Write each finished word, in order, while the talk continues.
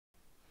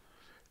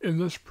In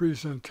this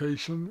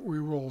presentation, we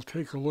will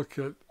take a look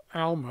at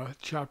Alma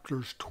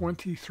chapters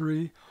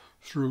 23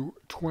 through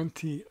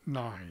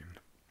 29.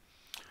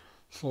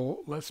 So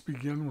let's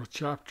begin with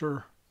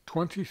chapter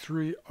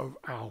 23 of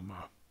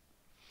Alma.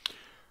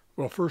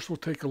 Well, first we'll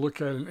take a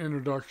look at an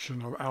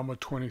introduction of Alma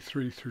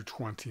 23 through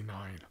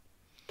 29.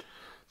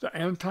 The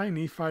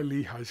anti-Nephi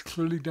Lehi's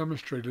clearly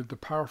demonstrated the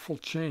powerful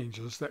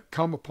changes that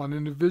come upon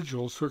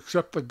individuals who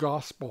accept the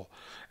gospel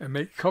and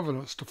make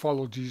covenants to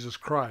follow Jesus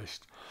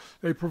Christ.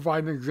 They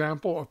provide an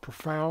example of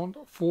profound,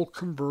 full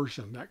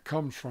conversion that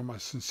comes from a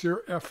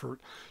sincere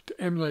effort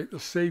to emulate the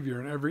Savior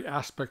in every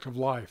aspect of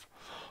life.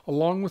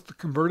 Along with the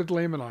converted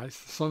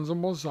Lamanites, the sons of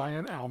Mosiah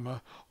and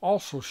Alma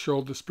also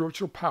showed the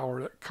spiritual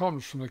power that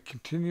comes from the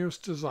continuous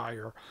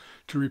desire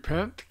to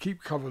repent, to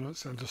keep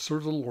covenants, and to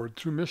serve the Lord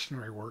through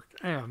missionary work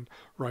and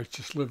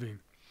righteous living.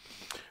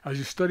 As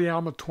you study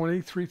Alma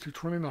 23 through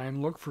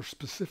 29, look for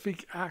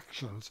specific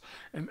actions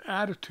and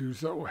attitudes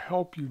that will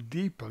help you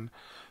deepen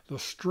the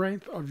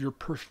strength of your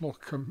personal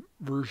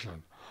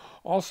conversion.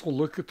 Also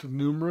look at the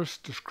numerous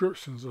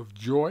descriptions of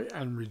joy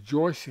and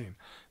rejoicing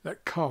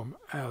that come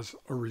as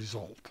a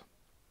result.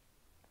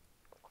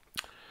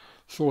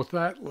 So with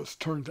that, let's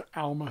turn to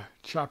Alma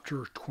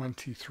chapter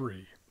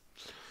 23.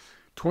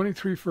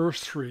 23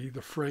 verse 3,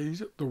 the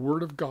phrase, the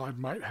word of God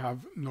might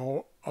have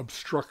no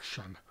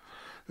obstruction.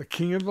 The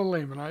king of the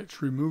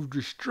Lamanites removed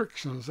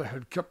restrictions that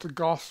had kept the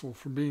gospel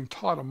from being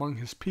taught among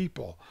his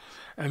people,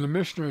 and the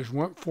missionaries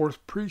went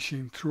forth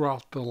preaching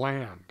throughout the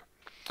land.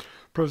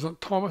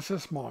 President Thomas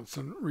S.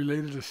 Monson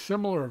related a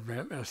similar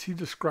event as he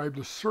described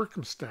the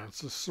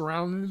circumstances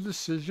surrounding the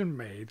decision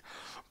made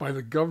by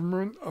the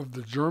government of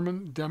the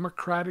German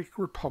Democratic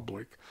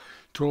Republic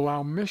to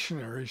allow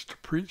missionaries to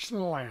preach in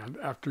the land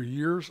after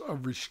years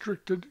of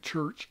restricted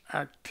church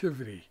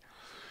activity.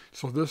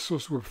 So this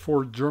was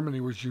before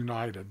Germany was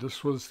united.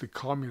 This was the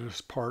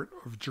communist part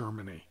of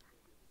Germany.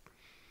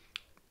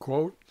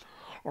 Quote,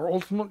 our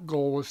ultimate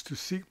goal was to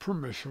seek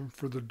permission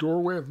for the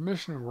doorway of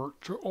missionary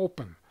work to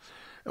open.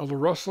 Elder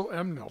Russell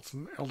M.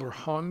 Nelson, Elder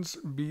Hans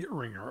B.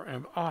 Ringer,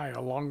 and I,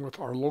 along with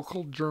our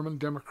local German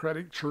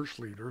Democratic Church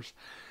leaders,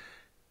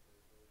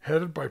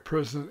 headed by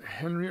President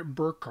Henry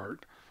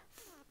Burkhardt,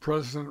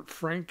 President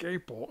Frank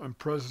Apel, and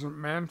President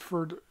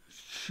Manfred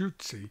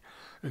Schutze,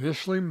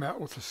 initially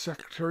met with the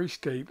Secretary of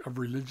State of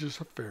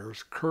Religious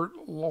Affairs, Kurt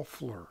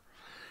Loeffler,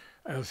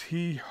 as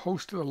he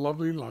hosted a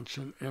lovely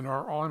luncheon in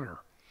our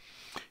honor.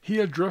 He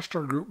addressed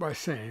our group by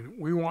saying,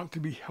 we want to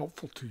be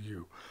helpful to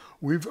you.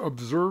 We've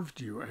observed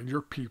you and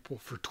your people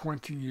for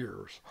 20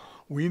 years.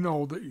 We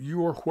know that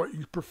you are what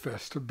you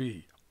profess to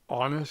be,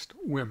 honest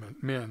women,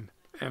 men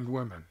and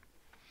women.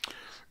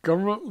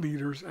 Government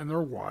leaders and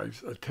their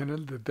wives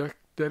attended the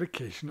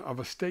dedication of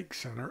a stake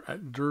center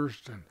at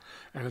Dresden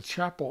and a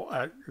chapel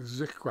at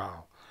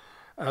Zwickau.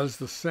 As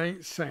the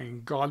saints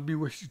sang, God be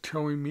with you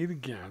till we meet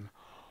again,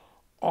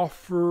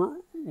 auf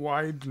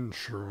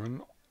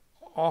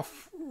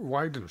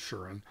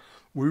Wiedersehen,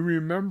 we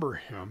remember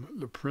him,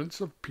 the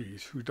Prince of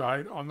Peace, who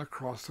died on the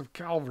cross of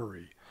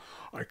Calvary.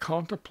 I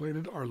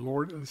contemplated our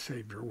Lord and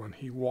Savior when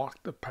he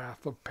walked the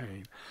path of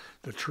pain,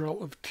 the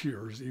trail of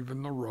tears,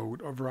 even the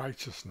road of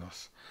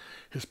righteousness.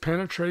 His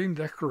penetrating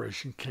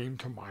declaration came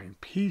to mind,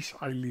 peace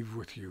I leave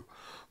with you,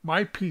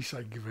 my peace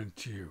I give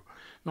unto you,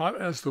 not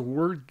as the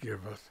world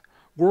giveth,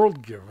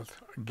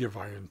 give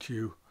I unto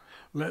you.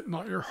 Let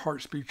not your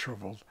hearts be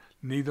troubled,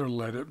 neither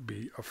let it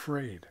be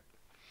afraid.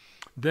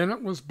 Then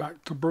it was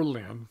back to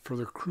Berlin for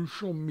the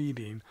crucial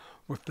meeting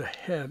with the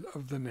head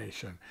of the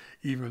nation,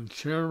 even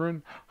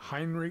Chairman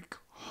Heinrich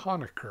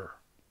Honecker.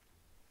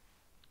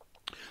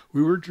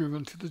 We were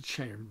driven to the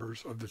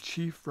chambers of the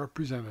chief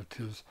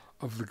representatives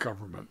of the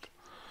government.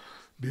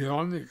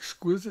 Beyond the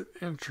exquisite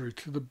entry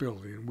to the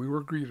building, we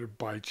were greeted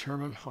by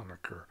Chairman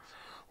Honecker.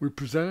 We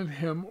presented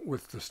him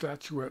with the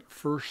statuette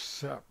First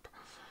Step,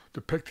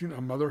 depicting a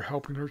mother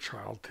helping her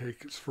child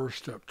take its first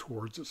step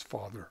towards its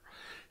father.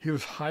 He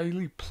was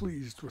highly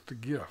pleased with the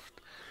gift.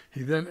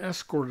 He then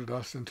escorted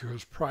us into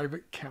his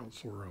private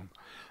council room.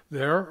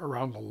 There,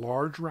 around a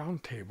large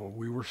round table,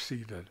 we were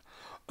seated.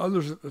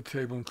 Others at the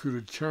table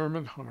included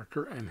Chairman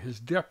Honecker and his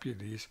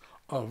deputies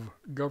of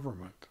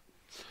government.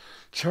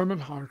 Chairman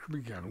Honecker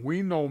began,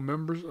 we know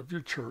members of your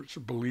church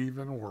believe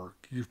in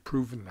work. You've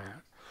proven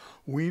that.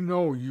 We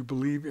know you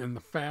believe in the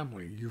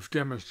family. You've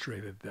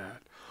demonstrated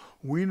that.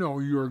 We know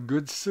you are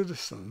good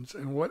citizens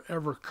in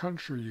whatever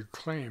country you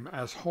claim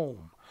as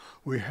home.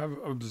 We have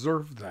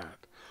observed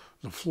that.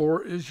 The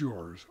floor is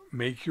yours.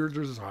 Make your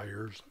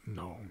desires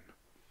known.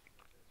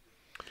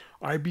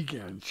 I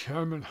began,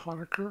 Chairman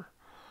Honecker,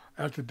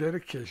 at the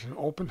dedication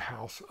open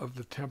house of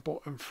the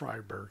temple in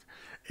Freiburg.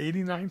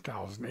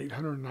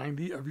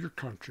 89,890 of your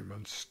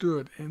countrymen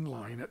stood in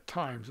line at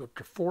times up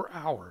to 4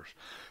 hours,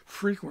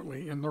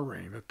 frequently in the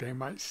rain, that they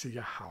might see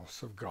a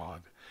house of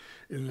God.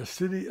 In the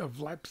city of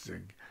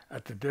Leipzig,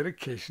 at the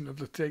dedication of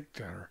the stake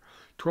center,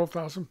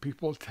 12,000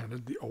 people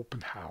attended the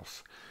open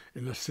house.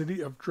 In the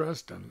city of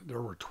Dresden,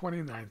 there were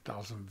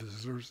 29,000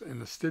 visitors. In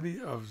the city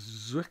of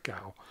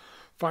Zwickau,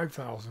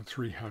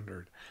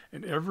 5,300,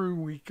 and every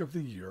week of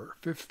the year,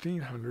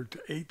 1,500 to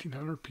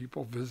 1,800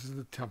 people visit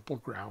the temple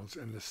grounds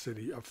in the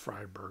city of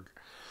Freiburg.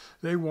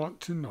 They want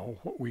to know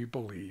what we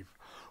believe.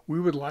 We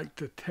would like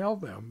to tell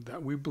them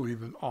that we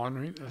believe in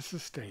honoring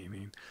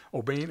and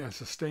obeying and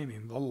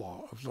sustaining the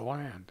law of the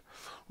land.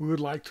 We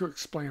would like to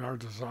explain our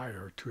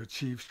desire to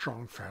achieve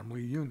strong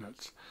family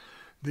units.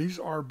 These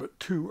are but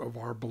two of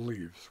our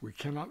beliefs. We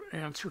cannot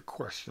answer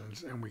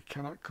questions and we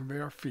cannot convey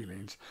our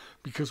feelings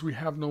because we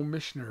have no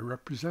missionary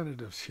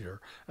representatives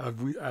here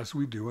as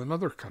we do in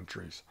other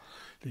countries.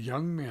 The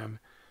young men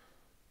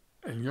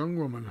and young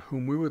women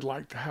whom we would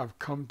like to have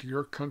come to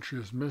your country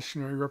as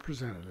missionary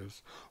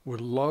representatives would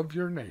love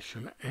your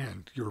nation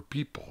and your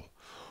people.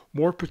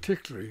 More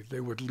particularly, they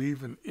would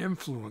leave an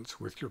influence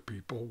with your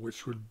people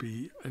which would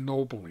be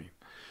ennobling.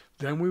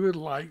 Then we would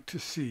like to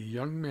see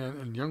young men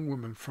and young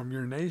women from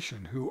your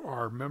nation who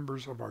are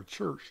members of our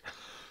church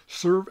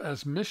serve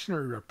as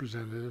missionary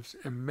representatives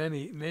in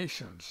many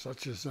nations,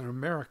 such as in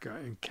America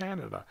and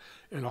Canada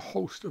and a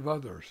host of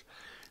others.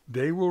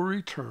 They will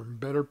return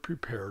better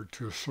prepared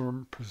to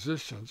assume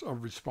positions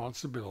of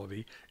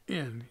responsibility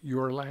in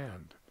your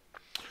land.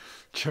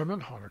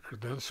 Chairman Honecker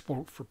then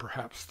spoke for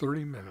perhaps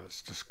 30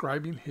 minutes,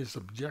 describing his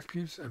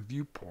objectives and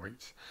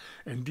viewpoints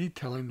and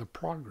detailing the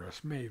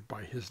progress made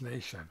by his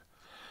nation.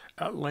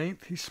 At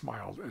length he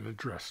smiled and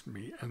addressed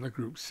me and the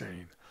group,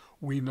 saying,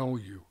 "We know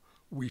you.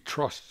 We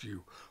trust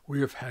you. We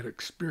have had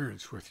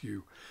experience with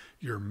you.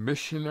 Your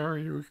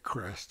missionary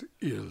request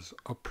is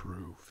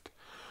approved."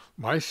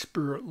 My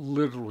spirit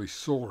literally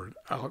soared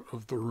out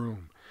of the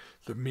room.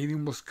 The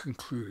meeting was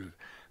concluded.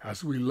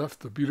 As we left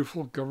the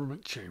beautiful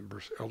government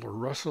chambers, Elder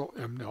Russell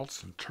M.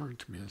 Nelson turned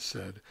to me and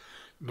said,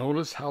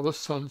 "Notice how the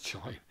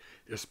sunshine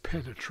is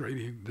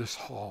penetrating this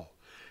hall.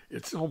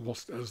 It's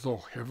almost as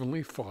though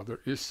Heavenly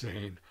Father is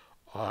saying,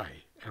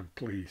 'I am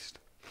pleased.'"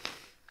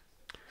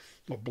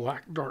 The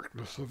black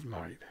darkness of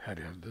night had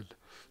ended.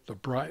 The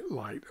bright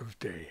light of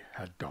day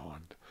had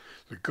dawned.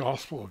 The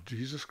gospel of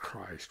Jesus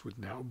Christ would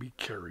now be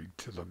carried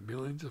to the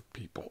millions of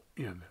people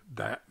in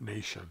that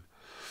nation.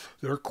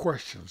 Their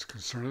questions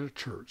concerning the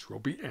church will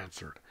be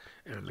answered,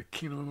 and the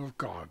kingdom of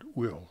God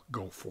will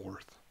go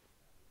forth.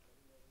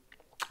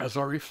 As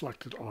I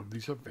reflected on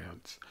these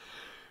events,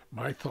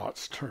 my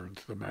thoughts turned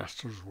to the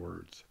Master's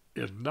words,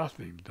 "In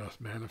nothing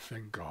doth man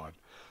offend God,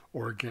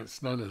 or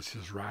against none is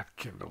his wrath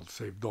kindled,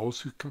 save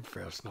those who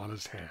confess not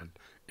his hand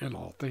in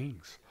all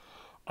things."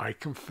 I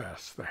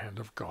confess the hand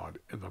of God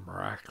in the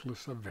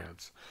miraculous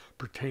events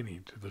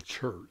pertaining to the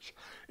church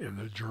in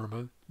the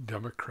German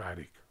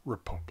Democratic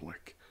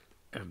Republic.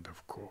 End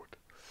of quote.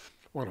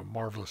 What a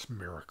marvelous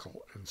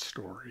miracle and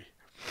story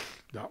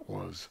that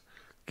was,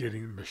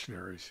 getting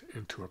missionaries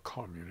into a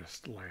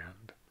communist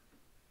land.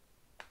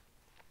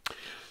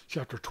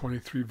 Chapter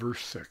 23,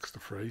 verse 6, the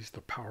phrase, "the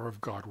power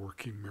of God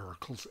working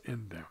miracles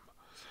in them."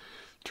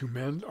 To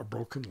mend a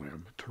broken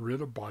limb, to rid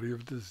a body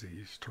of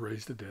disease, to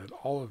raise the dead,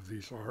 all of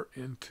these are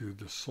into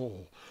the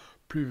soul.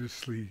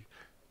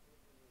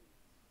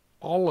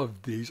 All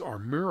of these are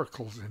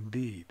miracles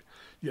indeed,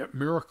 yet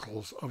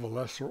miracles of a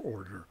lesser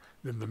order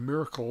than the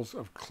miracles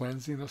of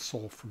cleansing a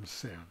soul from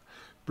sin,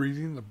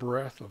 breathing the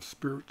breath of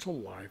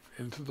spiritual life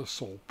into the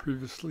soul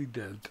previously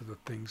dead to the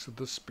things of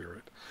the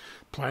Spirit,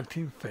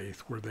 planting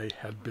faith where there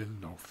had been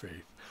no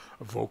faith,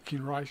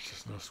 evoking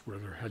righteousness where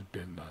there had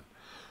been none.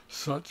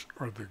 Such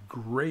are the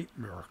great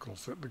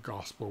miracles that the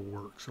gospel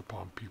works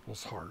upon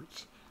people's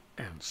hearts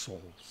and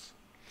souls.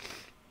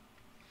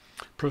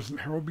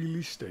 President Harold B.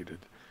 Lee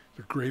stated,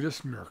 "The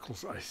greatest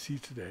miracles I see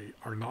today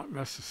are not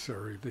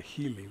necessarily the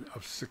healing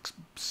of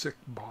sick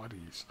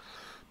bodies,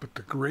 but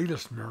the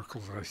greatest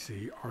miracles I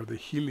see are the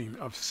healing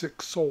of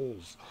sick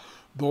souls,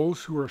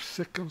 those who are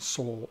sick in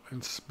soul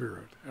and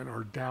spirit and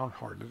are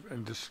downhearted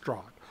and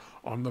distraught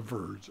on the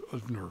verge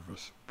of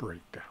nervous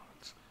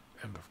breakdowns."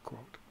 End of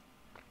quote.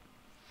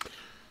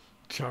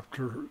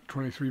 Chapter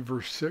 23,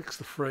 verse 6,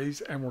 the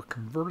phrase, "and were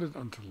converted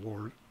unto the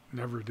Lord,"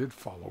 never did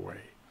fall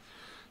away.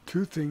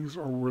 Two things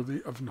are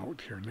worthy of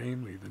note here,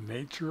 namely the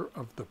nature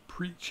of the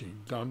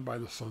preaching done by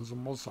the sons of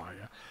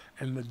Mosiah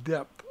and the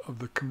depth of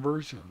the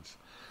conversions.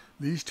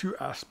 These two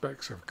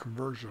aspects of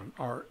conversion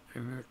are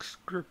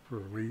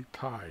inextricably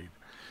tied.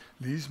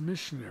 These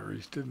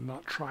missionaries did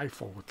not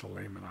trifle with the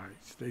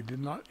Lamanites. They did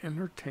not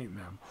entertain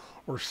them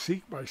or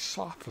seek by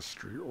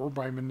sophistry or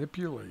by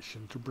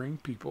manipulation to bring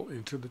people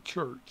into the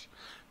church.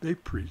 They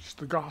preached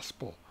the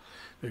gospel.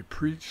 They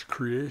preached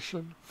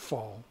creation,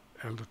 fall,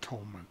 and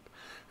atonement.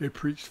 They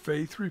preached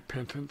faith,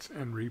 repentance,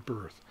 and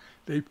rebirth.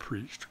 They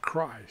preached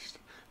Christ.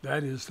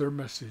 That is, their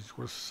message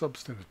was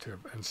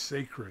substantive and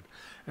sacred,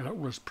 and it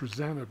was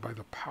presented by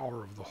the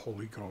power of the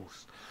Holy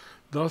Ghost.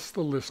 Thus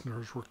the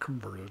listeners were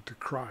converted to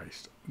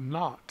Christ,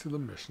 not to the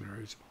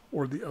missionaries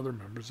or the other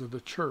members of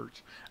the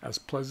church, as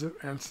pleasant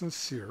and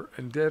sincere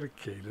and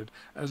dedicated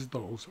as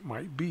those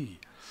might be.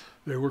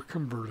 They were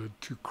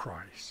converted to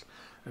Christ,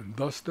 and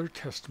thus their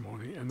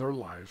testimony and their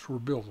lives were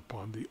built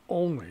upon the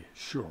only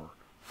sure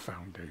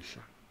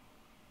foundation.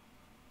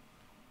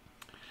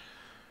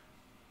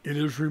 It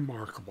is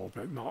remarkable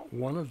that not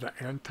one of the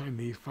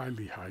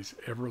anti-Nephi-Lehi's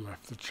ever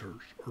left the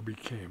church or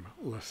became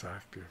less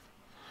active.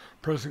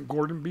 President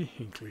Gordon B.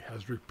 Hinckley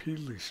has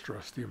repeatedly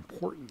stressed the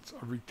importance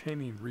of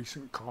retaining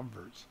recent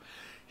converts.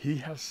 He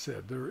has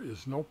said there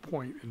is no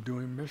point in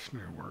doing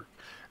missionary work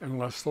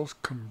unless those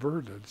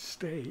converted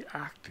stay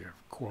active.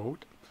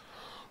 Quote,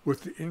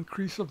 with the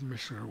increase of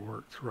missionary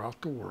work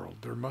throughout the world,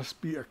 there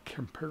must be a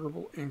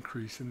comparable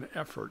increase in the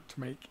effort to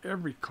make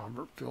every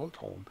convert feel at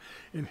home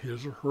in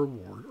his or her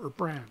ward or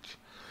branch.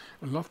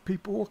 Enough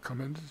people will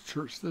come into the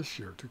church this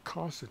year to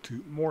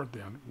constitute more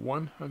than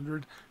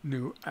 100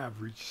 new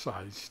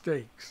average-sized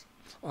stakes.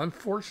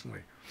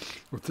 Unfortunately,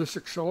 with this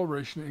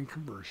acceleration in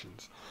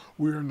conversions,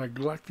 we are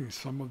neglecting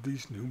some of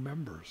these new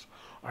members.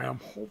 I am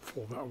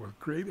hopeful that with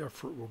great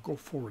effort we'll go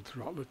forward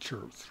throughout the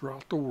church,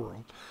 throughout the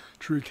world,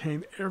 to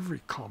retain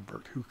every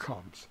convert who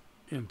comes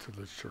into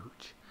the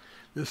church.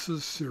 This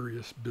is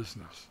serious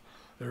business.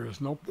 There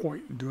is no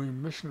point in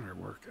doing missionary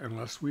work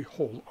unless we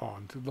hold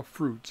on to the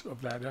fruits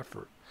of that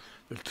effort.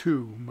 The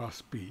two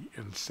must be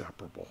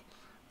inseparable.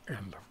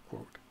 End of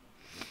quote.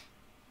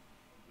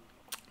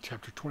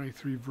 Chapter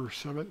 23, verse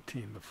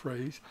 17, the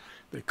phrase,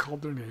 they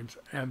called their names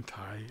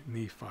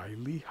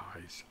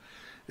anti-Nephi-Lehis.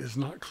 It is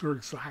not clear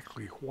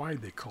exactly why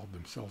they called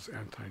themselves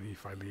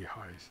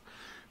anti-Nephi-Lehis.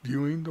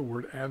 Viewing the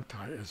word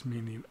anti as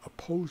meaning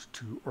opposed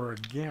to or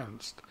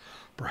against,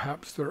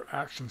 perhaps their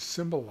actions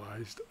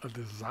symbolized a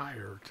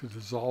desire to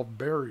dissolve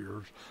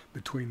barriers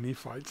between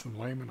Nephites and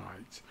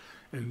Lamanites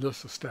and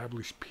thus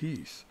establish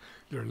peace.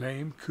 Their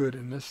name could,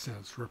 in this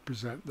sense,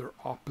 represent their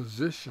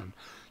opposition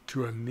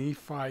to a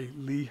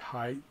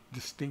Nephi-Lehite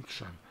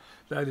distinction.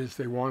 That is,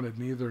 they wanted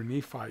neither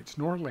Nephites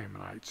nor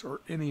Lamanites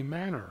or any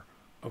manner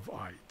of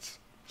ites.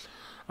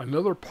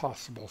 Another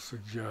possible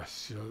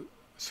suggests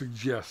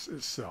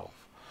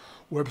itself.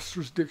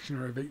 Webster's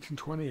Dictionary of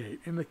 1828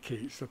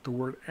 indicates that the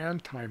word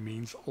anti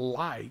means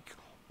like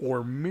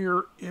or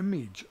mere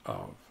image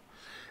of.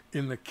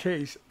 In the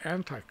case,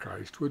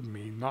 Antichrist would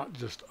mean not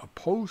just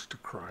opposed to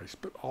Christ,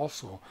 but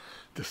also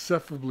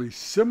deceptively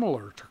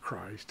similar to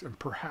Christ, and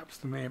perhaps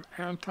the name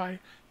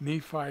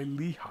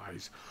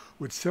anti-Nephi-Lehis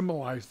would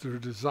symbolize their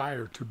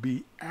desire to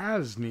be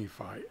as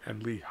Nephi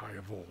and Lehi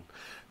of old.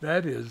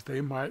 That is,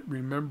 they might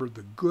remember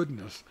the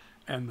goodness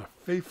and the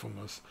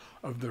faithfulness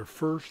of their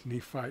first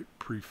Nephite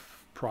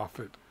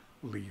prophet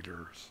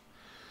leaders.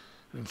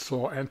 And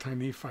so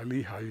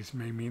anti-Nephi-Lehis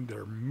may mean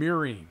they're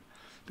mirroring.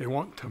 They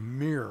want to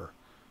mirror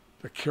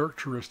the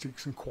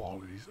characteristics and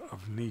qualities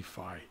of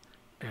Nephi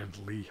and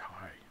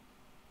Lehi.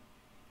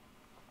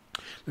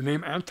 The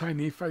name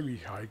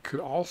anti-Nephi-Lehi could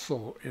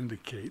also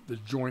indicate the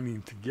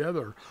joining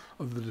together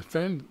of the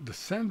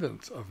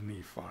descendants of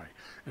Nephi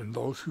and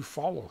those who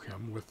follow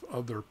him with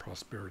other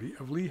prosperity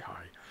of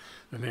Lehi.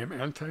 The name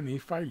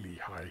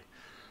anti-Nephi-Lehi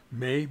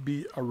may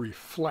be a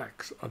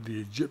reflex of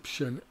the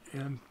Egyptian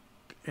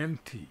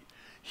enti,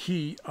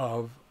 he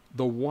of,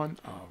 the one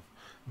of.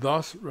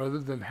 Thus, rather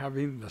than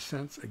having the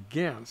sense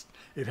against,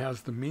 it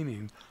has the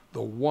meaning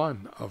the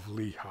one of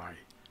Lehi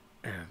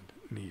and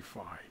Nephi.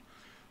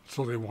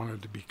 So they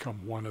wanted to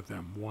become one of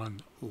them,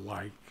 one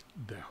like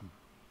them.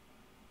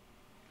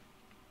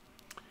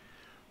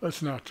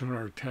 Let's now turn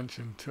our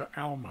attention to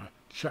Alma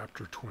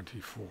chapter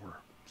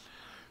 24.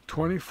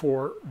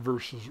 24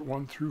 verses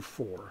 1 through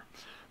 4.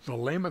 The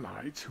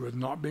Lamanites, who had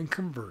not been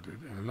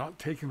converted and had not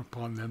taken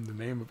upon them the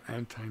name of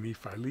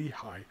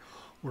anti-Nephi-Lehi,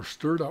 were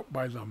stirred up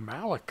by the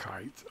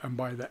Amalekites and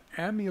by the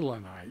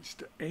Amulonites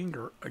to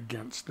anger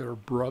against their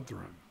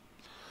brethren.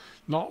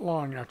 Not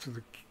long after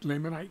the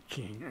Lamanite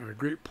king and a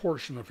great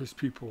portion of his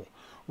people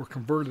were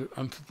converted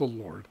unto the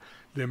Lord,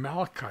 the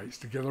Amalekites,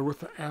 together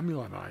with the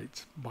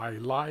Amulonites, by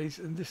lies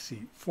and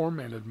deceit,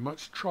 fomented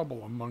much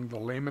trouble among the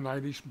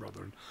Lamanitish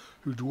brethren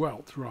who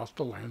dwelt throughout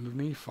the land of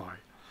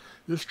Nephi.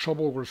 This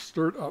trouble was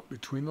stirred up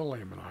between the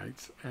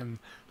Lamanites and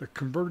the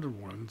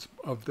converted ones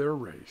of their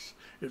race.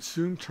 It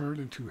soon turned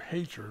into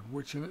hatred,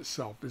 which in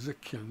itself is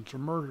akin to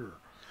murder.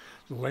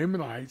 The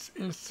Lamanites,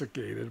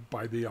 instigated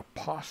by the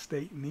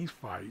apostate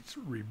Nephites,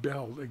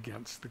 rebelled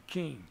against the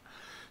king.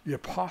 The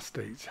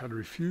apostates had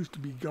refused to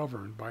be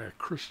governed by a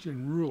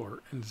Christian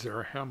ruler in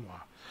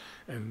Zarahemla,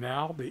 and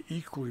now they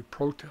equally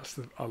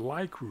protested a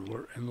like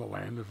ruler in the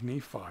land of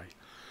Nephi.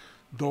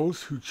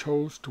 Those who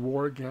chose to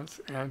war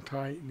against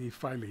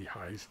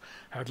anti-Nephi-Lehis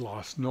had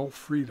lost no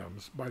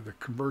freedoms by the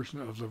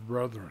conversion of the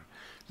brethren.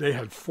 They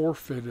had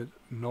forfeited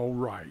no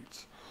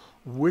rights.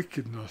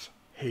 Wickedness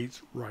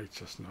hates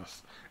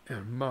righteousness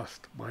and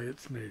must, by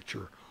its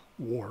nature,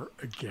 war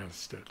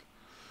against it.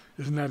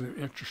 Isn't that an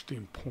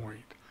interesting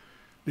point?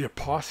 The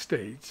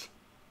apostates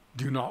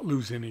do not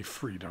lose any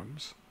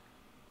freedoms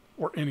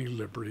or any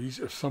liberties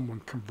if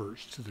someone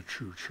converts to the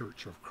true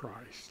church of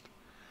Christ.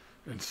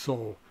 And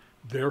so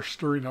their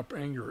stirring up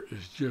anger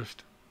is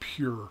just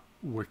pure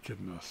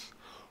wickedness.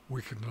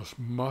 Wickedness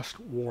must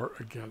war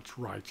against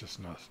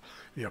righteousness.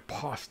 The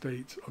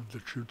apostates of the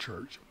true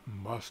church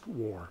must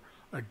war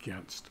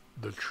against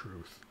the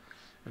truth.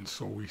 And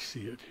so we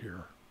see it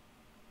here.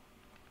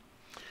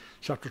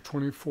 Chapter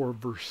 24,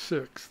 verse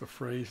 6, the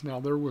phrase, "Now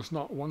there was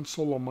not one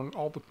soul among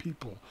all the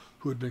people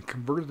who had been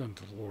converted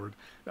unto the Lord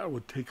that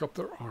would take up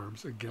their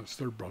arms against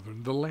their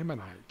brethren, the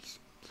Lamanites."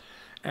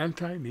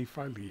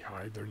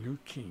 Anti-Nephi-Lehi, their new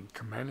king,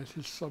 commanded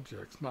his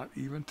subjects not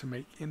even to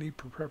make any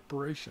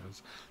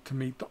preparations to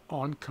meet the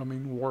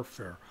oncoming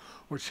warfare,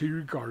 which he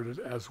regarded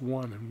as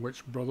one in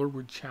which brother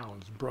would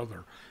challenge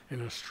brother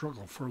in a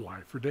struggle for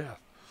life or death.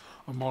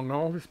 Among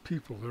all his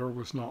people there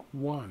was not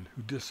one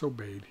who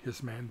disobeyed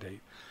his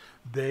mandate.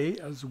 They,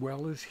 as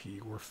well as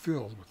he, were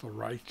filled with the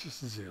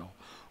righteous zeal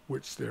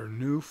which their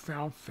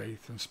new-found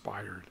faith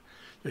inspired.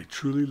 They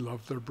truly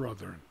loved their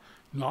brethren.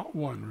 Not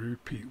one, we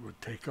repeat,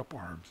 would take up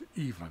arms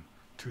even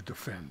to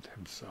defend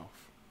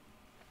himself.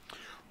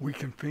 We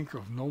can think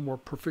of no more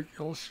perfect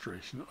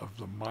illustration of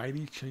the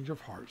mighty change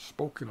of heart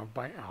spoken of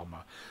by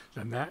Alma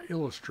than that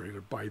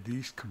illustrated by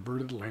these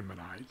converted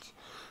Lamanites,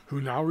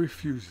 who now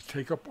refuse to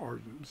take up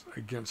arms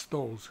against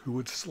those who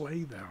would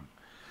slay them.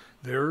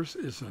 Theirs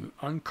is an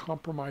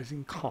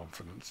uncompromising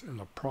confidence in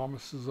the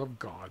promises of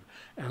God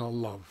and a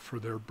love for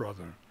their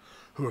brethren,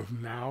 who have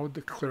now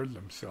declared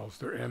themselves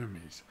their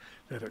enemies,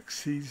 that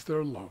exceeds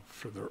their love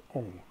for their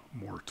own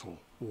mortal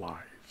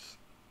lives.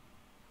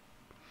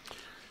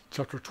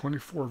 Chapter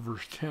 24,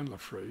 verse 10, the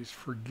phrase,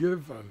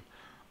 "Forgiven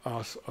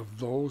us of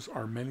those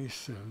our many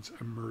sins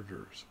and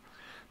murders."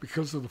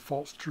 Because of the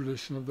false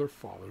tradition of their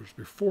fathers,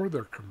 before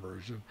their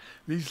conversion,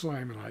 these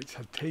Lamanites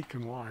had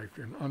taken life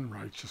in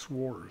unrighteous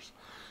wars.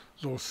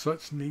 Though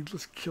such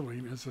needless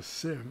killing is a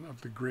sin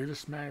of the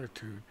greatest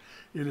magnitude,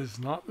 it is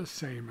not the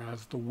same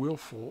as the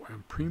willful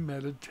and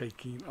premeditated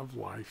taking of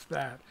life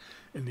that,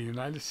 in the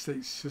United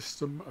States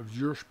system of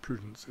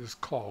jurisprudence, is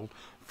called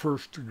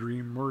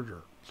first-degree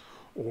murder,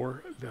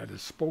 or that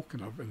is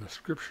spoken of in the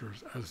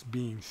Scriptures as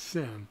being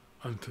sin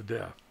unto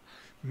death,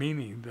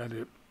 meaning that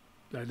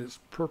its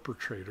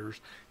perpetrators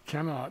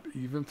cannot,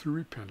 even through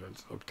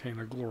repentance, obtain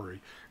a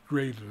glory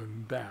greater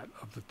than that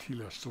of the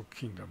celestial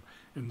kingdom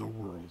in the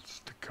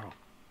worlds to come.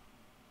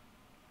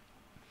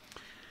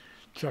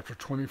 Chapter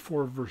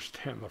 24, verse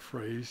 10, the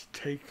phrase,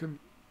 "Taken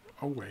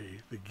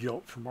away the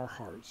guilt from our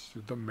hearts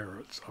through the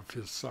merits of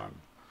his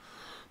Son."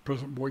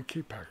 President Boyd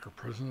K. Packer,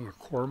 president of the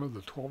Quorum of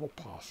the 12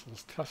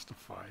 Apostles,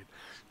 testified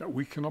that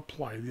we can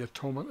apply the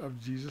atonement of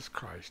Jesus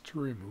Christ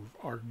to remove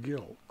our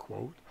guilt.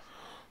 Quote,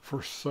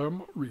 "For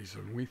some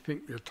reason, we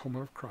think the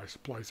atonement of Christ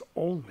applies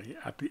only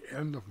at the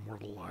end of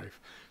mortal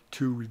life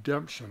to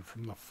redemption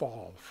from the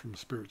fall, from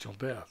spiritual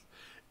death.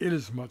 It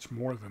is much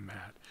more than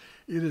that.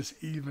 It is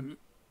even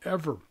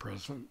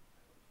ever-present.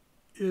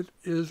 It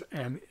is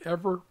an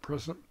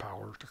ever-present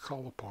power to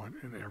call upon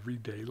in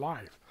everyday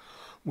life.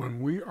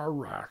 When we are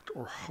racked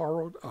or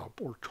harrowed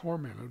up or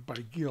tormented by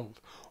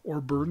guilt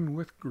or burdened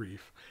with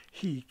grief,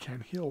 he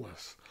can heal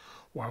us.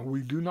 While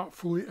we do not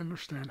fully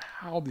understand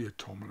how the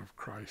atonement of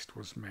Christ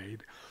was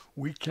made,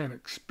 we can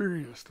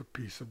experience the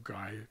peace of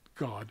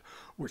God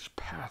which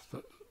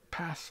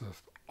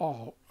passeth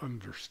all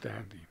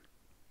understanding.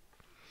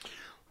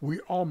 We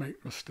all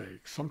make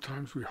mistakes.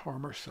 Sometimes we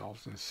harm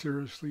ourselves and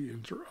seriously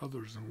injure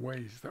others in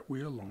ways that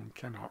we alone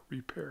cannot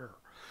repair.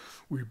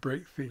 We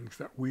break things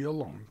that we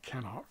alone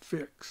cannot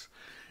fix.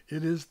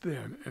 It is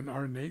then in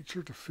our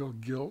nature to feel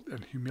guilt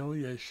and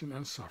humiliation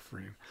and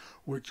suffering,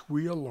 which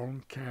we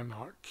alone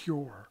cannot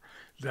cure.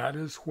 That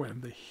is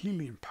when the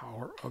healing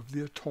power of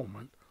the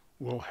atonement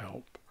will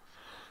help.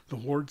 The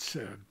Lord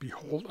said,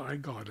 "Behold, I,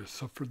 God, have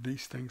suffered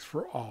these things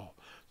for all,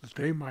 that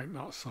they might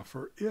not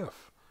suffer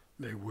if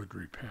they would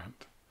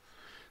repent."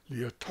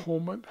 The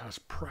atonement has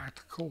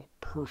practical,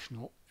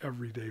 personal,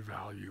 everyday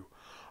value.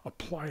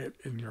 Apply it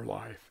in your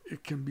life.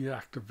 It can be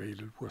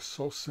activated with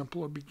so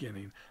simple a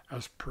beginning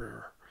as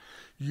prayer.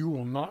 You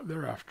will not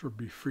thereafter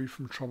be free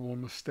from trouble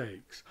and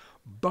mistakes,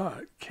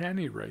 but can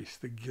erase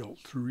the guilt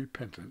through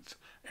repentance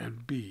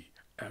and be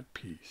at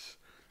peace.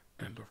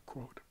 End of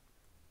quote.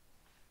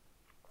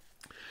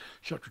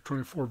 Chapter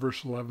 24,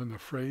 verse 11, the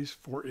phrase,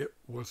 "For it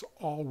was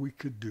all we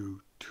could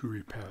do to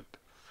repent."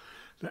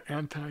 The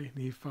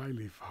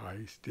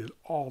anti-Nephi-Lehites did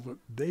all that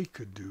they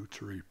could do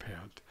to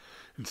repent.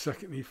 In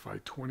 2 Nephi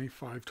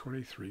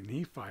 25:23,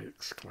 Nephi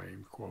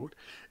exclaimed, quote,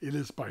 "It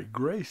is by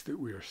grace that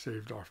we are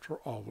saved after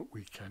all that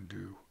we can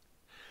do."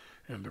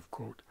 End of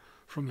quote.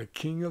 From the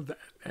king of the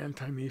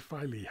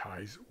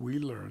anti-Nephi-Lehites, we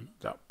learn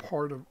that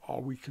part of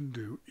all we can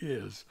do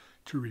is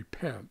to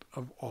repent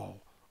of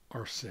all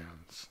our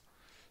sins.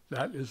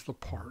 That is the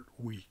part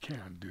we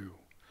can do.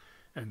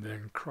 And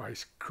then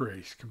Christ's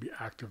grace can be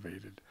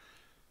activated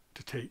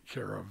to take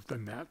care of the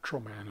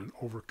natural man and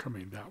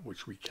overcoming that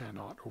which we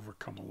cannot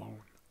overcome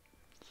alone.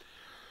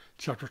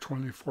 Chapter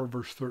 24,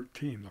 verse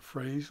 13, the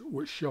phrase,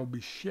 "which shall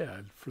be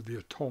shed for the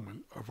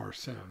atonement of our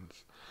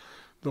sins."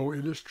 Though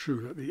it is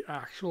true that the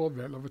actual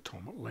event of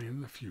atonement lay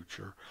in the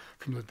future,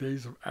 from the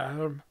days of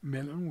Adam,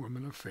 men and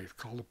women of faith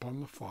called upon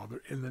the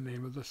Father in the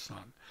name of the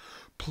Son,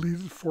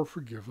 pleaded for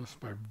forgiveness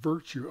by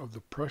virtue of the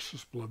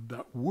precious blood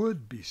that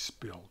would be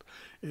spilled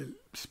in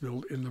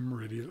the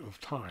meridian of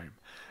time,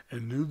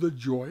 and knew the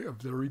joy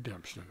of their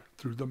redemption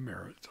through the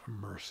merits of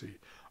mercy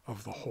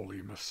of the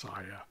Holy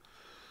Messiah.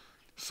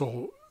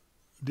 So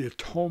the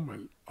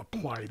atonement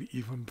applied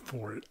even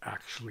before it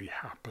actually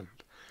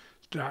happened.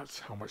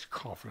 That's how much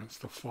confidence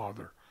the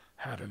Father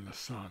had in the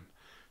Son,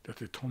 that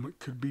the atonement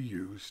could be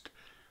used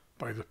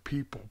by the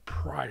people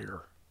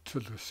prior to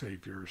the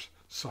Savior's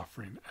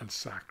suffering and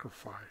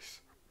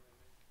sacrifice.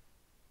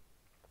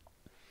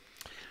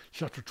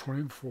 Chapter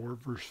 24,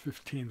 verse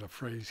 15, the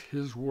phrase,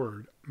 His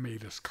word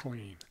made us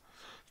clean.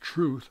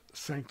 Truth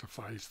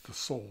sanctifies the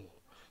soul.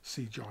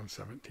 See John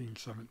 17,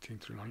 17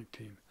 through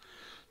 19.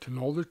 To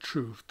know the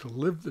truth, to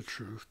live the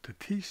truth, to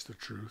teach the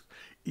truth,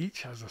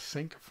 each has a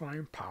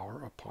sanctifying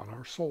power upon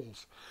our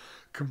souls.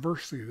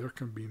 Conversely, there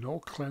can be no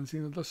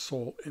cleansing of the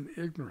soul in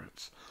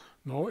ignorance,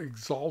 no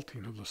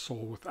exalting of the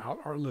soul without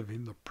our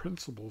living the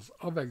principles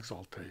of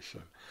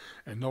exaltation,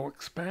 and no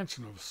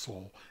expansion of the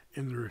soul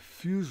in the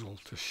refusal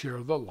to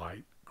share the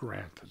light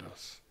granted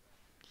us.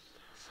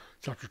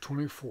 Chapter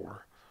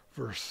 24,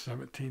 verse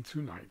 17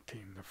 through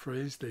 19, the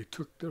phrase, they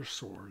took their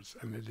swords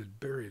and they did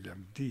bury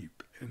them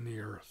deep in the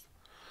earth.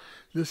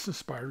 This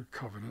inspired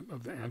covenant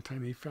of the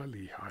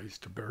Anti-Nephi-Lehi's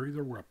to bury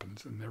their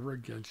weapons and never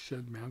again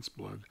shed man's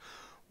blood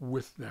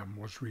with them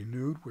was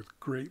renewed with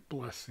great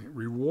blessing,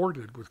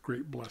 rewarded with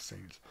great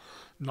blessings.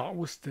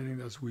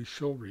 Notwithstanding, as we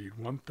shall read,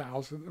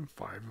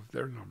 1,005 of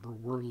their number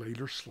were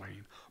later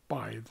slain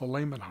by the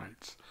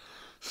Lamanites.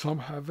 Some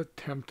have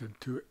attempted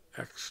to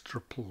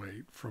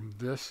extrapolate from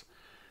this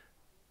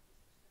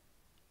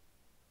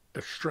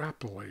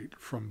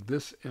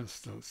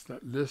instance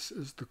that this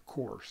is the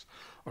course,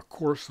 a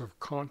course of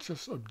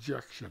conscious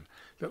objection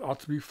that ought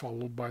to be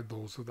followed by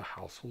those of the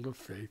household of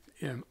faith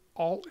in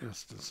all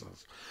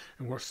instances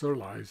in which their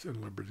lives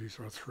and liberties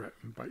are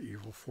threatened by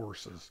evil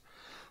forces.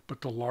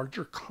 But the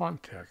larger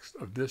context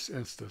of this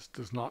instance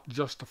does not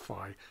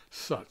justify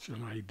such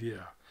an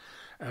idea.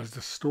 As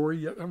the story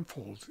yet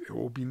unfolds, it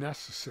will be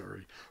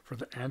necessary for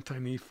the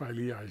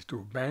Anti-Nephi-Lehi's to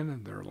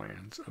abandon their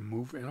lands and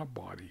move in a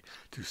body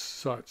to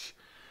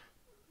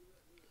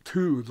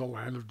the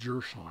land of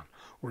Jershon,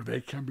 where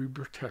they can be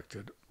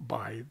protected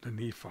by the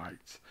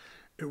Nephites.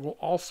 It will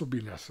also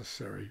be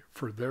necessary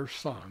for their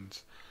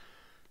sons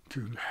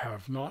who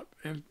have not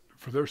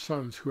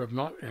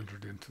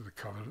entered into the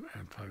covenant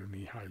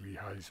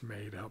Anti-Nephi-Lehi's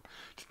made up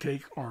to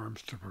take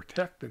arms to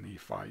protect the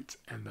Nephites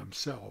and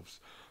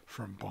themselves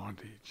from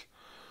bondage.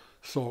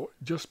 So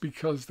just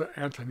because the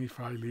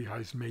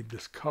Anti-Nephi-Lehi's made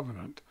this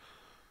covenant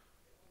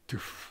to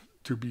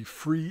be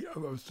free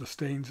of the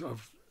stains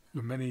of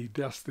the many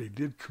deaths they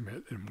did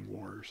commit in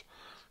wars,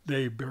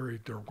 they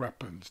buried their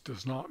weapons,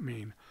 does not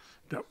mean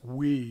that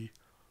we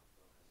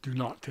do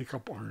not take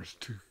up arms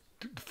to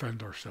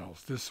defend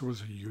ourselves. This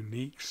was a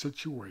unique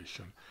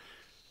situation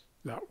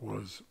that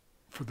was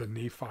for the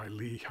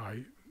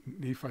Nephi-Lehi's.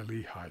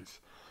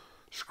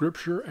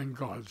 Scripture and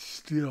God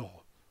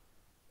still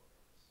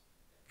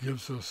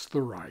gives us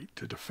the right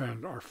to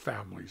defend our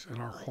families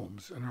and our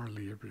homes and our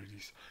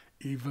liberties,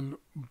 even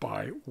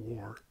by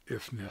war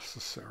if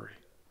necessary.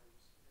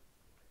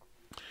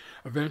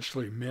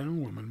 Eventually, men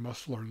and women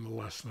must learn the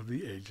lesson of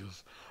the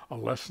ages, a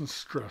lesson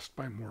stressed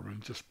by Mormon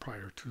just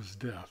prior to his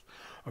death,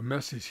 a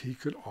message he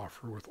could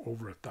offer with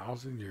over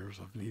 1,000 years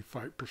of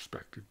Nephite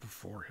perspective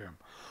before him.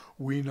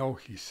 We know,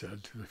 he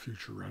said to the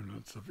future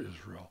remnants of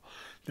Israel,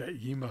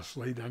 that ye must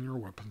lay down your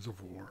weapons of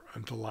war,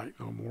 and delight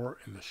no more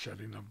in the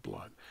shedding of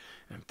blood,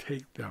 and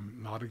take them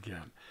not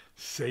again,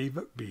 save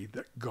it be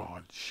that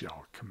God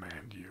shall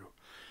command you.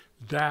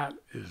 That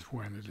is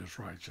when it is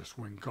righteous.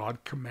 When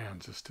God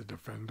commands us to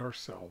defend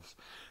ourselves,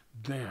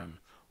 then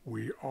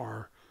we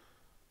are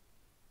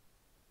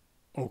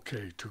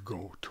okay to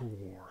go to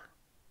war.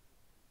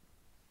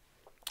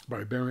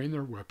 By burying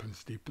their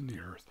weapons deep in the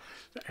earth,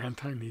 the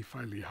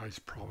Anti-Nephi-Lehi's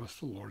promised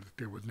the Lord that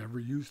they would never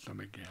use them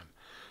again.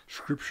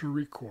 Scripture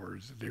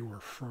records that they were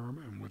firm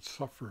and would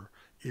suffer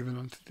even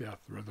unto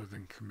death rather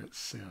than commit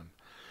sin.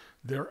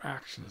 Their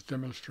actions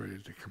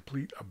demonstrated the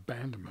complete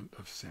abandonment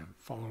of sin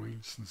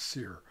following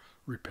sincere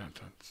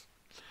repentance.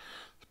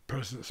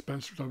 President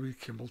Spencer W.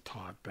 Kimball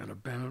taught that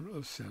abandonment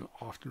of sin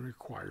often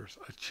requires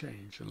a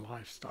change in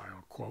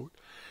lifestyle. Quote,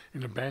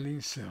 in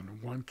abandoning sin,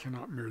 one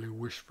cannot merely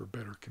wish for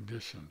better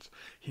conditions.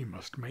 He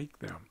must make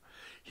them.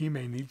 He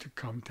may need to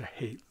come to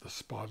hate the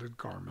spotted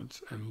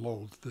garments and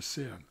loathe the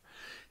sin.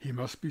 He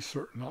must be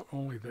certain not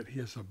only that he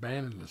has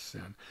abandoned the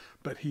sin,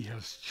 but he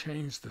has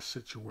changed the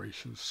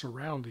situation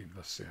surrounding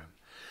the sin.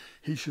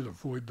 He should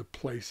avoid the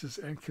places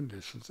and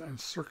conditions and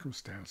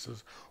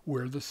circumstances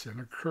where the sin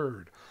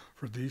occurred,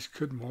 for these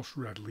could most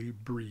readily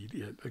breed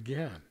it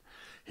again.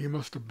 He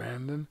must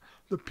abandon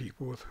the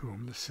people with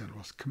whom the sin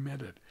was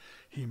committed.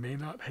 He may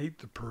not hate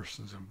the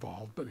persons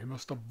involved, but he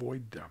must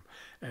avoid them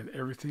and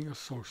everything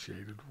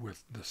associated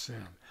with the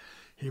sin.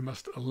 He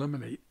must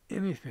eliminate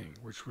anything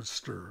which would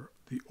stir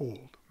the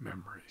old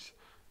memories.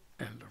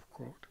 End of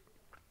quote.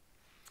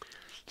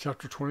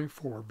 Chapter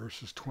 24,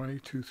 verses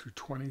 22 through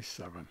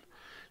 27.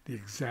 The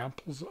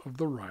examples of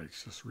the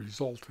righteous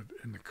resulted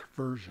in the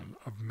conversion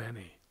of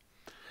many.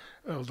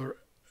 Elder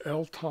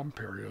L. Tom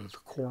Perry of the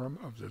Quorum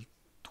of the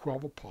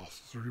 12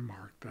 apostles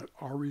remarked that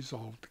our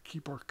resolve to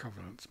keep our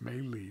covenants may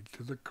lead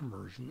to the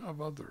conversion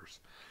of others.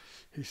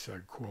 He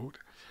said, quote,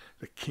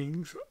 the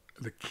king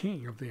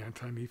of the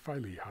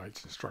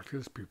anti-Nephi-Lehites instructed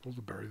his people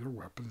to bury their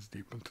weapons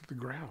deep into the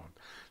ground,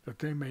 that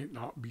they may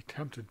not be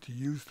tempted to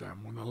use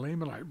them when the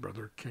Lamanite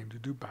brother came to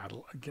do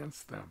battle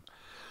against them.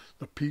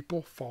 The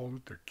people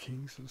followed their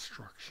king's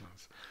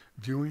instructions,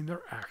 viewing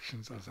their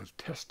actions as a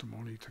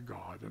testimony to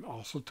God and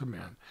also to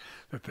men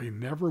that they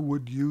never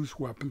would use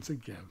weapons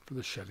again for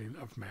the shedding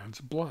of man's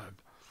blood.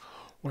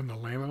 When the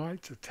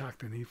Lamanites attacked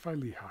the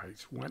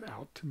Nephi-Lehites, went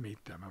out to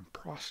meet them and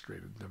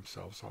prostrated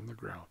themselves on the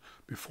ground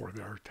before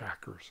their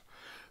attackers.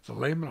 The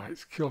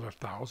Lamanites killed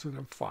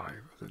 1,005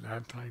 of the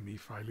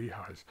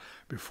anti-Nephi-Lehites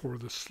before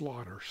the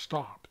slaughter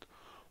stopped.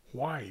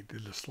 Why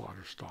did the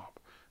slaughter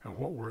stop, and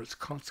what were its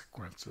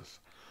consequences?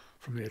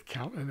 From the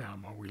account in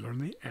Alma, we learn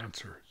the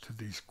answer to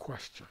these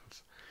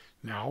questions.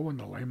 Now when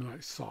the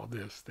Lamanites saw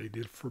this, they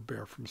did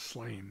forbear from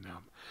slaying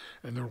them,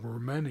 and there were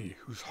many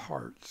whose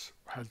hearts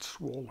had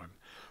swollen,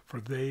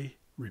 for they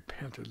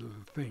repented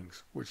of the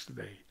things which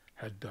they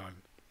had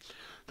done.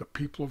 The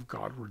people of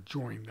God were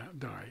joined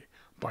that day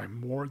by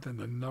more than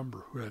the number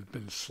who had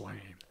been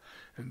slain,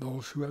 and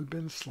those who had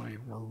been slain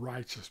were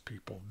righteous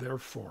people.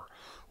 Therefore,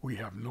 we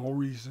have no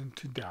reason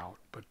to doubt,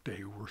 but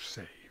they were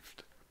saved.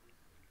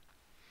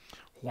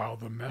 While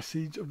the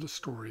message of the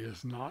story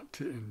is not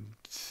to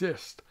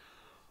insist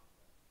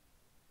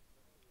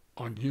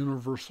on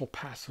universal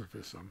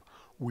pacifism,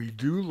 we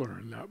do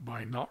learn that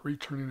by not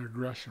returning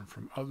aggression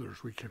from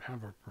others, we can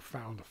have a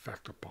profound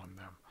effect upon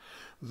them.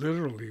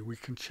 Literally, we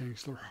can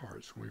change their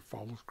hearts when we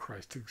follow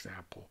Christ's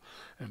example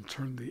and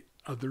turn the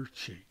other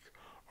cheek.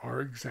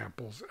 Our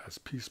examples as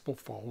peaceful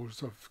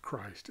followers of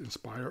Christ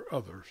inspire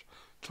others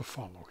to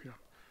follow him.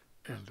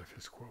 End of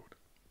his quote.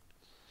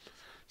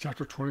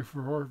 Chapter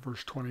 24,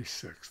 verse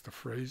 26, the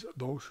phrase,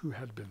 those who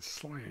had been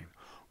slain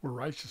were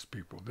righteous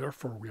people.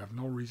 Therefore, we have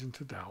no reason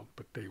to doubt,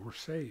 but they were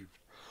saved.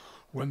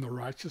 When the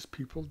righteous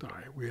people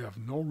die, we have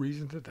no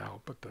reason to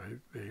doubt, but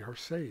they are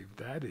saved.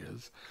 That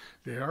is,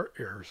 they are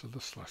heirs of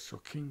the celestial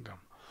kingdom.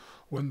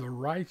 When the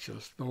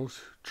righteous,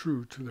 those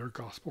true to their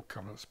gospel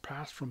covenants,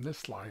 pass from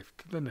this life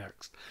to the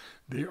next,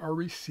 they are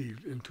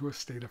received into a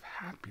state of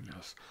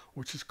happiness,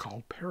 which is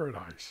called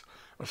paradise,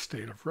 a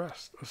state of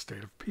rest, a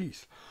state of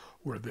peace,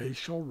 where they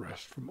shall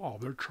rest from all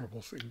their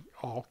troubles and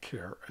all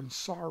care and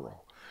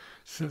sorrow.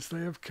 Since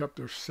they have kept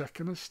their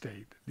second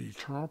estate, the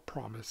eternal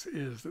promise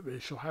is that they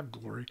shall have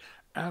glory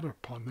added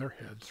upon their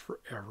heads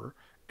forever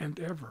and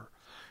ever.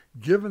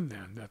 Given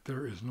then that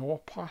there is no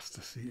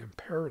apostasy in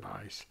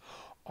paradise,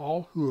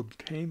 all who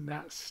obtain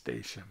that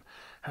station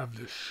have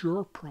the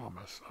sure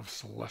promise of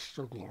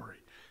celestial glory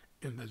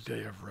in the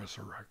day of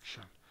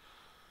resurrection.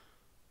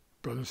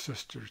 Brothers and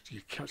sisters, do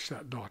you catch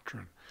that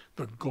doctrine?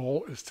 The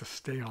goal is to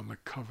stay on the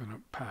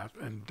covenant path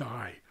and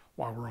die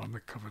while we're on the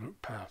covenant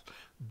path.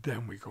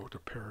 Then we go to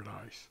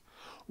paradise.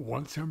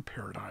 Once in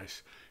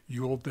paradise,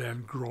 you will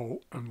then grow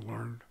and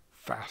learn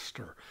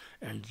faster,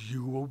 and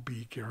you will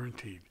be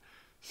guaranteed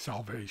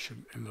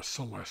salvation in the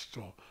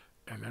celestial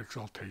and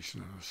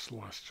exaltation in the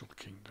celestial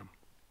kingdom.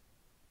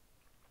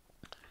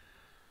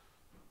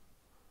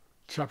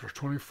 Chapter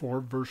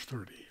 24, verse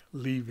 30,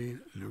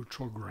 leaving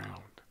neutral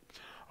ground.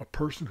 A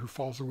person who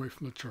falls away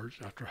from the church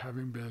after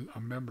having been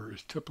a member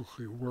is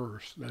typically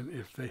worse than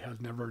if they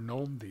had never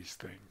known these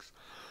things.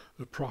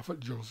 The prophet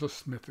Joseph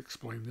Smith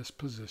explained this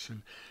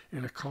position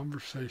in a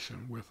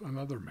conversation with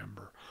another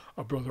member.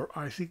 A brother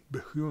Isaac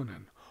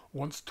Behunin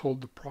once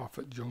told the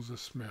prophet Joseph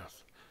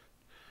Smith,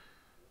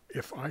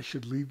 if I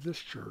should leave this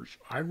church,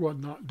 I would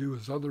not do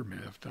as other men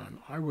have done.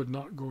 I would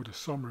not go to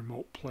some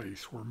remote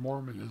place where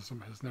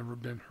Mormonism has never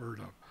been heard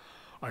of.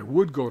 I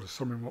would go to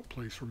some remote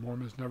place where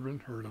Mormons never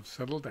been heard of,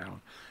 settle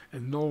down,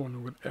 and no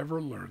one would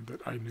ever learn that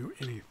I knew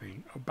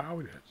anything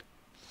about it.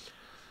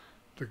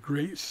 The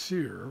great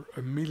seer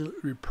immediately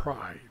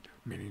replied,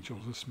 meaning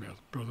Joseph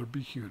Smith, Brother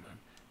Behunin,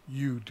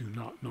 you do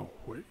not know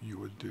what you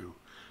would do.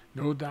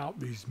 No doubt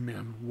these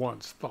men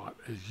once thought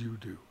as you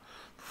do.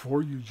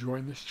 Before you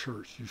joined this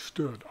church, you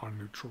stood on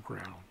neutral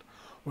ground.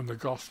 When the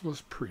gospel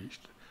was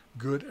preached,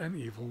 good and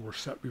evil were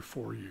set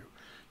before you.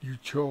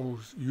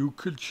 You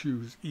could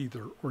choose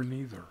either or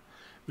neither.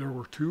 There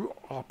were two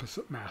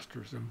opposite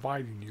masters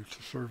inviting you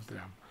to serve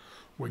them.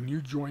 When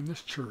you join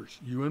this church,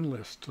 you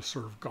enlist to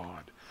serve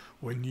God.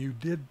 When you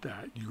did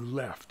that, you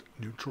left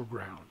neutral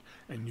ground,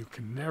 and you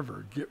can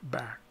never get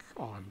back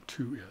on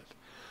to it.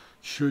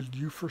 Should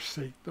you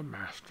forsake the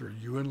master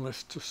you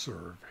enlist to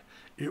serve,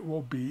 it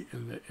will be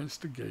in the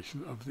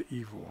instigation of the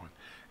evil one,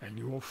 and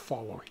you will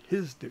follow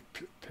his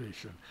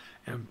dictation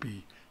and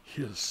be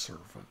his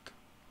servant.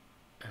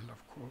 End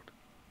of quote.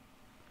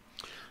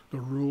 The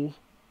rule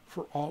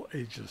for all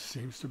ages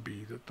seems to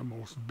be that the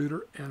most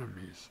bitter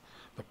enemies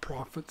the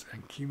prophets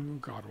and kingdom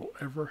of God will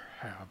ever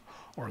have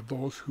are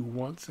those who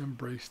once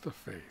embraced the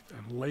faith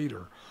and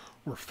later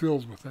were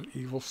filled with an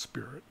evil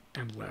spirit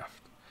and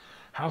left.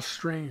 How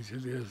strange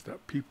it is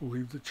that people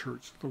leave the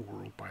church of the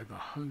world by the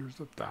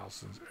hundreds of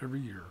thousands every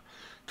year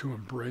to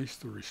embrace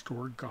the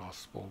restored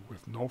gospel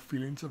with no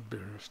feelings of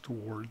bitterness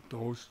toward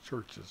those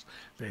churches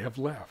they have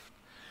left.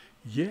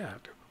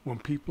 Yet, when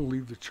people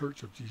leave the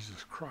Church of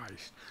Jesus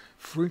Christ,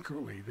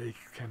 frequently they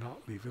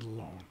cannot leave it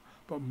alone,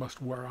 but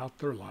must wear out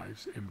their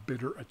lives in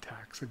bitter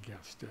attacks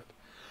against it.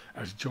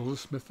 As Joseph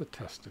Smith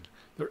attested,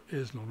 there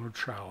is no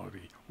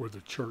neutrality where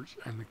the church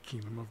and the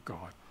kingdom of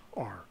God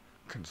are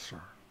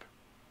concerned.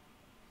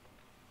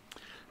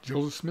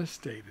 Joseph Smith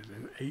stated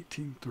in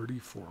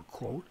 1834,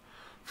 quote,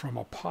 "From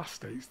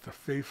apostates the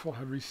faithful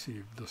have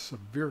received the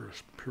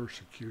severest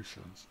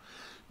persecutions.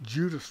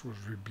 Judas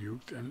was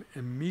rebuked and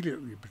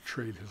immediately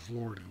betrayed his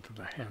Lord into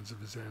the hands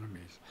of his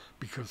enemies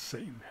because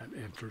Satan had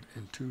entered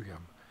into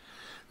him.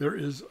 There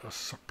is a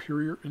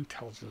superior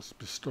intelligence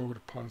bestowed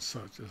upon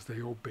such as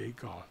they obey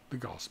God, the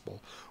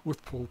gospel,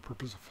 with full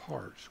purpose of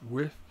hearts,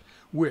 with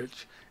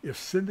which, if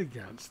sinned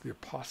against, the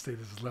apostate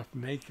is left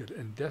naked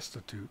and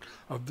destitute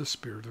of the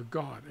Spirit of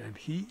God, and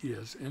he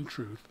is, in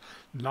truth,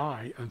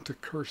 nigh unto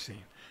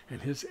cursing,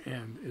 and his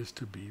end is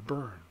to be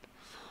burned.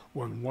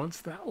 When once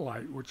that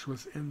light which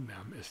was in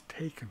them is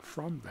taken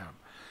from them,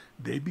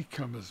 they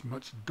become as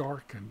much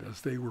darkened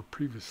as they were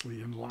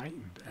previously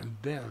enlightened, and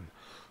then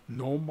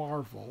no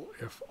marvel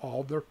if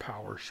all their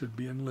power should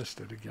be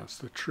enlisted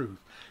against the truth,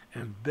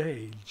 and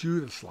they,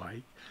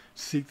 Judas-like,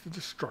 seek the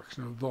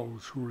destruction of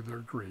those who were their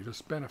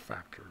greatest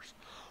benefactors.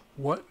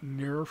 What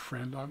nearer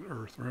friend on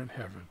earth or in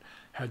heaven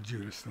had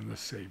Judas than the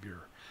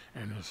Savior?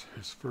 And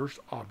his first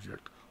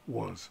object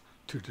was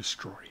to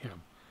destroy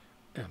him."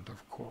 End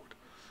of quote.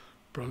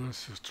 Brothers and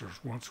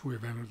sisters, once we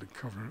have entered the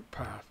covenant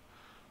path,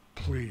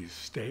 please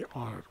stay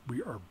on it.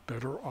 We are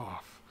better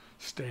off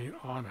staying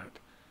on it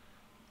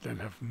than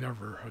have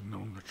never had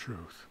known the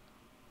truth.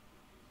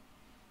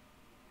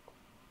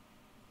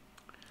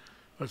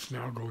 Let's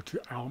now go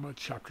to Alma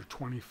chapter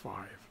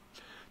 25.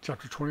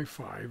 Chapter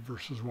 25,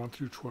 verses 1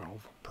 through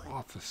 12,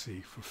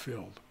 prophecy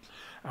fulfilled.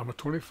 Alma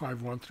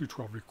 25, 1 through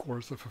 12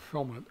 records the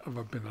fulfillment of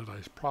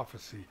Abinadi's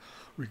prophecy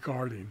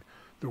regarding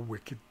the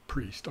wicked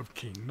priest of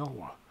King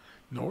Noah.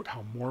 Note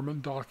how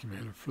Mormon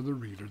documented for the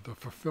reader the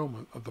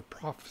fulfillment of the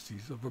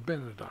prophecies of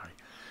Abinadi.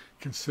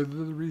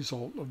 Consider the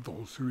result of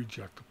those who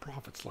reject the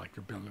prophets like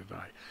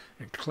Abinadi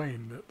and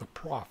claim that the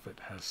prophet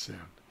has sinned.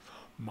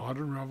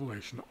 Modern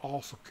revelation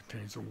also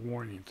contains a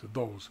warning to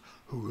those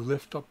who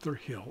lift up their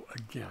heel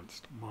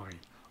against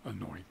mine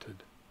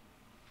anointed.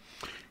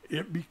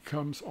 It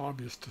becomes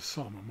obvious to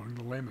some among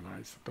the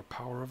Lamanites that the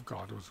power of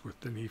God was with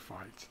the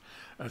Nephites.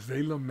 As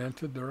they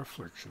lamented their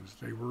afflictions,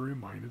 they were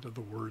reminded of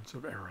the words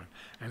of Aaron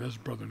and his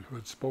brethren who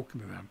had spoken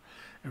to them,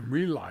 and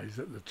realized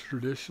that the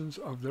traditions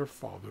of their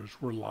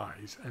fathers were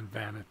lies and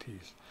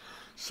vanities.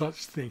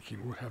 Such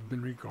thinking would have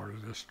been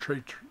regarded as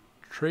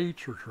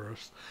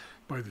traitorous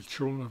by the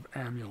children of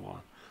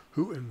Amulon,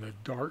 who in the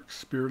dark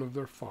spirit of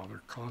their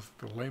father caused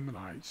that the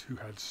Lamanites who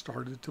had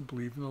started to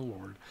believe in the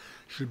Lord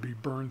should be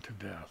burned to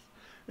death.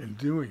 In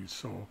doing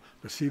so,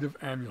 the seed of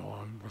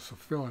Amulon was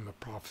fulfilling the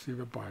prophecy of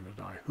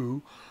Abinadi,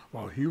 who,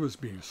 while he was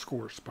being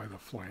scorched by the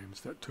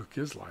flames that took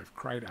his life,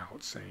 cried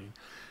out, saying,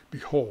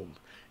 "Behold,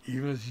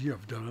 even as ye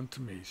have done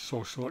unto me,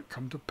 so shall it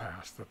come to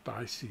pass that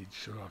thy seed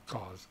shall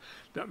cause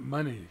that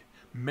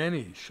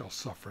many shall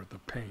suffer the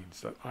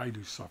pains that I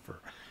do suffer,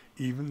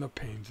 even the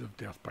pains of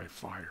death by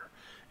fire,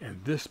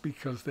 and this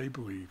because they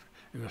believe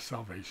in the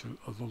salvation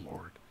of the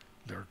Lord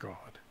their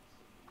God."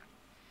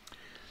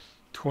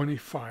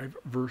 25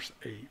 verse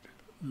 8,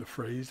 the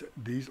phrase,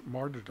 "These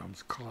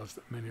martyrdoms caused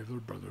that many of their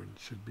brethren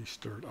should be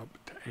stirred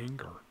up to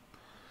anger."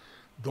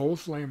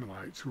 Those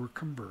Lamanites who were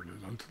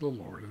converted unto the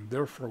Lord and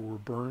therefore were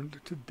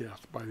burned to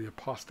death by the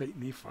apostate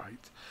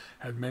Nephites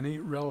had many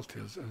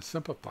relatives and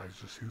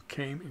sympathizers who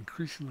came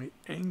increasingly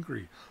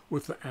angry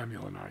with the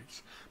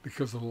Amulonites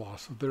because of the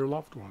loss of their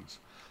loved ones.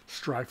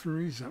 Strife and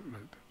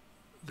resentment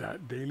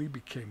that daily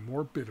became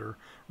more bitter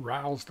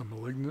roused the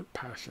malignant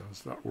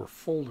passions that were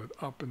folded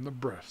up in the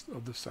breast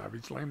of the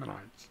savage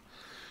Lamanites.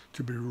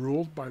 To be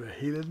ruled by the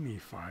hated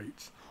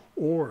Nephites,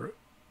 or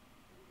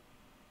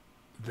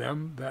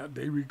them that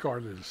they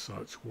regarded as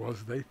such,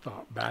 was, they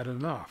thought, bad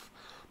enough.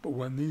 But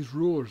when these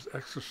rulers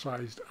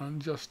exercised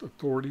unjust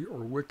authority or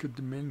wicked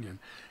dominion,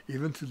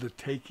 even to the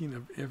taking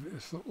of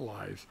innocent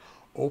lives,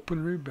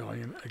 open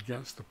rebellion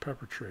against the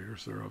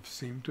perpetrators thereof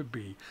seemed to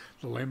be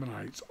the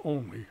Lamanites'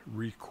 only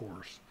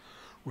recourse.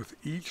 With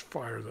each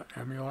fire the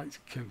Amalekites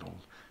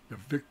kindled, the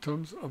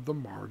victims of the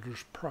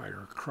martyrs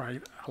prior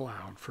cried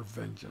aloud for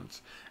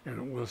vengeance, and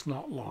it was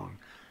not long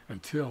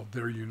until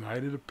their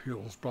united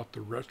appeals brought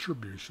the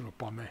retribution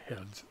upon the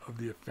heads of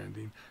the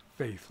offending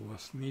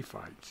faithless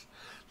Nephites.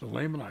 The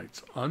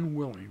Lamanites,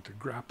 unwilling to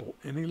grapple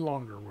any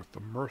longer with the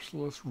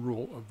merciless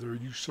rule of their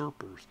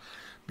usurpers,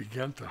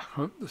 began to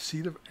hunt the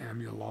seed of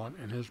Amulon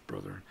and his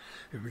brethren,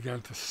 and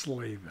began to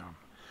slay them.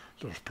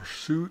 The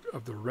pursuit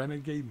of the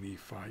renegade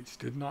Nephites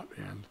did not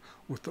end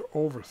with the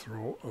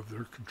overthrow of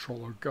their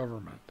control of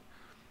government,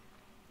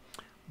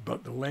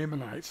 But the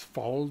Lamanites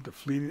followed the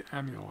fleeing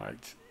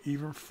Amalekites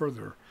even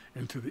further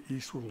into the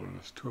east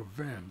wilderness to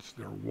avenge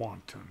their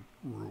wanton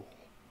rule.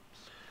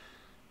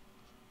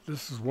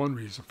 This is one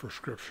reason for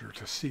Scripture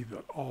to see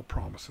that all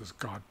promises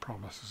God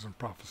promises and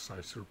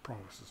prophesies through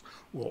promises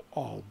will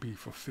all be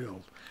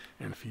fulfilled.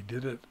 And if he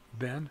did it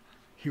then,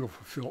 he will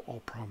fulfill all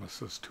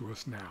promises to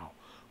us now.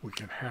 We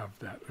can have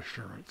that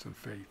assurance and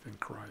faith in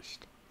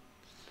Christ.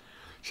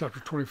 Chapter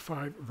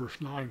 25, verse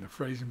 9, the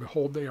phrase, "And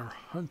behold, they are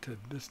hunted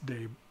this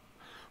day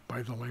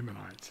by the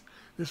Lamanites."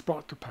 This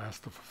brought to pass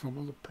the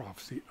fulfillment of the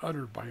prophecy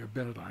uttered by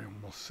Abinadi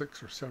almost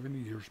 6 or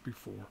 7 years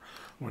before,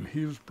 when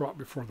he was brought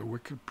before the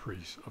wicked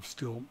priests of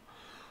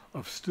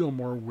still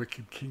more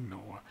wicked King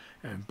Noah,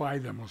 and by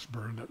them was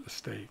burned at the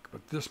stake.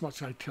 But this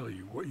much I tell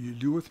you, what you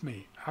do with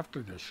me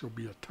after this shall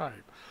be a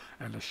type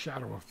and a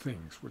shadow of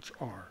things which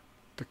are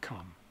to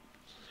come.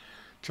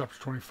 Chapter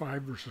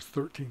 25, verses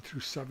 13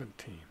 through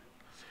 17.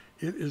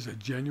 It is a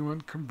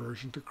genuine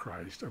conversion to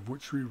Christ of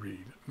which we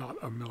read, not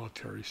a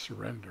military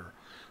surrender.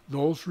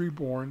 Those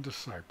reborn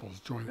disciples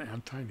join the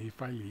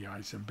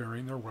anti-Nephilites in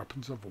bearing their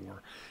weapons of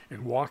war,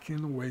 in walking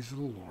in the ways of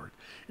the Lord,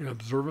 in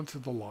observance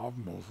of the law of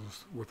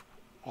Moses with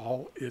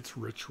all its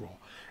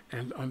ritual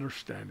and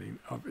understanding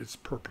of its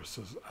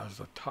purposes as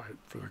a type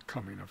for the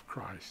coming of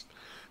Christ.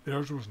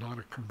 Theirs was not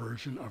a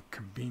conversion of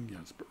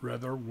convenience, but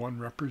rather one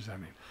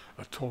representing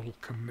a total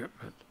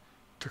commitment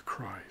to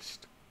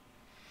Christ.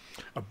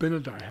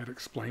 Abinadi had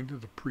explained to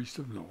the priest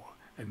of Noah,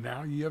 "And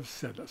now ye have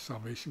said that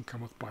salvation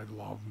cometh by the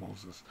law of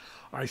Moses.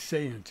 I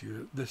say unto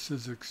you that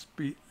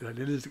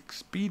it is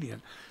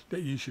expedient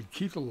that ye should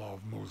keep the law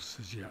of Moses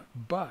as yet.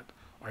 But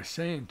I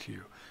say unto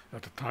you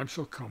that the time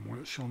shall come when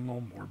it shall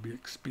no more be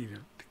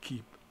expedient to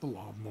keep the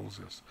law of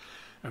Moses.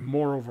 And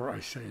moreover I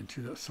say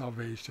unto you that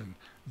salvation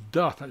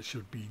doth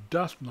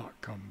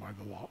not come by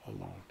the law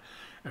alone.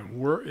 And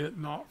were it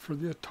not for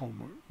the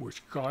atonement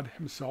which God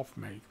himself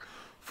made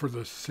for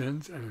the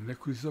sins and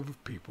iniquities of the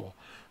people,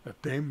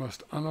 that they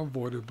must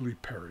unavoidably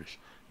perish,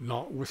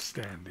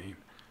 notwithstanding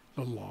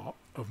the law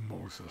of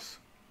Moses."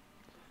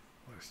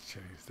 Let's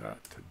change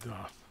that to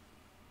doth.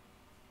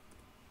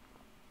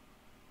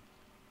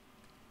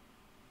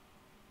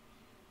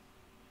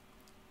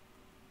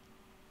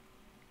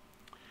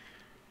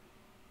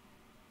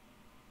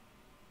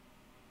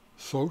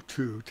 So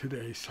too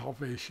today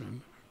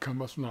salvation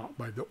cometh not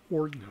by the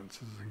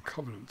ordinances and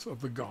covenants of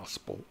the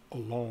gospel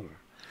alone.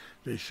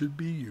 They should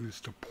be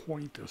used to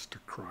point us to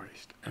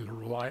Christ and to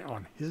rely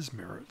on his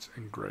merits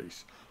and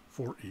grace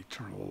for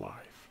eternal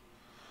life.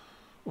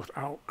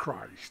 Without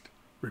Christ,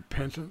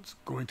 repentance,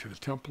 going to the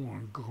temple,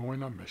 and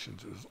going on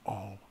missions is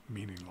all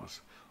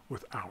meaningless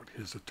without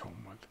his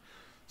atonement.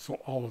 So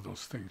all of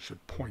those things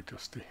should point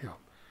us to him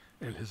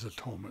and his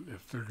atonement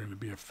if they're going to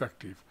be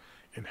effective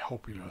in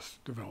helping us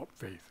develop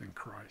faith in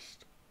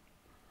Christ.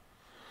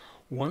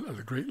 One of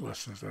the great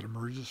lessons that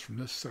emerges from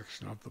this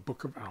section of the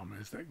book of Alma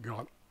is that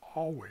God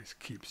always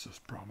keeps his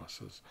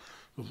promises.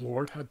 The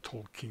Lord had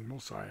told King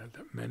Mosiah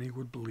that many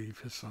would believe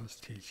his son's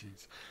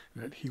teachings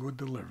and that he would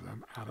deliver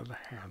them out of the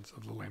hands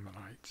of the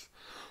Lamanites.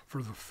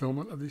 For the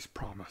fulfillment of these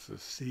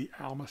promises, see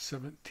Alma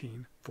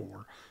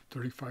 17:4,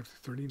 35 to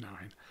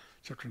 39,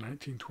 chapter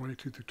 19,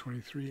 22 through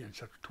 23, and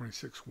chapter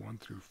 26, 1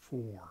 through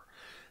 4.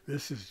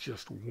 This is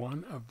just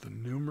one of the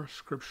numerous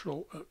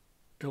scriptural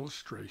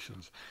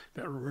illustrations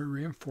that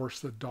reinforce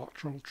the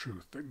doctrinal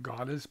truth that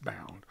God is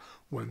bound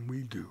when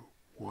we do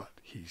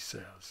what he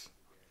says.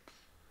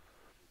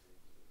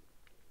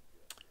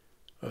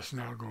 Let's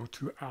now go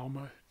to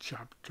Alma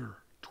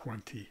chapter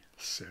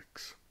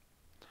 26.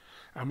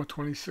 Alma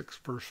 26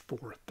 verse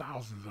 4,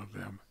 thousands of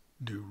them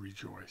do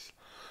rejoice.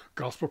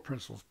 Gospel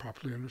principles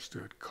properly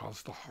understood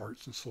cause the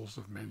hearts and souls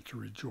of men to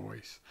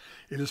rejoice.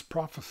 It is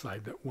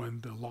prophesied that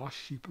when the lost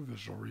sheep of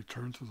Israel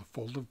return to the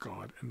fold of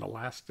God in the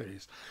last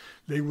days,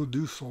 they will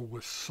do so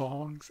with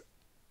songs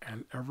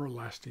and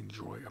everlasting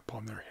joy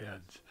upon their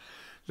heads,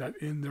 that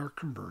in their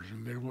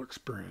conversion they will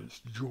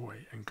experience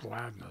joy and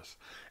gladness,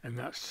 and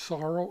that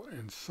sorrow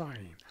and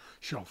sighing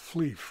shall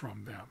flee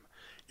from them.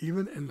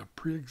 Even in the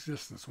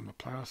pre-existence, when the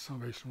plan of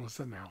salvation was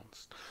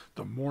announced,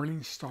 the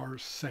morning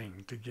stars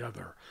sang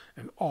together,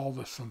 and all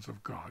the sons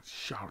of God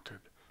shouted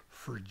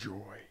for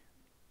joy.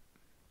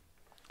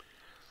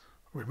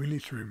 We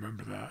need to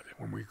remember that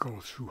when we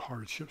go through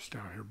hardships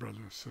down here,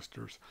 brothers and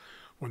sisters,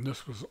 when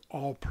this was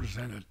all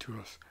presented to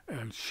us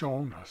and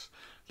shown us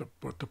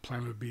what the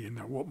plan would be, and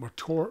that what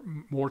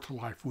mortal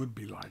life would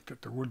be like,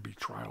 that there would be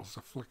trials,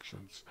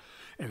 afflictions,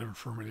 and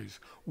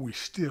infirmities, we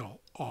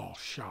still all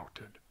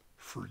shouted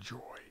for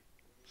joy.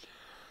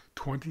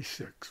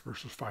 26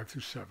 verses 5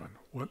 through 7.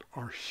 What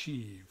are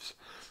sheaves?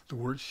 The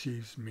word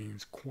sheaves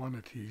means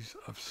quantities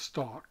of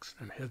stalks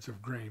and heads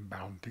of grain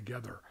bound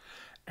together.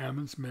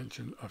 Ammon's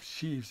mention of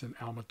sheaves in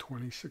Alma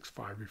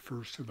 26:5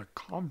 refers to the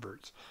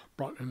converts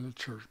brought into the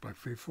church by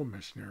faithful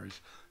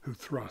missionaries who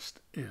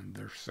thrust in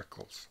their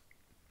sickles.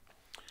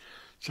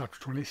 Chapter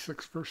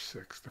 26 verse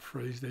 6, the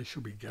phrase, "They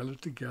shall be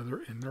gathered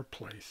together in their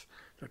place,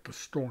 that the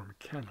storm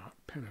cannot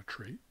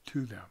penetrate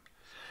to them."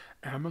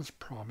 Ammon's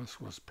promise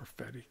was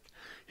prophetic.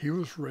 He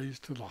was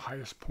raised to the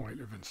highest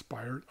point of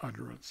inspired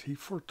utterance. He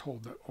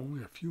foretold that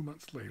only a few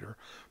months later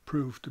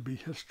proved to be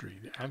history.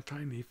 The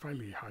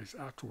anti-Nephi-Lehites,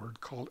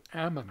 afterward called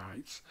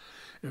Ammonites,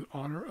 in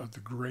honor of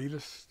the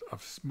greatest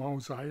of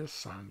Mosiah's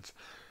sons,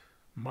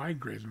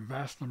 migrated in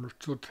vast numbers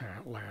to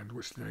the land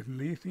which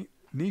the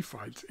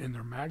Nephites in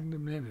their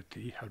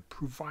magnanimity had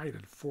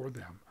provided for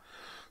them.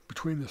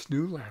 Between this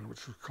new land,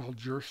 which was called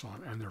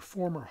Jerson, and their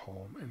former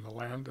home in the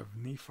land of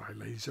Nephi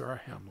lay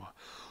Zarahemla,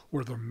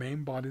 where the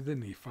main body of the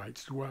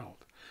Nephites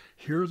dwelled.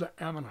 Here the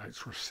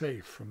Ammonites were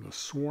safe from the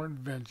sworn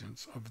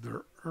vengeance of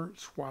their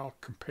erstwhile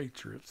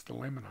compatriots, the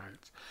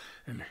Lamanites,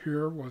 and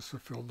here was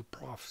fulfilled the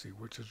prophecy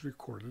which is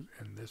recorded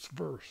in this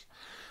verse.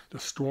 The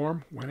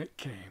storm, when it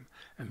came,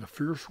 and the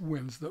fierce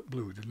winds that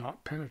blew did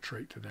not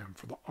penetrate to them,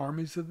 for the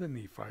armies of the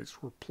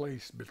Nephites were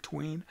placed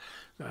between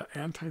the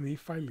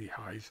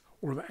anti-Nephi-Lehites,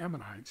 or the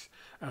Ammonites,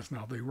 as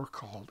now they were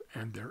called,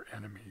 and their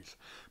enemies.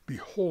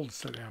 Behold,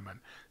 said Ammon,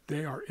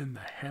 they are in the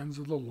hands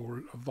of the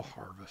Lord of the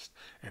harvest,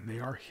 and they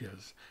are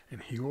his,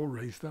 and he will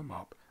raise them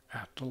up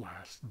at the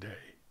last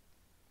day.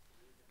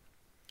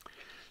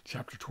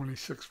 Chapter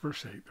 26,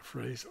 verse 8, the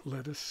phrase,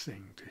 let us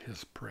sing to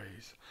his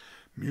praise.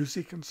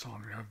 Music and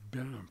song have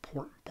been an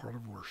important part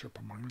of worship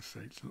among the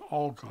saints in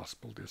all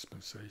gospel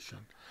dispensation.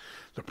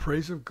 The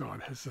praise of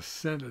God has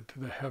ascended to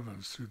the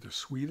heavens through the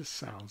sweetest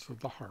sounds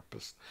of the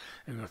harpist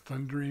and the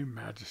thundering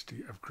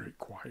majesty of great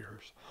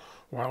choirs.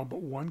 While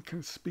but one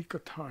can speak a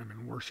time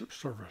in worship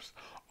service,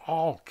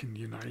 all can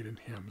unite in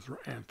hymns or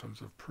anthems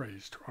of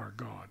praise to our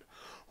God,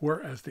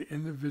 whereas the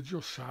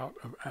individual shout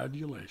of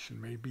adulation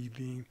may be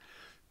deemed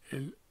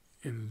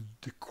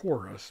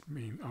indecorous,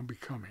 mean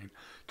unbecoming.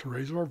 To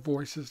raise our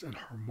voices in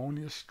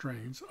harmonious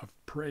strains of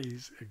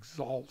praise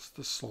exalts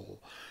the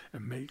soul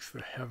and makes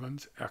the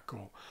heavens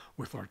echo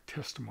with our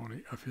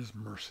testimony of his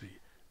mercy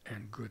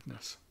and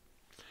goodness.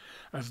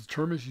 As the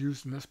term is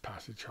used in this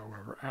passage,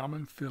 however,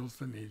 Alma feels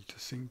the need to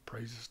sing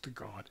praises to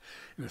God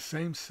in the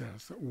same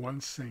sense that one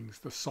sings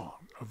the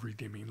song of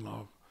redeeming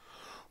love.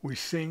 We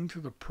sing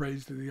to the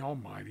praise of the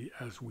Almighty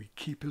as we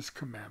keep his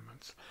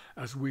commandments,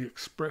 as we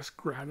express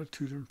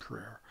gratitude in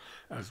prayer,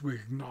 as we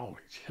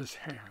acknowledge his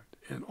hand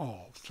in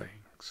all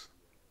things.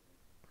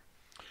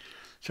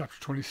 Chapter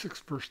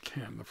 26, verse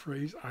 10, the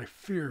phrase, I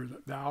fear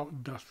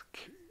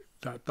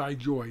that thy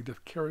joy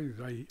doth carry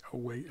thee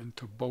away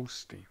into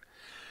boasting.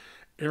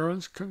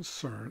 Aaron's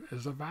concern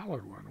is a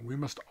valid one. We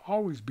must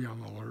always be on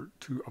the alert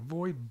to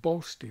avoid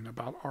boasting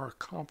about our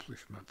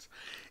accomplishments,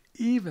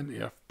 even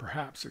if,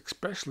 perhaps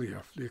especially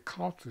if, the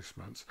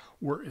accomplishments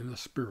were in the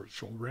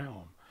spiritual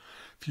realm.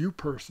 Few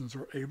persons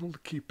are able to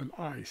keep an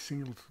eye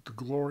single to the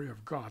glory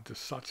of God to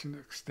such an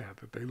extent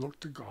that they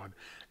look to God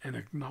and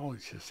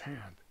acknowledge his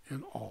hand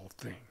in all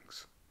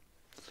things.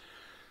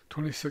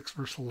 26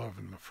 verse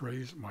 11, the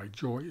phrase, my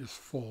joy is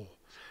full.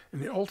 In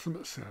the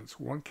ultimate sense,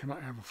 one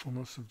cannot have a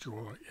fullness of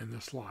joy in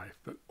this life,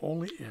 but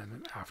only in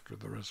and after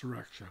the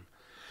resurrection.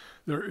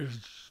 There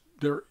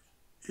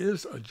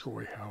is a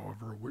joy,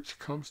 however, which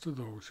comes to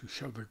those who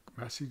share the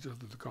message of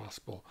the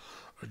gospel,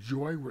 a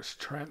joy which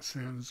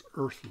transcends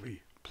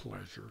earthly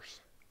pleasures.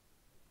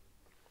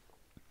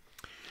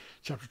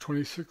 Chapter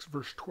 26,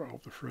 verse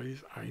 12, the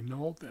phrase, I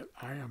know that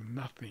I am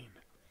nothing.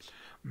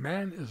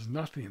 Man is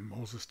nothing,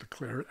 Moses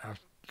declared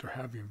after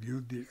having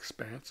viewed the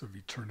expanse of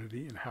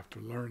eternity and after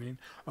learning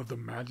of the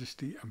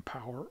majesty and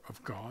power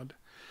of God.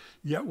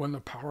 Yet when the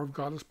power of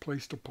God is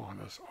placed upon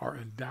us, our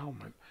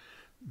endowment,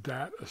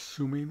 that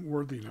assuming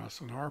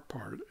worthiness on our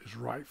part is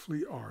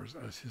rightfully ours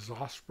as his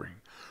offspring,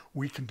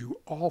 we can do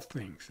all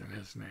things in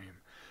his name.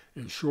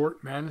 In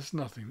short, man is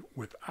nothing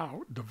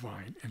without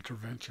divine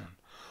intervention.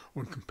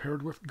 When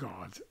compared with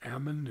God's,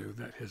 Ammon knew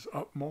that his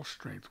utmost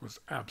strength was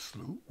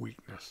absolute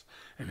weakness,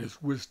 and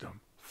his wisdom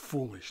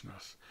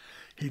foolishness.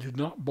 He did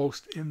not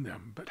boast in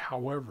them, but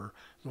however,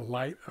 the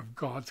light of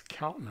God's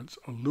countenance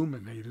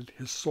illuminated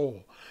his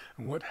soul,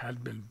 and what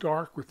had been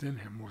dark within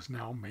him was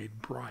now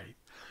made bright.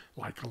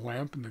 Like a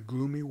lamp in the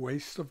gloomy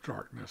wastes of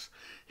darkness,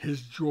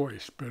 his joy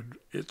spread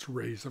its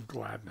rays of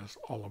gladness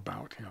all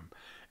about him,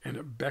 and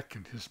it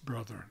beckoned his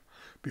brethren.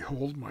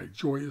 Behold, my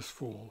joy is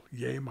full,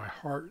 yea, my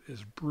heart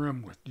is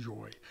brim with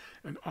joy,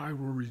 and I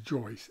will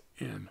rejoice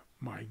in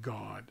my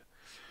God.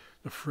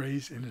 The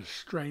phrase, in his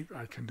strength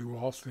I can do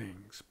all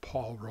things,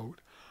 Paul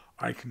wrote,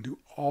 I can do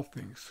all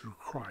things through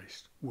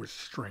Christ, which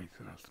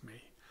strengtheneth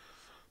me.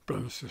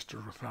 Brothers and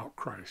sisters, without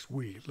Christ,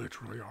 we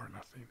literally are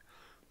nothing.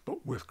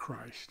 But with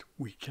Christ,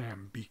 we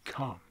can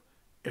become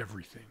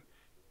everything,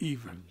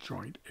 even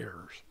joint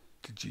heirs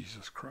to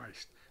Jesus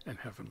Christ and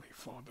Heavenly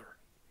Father.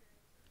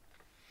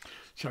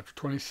 Chapter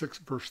 26,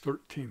 verse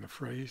 13, the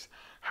phrase,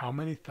 how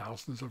many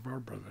thousands of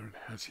our brethren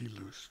has he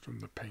loosed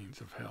from the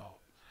pains of hell?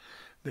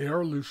 They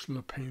are loosed from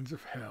the pains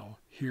of hell,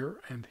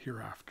 here and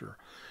hereafter.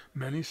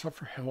 Many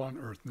suffer hell on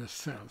earth in the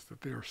sense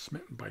that they are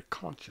smitten by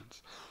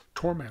conscience,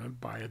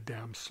 tormented by a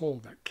damned soul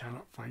that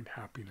cannot find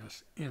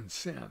happiness in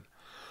sin.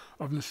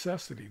 Of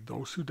necessity,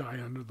 those who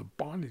die under the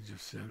bondage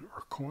of sin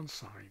are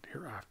consigned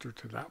hereafter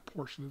to that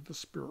portion of the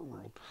spirit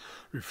world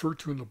referred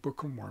to in the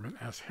Book of Mormon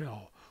as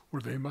hell,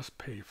 where they must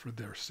pay for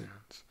their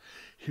sins.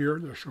 Here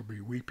there shall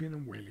be weeping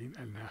and wailing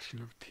and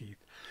gnashing of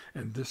teeth,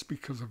 and this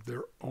because of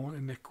their own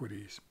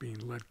iniquities,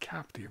 being led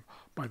captive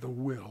by the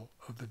will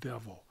of the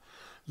devil.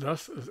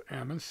 Thus, as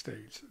Ammon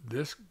states,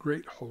 this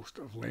great host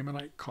of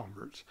Lamanite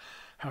converts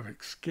have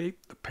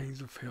escaped the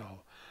pains of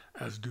hell,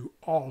 as do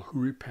all who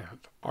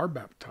repent, are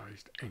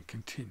baptized, and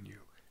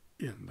continue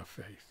in the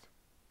faith.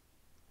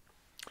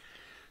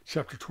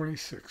 Chapter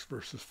 26,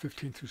 verses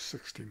 15 through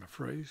 16, the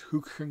phrase,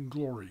 who can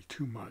glory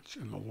too much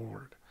in the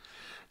Lord?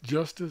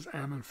 Just as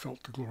Ammon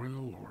felt to glory in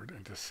the Lord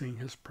and to sing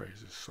his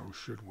praises, so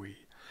should we.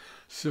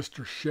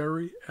 Sister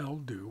Sherry L.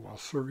 Dew, while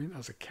serving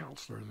as a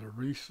counselor in the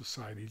Relief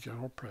Society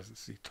General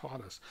Presidency,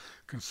 taught us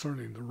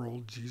concerning the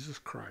role Jesus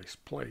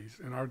Christ plays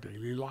in our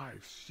daily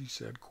lives. She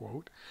said,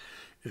 quote,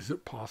 is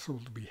it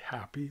possible to be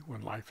happy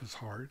when life is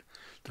hard,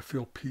 to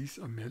feel peace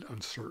amid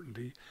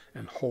uncertainty,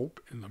 and hope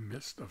in the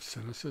midst of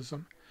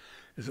cynicism?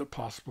 Is it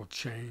possible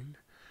to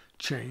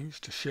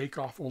change, to shake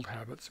off old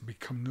habits and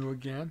become new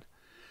again?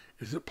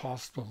 Is it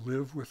possible to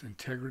live with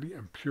integrity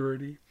and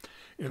purity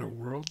in a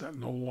world that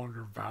no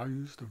longer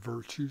values the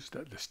virtues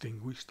that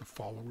distinguish the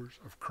followers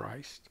of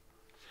Christ?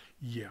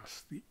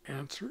 Yes, the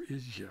answer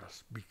is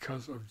yes,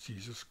 because of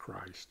Jesus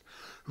Christ,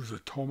 whose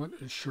atonement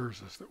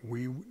ensures us that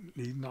we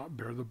need not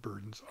bear the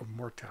burdens of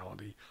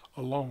mortality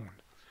alone.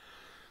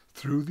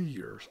 Through the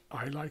years,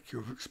 I, like you,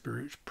 have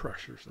experienced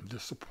pressures and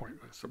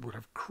disappointments that would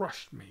have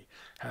crushed me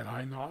had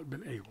I not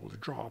been able to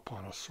draw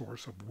upon a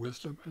source of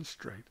wisdom and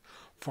strength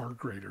far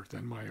greater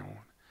than my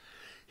own.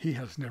 He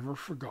has never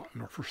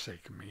forgotten or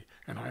forsaken me,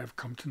 and I have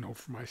come to know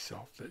for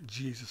myself that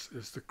Jesus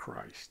is the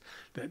Christ,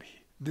 that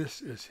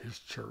this is his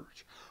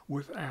church.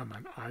 With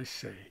Ammon I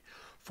say,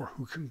 for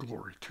who can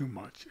glory too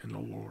much in the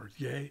Lord?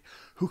 Yea,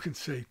 who can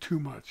say too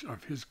much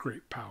of his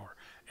great power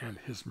and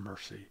his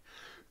mercy?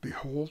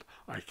 Behold,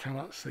 I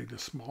cannot say the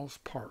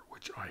smallest part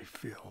which I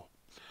feel.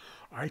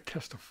 I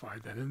testify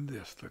that in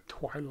this, the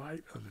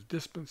twilight of the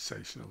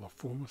dispensation of the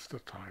fullness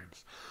of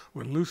times,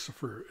 when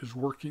Lucifer is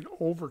working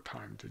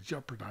overtime to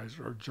jeopardize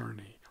our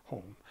journey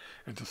home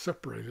and to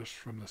separate us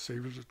from the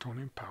Savior's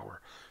atoning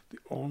power, the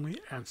only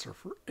answer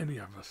for any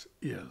of us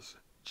is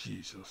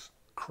Jesus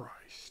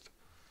Christ.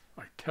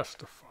 I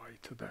testify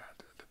to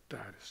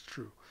that is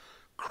true.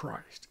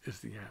 Christ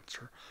is the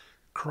answer.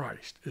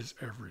 Christ is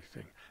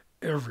everything.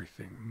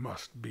 Everything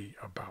must be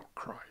about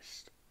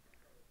Christ.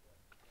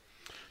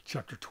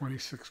 Chapter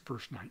 26,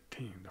 verse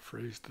 19, the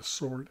phrase, the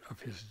sword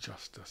of his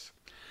justice.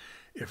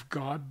 If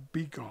God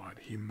be God,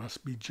 he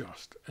must be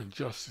just, and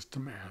justice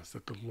demands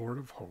that the Lord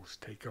of hosts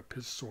take up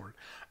his sword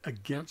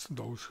against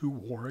those who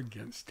war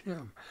against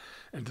him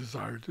and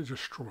desire to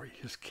destroy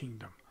his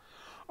kingdom.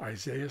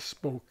 Isaiah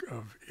spoke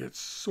of its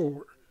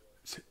sword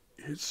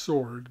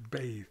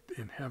bathed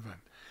in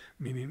heaven,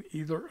 meaning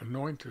either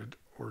anointed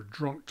or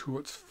drunk to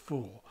its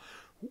full,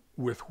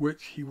 with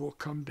which he will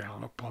come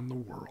down upon the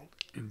world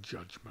in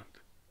judgment.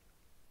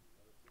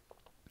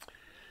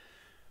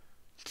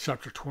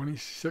 Chapter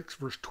 26,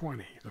 verse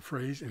 20, the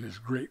phrase, in his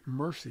great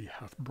mercy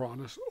hath brought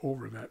us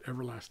over that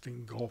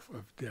everlasting gulf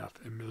of death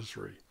and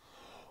misery.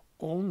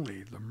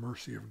 Only the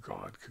mercy of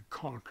God could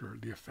conquer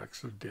the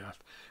effects of death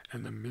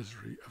and the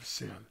misery of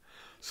sin.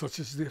 Such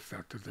is the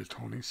effect of the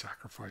atoning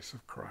sacrifice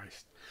of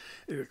Christ.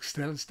 It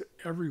extends to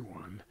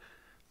everyone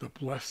the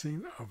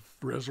blessing of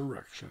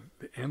resurrection,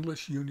 the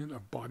endless union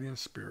of body and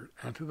spirit,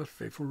 and to the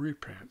faithful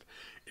repent,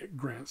 it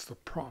grants the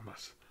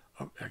promise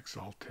of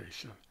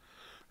exaltation.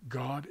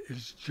 God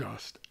is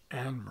just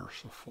and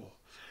merciful.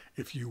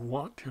 If you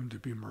want him to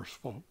be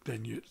merciful,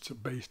 then it's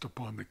based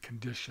upon the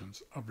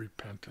conditions of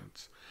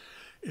repentance.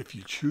 If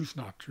you choose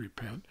not to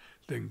repent,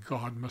 then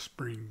God must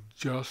bring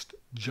just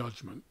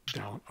judgment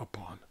down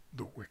upon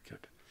the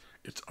wicked.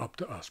 It's up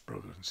to us,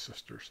 brothers and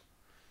sisters,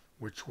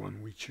 which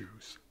one we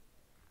choose.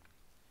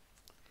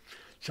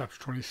 Chapter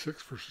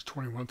 26, verses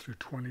 21 through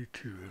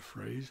 22, the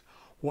phrase,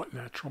 what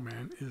natural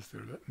man is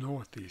there that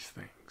knoweth these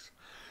things?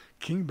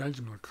 King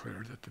Benjamin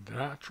declared that the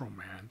natural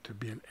man to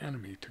be an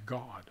enemy to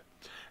God.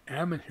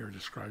 Ammon here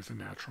describes the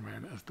natural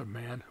man as the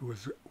man who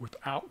is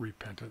without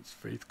repentance,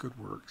 faith, good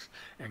works,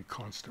 and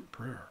constant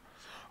prayer.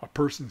 A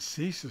person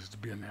ceases to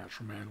be a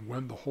natural man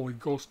when the Holy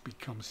Ghost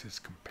becomes his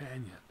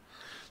companion.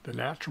 The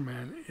natural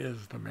man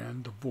is the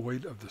man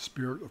devoid of the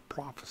spirit of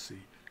prophecy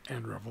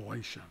and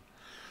revelation.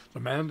 The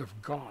man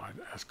of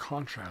God, as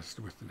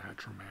contrasted with the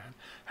natural man,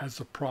 has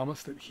the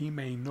promise that he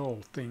may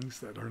know things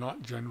that are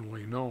not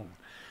generally known,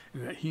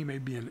 and that he may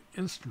be an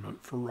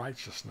instrument for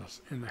righteousness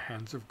in the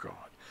hands of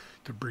God,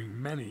 to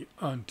bring many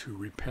unto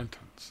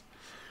repentance.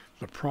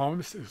 The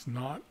promise is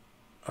not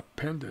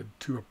appended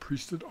to a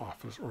priesthood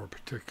office or a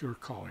particular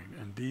calling.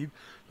 Indeed,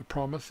 the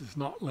promise is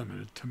not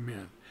limited to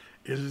men.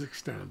 It is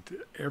extended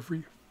to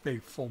every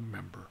faithful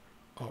member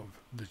of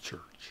the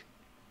church.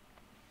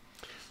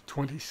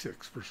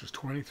 26, verses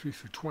 23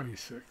 through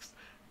 26,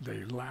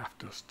 they laugh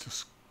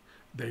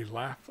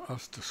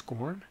us to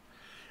scorn.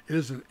 It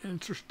is an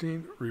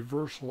interesting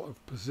reversal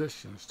of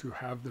positions to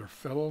have their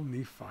fellow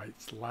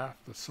Nephites laugh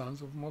the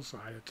sons of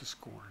Mosiah to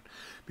scorn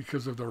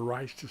because of their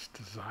righteous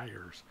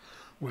desires,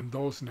 when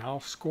those now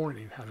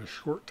scorning had a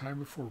short time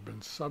before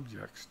been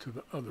subjects to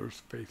the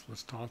others'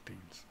 faithless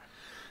tauntings.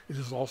 It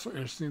is also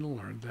interesting to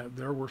learn that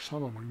there were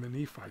some among the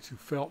Nephites who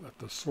felt that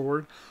the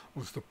sword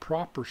was the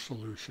proper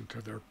solution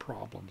to their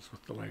problems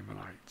with the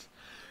Lamanites.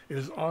 It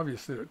is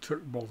obvious that it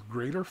took both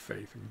greater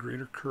faith and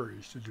greater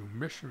courage to do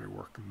missionary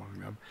work among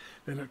them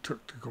than it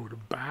took to go to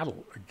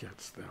battle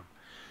against them.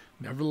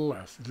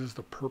 Nevertheless, it is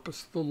the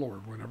purpose of the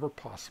Lord, whenever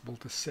possible,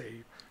 to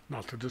save,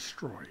 not to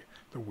destroy,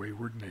 the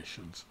wayward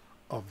nations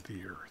of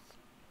the earth.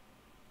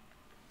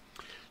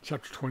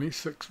 Chapter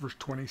 26, verse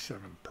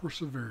 27,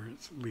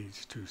 perseverance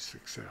leads to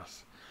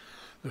success.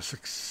 The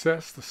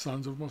success the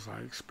sons of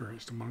Mosiah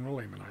experienced among the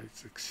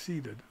Lamanites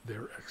exceeded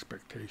their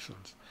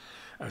expectations.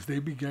 As they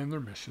began their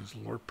missions, the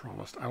Lord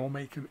promised, "I will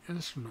make an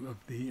instrument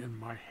of thee in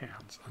my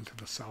hands unto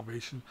the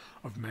salvation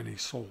of many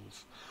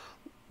souls."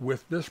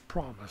 With this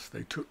promise,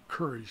 they took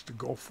courage to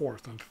go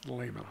forth unto the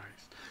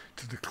Lamanites,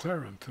 to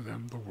declare unto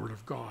them the word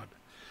of God.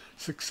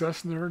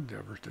 Success in their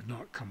endeavors did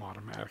not come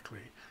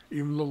automatically,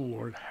 even though the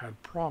Lord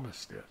had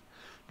promised it.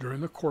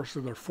 During the course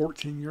of their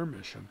 14-year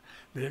mission,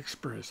 they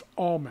experienced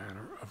all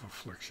manner of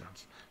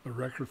afflictions. The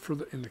record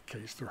further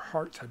indicates their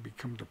hearts had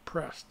become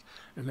depressed,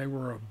 and they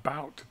were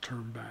about to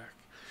turn back.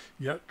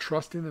 Yet,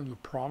 trusting in the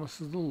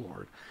promises of the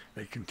Lord,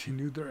 they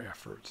continued their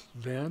efforts.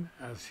 Then,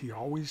 as he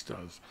always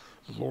does,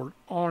 the Lord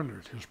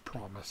honored his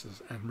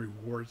promises and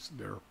rewards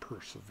their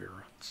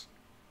perseverance.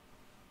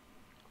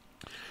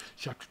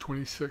 Chapter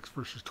 26,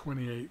 verses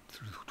 28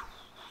 through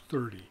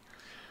 30.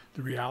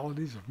 The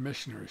realities of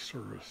missionary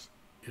service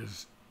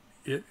is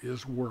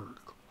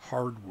work,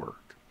 hard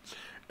work.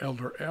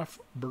 Elder F.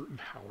 Burton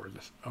Howard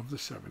of the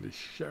 70s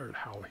shared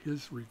how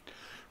his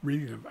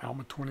reading of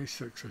Alma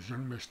 26 as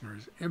young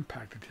missionaries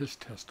impacted his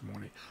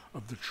testimony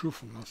of the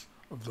truthfulness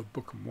of the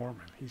Book of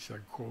Mormon. He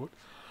said, quote,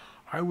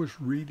 "I was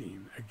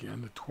reading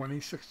again the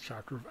 26th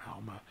chapter of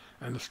Alma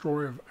and the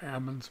story of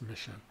Ammon's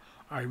mission.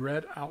 I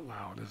read out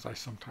loud, as I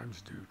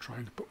sometimes do,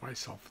 trying to put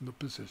myself in the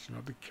position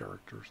of the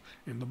characters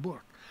in the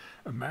book,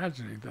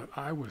 imagining that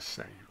I was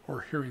saying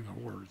or hearing the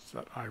words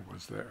that I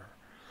was there.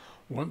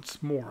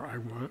 Once more I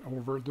went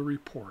over the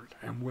report,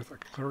 and with a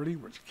clarity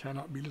which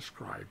cannot be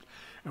described,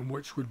 and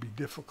which would be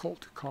difficult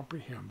to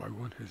comprehend by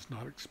one who has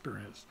not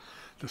experienced,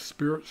 the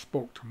Spirit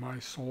spoke to my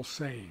soul,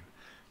 saying,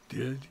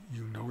 'Did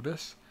you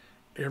notice?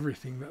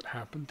 Everything that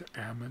happened to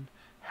Ammon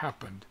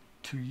happened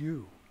to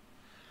you.'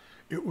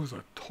 It was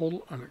a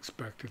total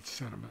unexpected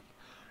sentiment.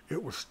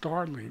 It was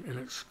startling in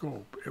its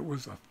scope. It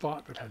was a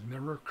thought that had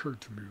never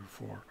occurred to me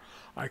before.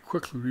 I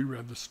quickly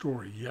reread the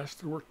story. Yes,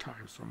 there were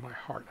times when my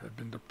heart had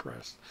been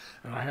depressed,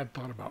 and I had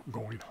thought about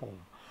going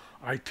home.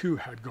 I too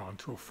had gone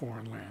to a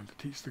foreign land to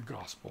teach the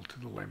gospel to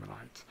the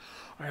Lamanites.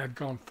 I had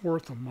gone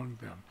forth among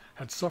them,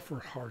 had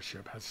suffered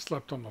hardship, had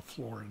slept on the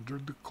floor,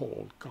 endured the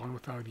cold, gone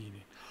without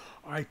eating.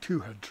 I too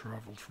had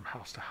traveled from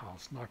house to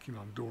house, knocking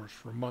on doors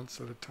for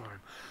months at a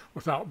time,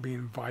 without being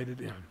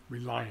invited in,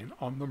 relying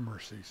on the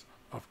mercies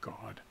of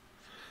God.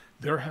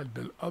 There had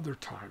been other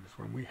times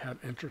when we had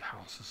entered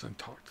houses and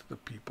talked to the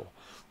people,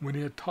 when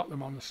he had taught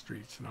them on the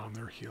streets and on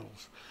their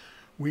hills.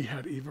 We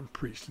had even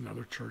preached in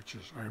other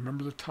churches. I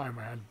remember the time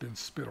I had been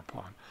spit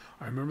upon.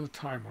 I remember the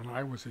time when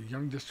I was a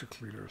young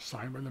district leader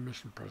assigned by the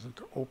mission president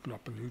to open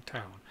up a new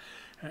town,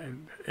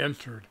 and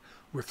entered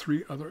with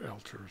 3 other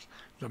elders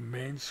the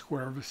main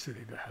square of a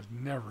city that had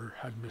never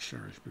had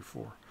missionaries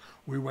before.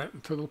 We went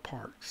into the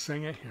park,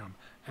 sang a hymn,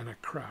 and a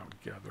crowd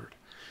gathered.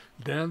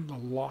 Then the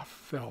lot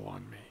fell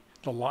on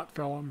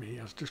me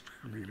as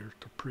district leader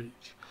to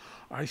preach.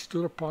 I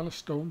stood upon a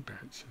stone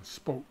bench and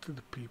spoke to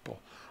the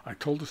people. I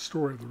told the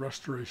story of the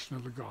restoration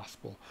of the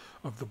gospel,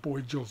 of the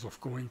boy Joseph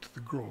going to the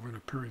grove and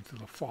appearing to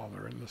the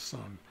Father and the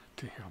Son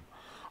to him.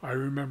 I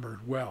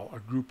remembered well a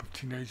group of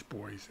teenage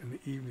boys in the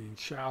evening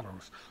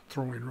shadows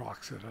throwing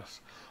rocks at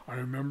us. I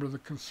remember the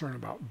concern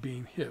about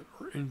being hit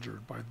or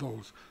injured by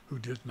those who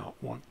did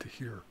not want to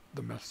hear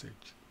the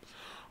message.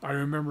 I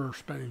remember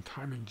spending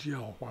time in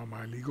jail while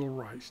my legal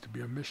rights to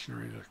be a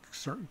missionary in a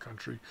certain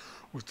country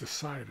was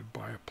decided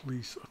by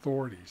police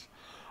authorities.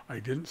 I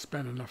didn't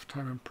spend enough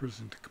time in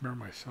prison to compare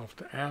myself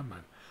to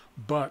Ammon,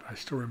 but I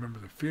still remember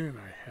the feeling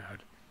I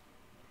had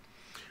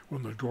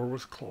when the door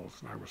was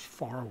closed and I was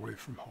far away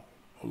from home,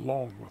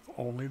 alone with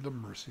only the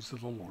mercies of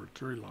the Lord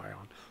to rely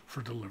on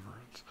for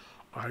deliverance.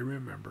 I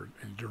remembered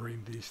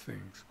enduring these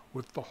things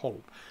with the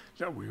hope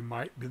that we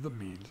might be the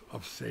means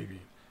of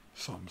saving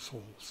some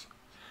souls.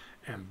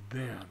 And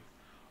then,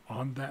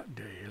 on that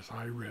day, as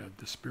I read,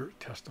 the Spirit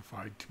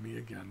testified to me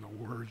again, the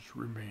words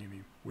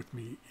remaining with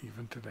me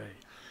even today.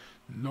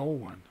 No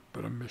one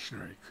but a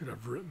missionary could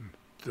have written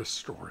this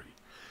story.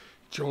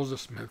 Joseph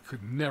Smith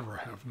could never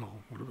have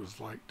known what it was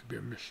like to be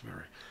a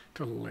missionary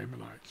to the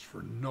Lamanites,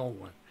 for no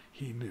one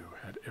he knew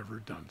had ever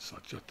done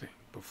such a thing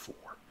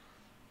before.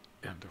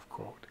 End of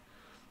quote.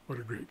 What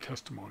a great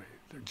testimony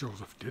that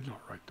Joseph did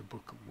not write the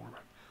Book of Mormon.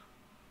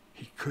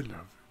 He couldn't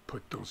have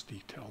put those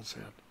details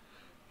in.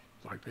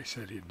 Like they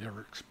said, he had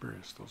never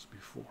experienced those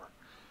before.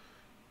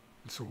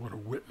 And so what a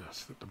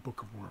witness that the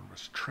Book of Mormon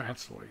was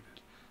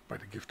translated by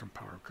the gift and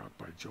power of God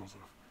by Joseph,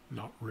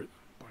 not written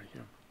by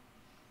him.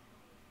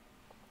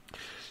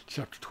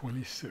 Chapter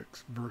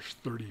 26, verse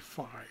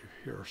 35.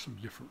 Here are some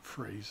different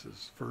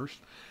phrases. First,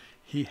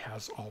 he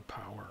has all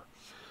power.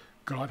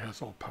 God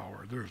has all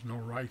power. There is no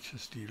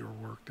righteous deed or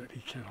work that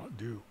he cannot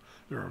do.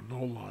 There are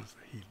no laws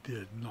that he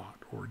did not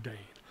ordain.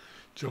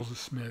 Joseph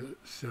Smith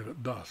said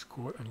it thus,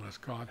 quote, unless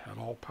God had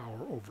all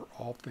power over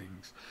all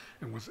things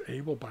and was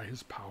able by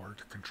his power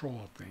to control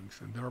all things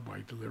and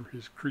thereby deliver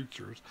his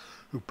creatures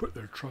who put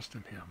their trust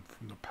in him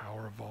from the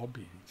power of all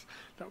beings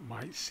that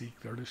might seek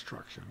their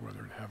destruction, whether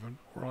in heaven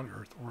or on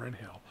earth or in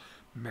hell,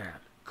 man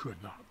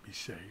could not be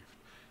saved.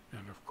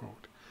 End of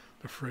quote.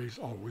 The phrase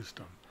all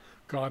wisdom.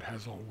 God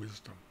has all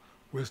wisdom.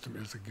 Wisdom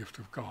is a gift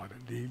of God.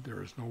 Indeed,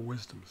 there is no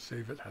wisdom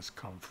save it has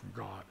come from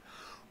God.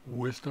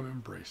 Wisdom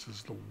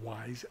embraces the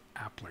wise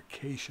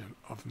application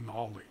of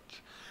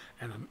knowledge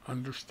and an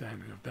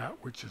understanding of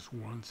that which is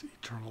one's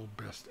eternal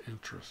best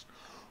interest.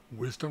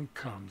 Wisdom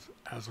comes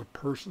as a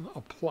person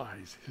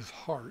applies his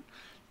heart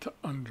to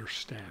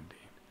understanding.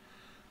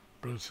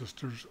 Brothers and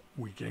sisters,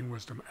 we gain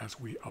wisdom as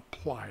we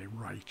apply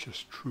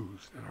righteous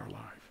truths in our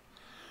life.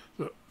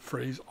 The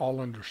phrase all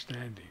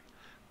understanding.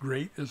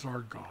 Great is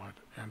our God,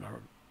 and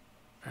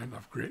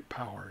of great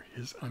power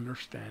his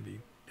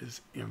understanding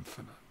is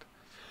infinite.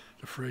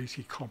 The phrase,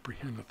 he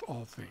comprehendeth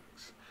all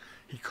things.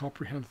 He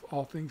comprehendeth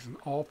all things, and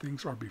all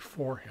things are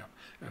before him,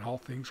 and all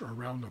things are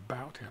round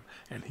about him,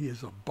 and he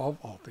is above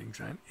all things,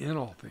 and in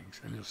all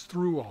things, and is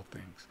through all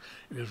things,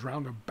 and is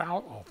round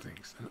about all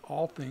things, and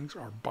all things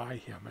are by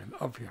him and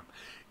of him,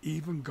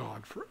 even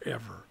God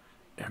forever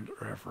and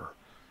ever.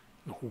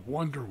 No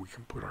wonder we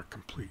can put our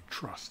complete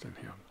trust in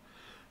him.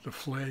 The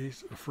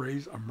phrase,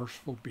 a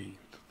merciful being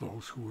to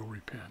those who will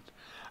repent.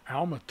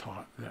 Alma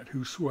taught that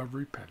whosoever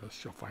repenteth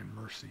shall find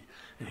mercy,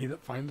 and he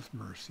that findeth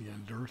mercy and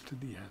endureth to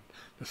the end,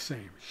 the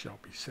same shall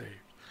be saved.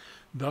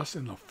 Thus,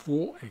 in the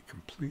full and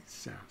complete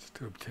sense,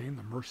 to obtain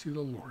the mercy of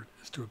the Lord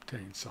is to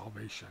obtain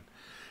salvation.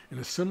 In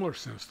a similar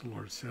sense, the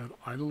Lord said,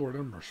 I, the Lord,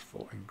 am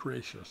merciful and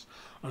gracious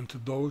unto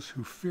those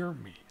who fear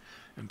me,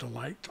 and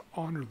delight to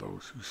honor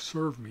those who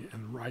serve me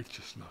in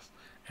righteousness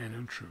and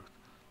in truth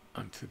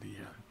unto the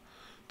end.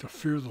 To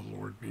fear the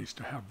Lord means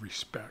to have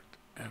respect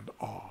and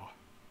awe.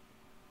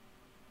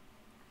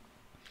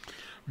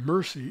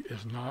 Mercy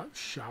is not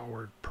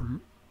showered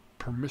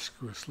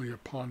promiscuously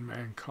upon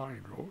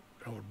mankind, wrote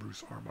Elder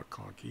Bruce R.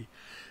 McConkie,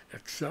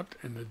 except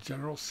in the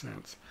general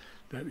sense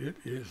that it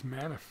is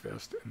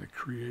manifest in the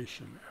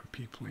creation and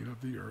peopling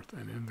of the earth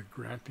and in the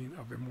granting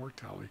of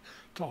immortality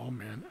to all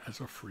men as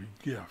a free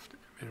gift,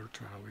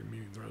 immortality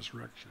meaning the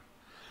resurrection.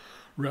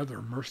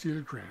 Rather, mercy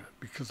is granted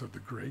because of the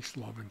grace,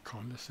 love, and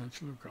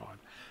condescension of God,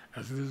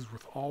 as it is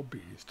with all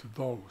beings to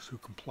those who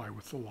comply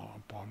with the law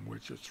upon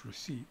which its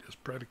receipt is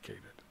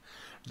predicated.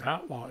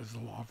 That law is the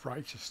law of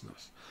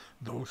righteousness.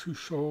 Those who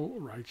show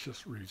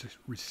righteous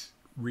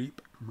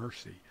reap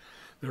mercy.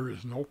 There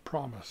is no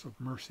promise of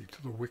mercy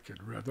to the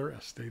wicked. Rather,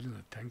 as stated in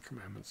the Ten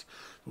Commandments,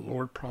 the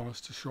Lord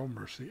promised to show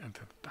mercy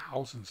unto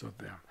thousands of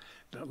them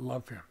that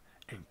love him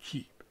and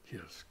keep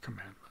his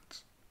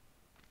commandments.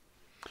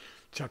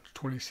 Chapter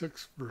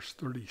 26, verse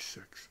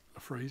 36, the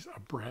phrase, a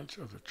branch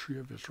of the tree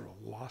of Israel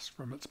lost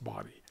from its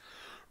body.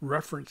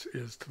 Reference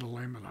is to the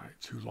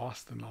Lamanites, who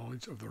lost the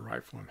knowledge of their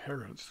rightful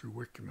inheritance through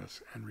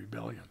wickedness and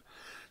rebellion.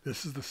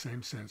 This is the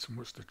same sense in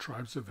which the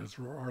tribes of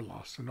Israel are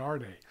lost in our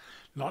day,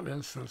 not in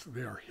the sense that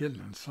they are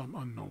hidden in some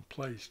unknown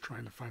place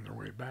trying to find their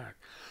way back,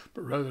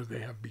 but rather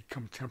they have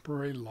become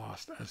temporarily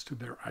lost as to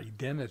their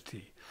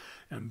identity,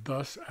 and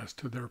thus as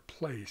to their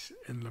place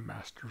in the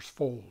Master's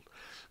fold.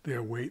 They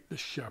await the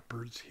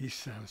shepherds he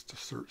sends to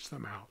search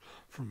them out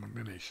from among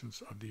the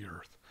nations of the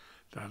earth.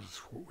 That is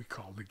what we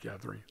call the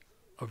gathering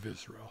of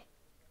Israel.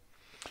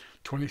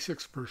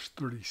 26 verse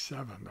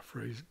 37, the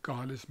phrase,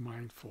 God is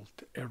mindful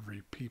to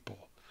every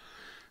people.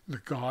 The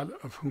God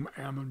of whom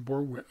Ammon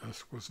bore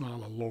witness was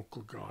not a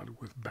local God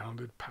with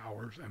bounded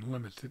powers and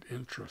limited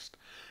interest.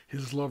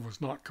 His love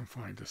was not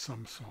confined to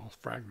some small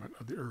fragment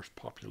of the earth's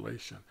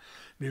population.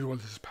 Neither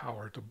was his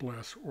power to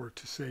bless or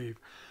to save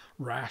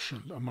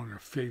rationed among a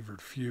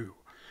favored few.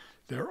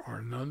 There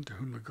are none to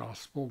whom the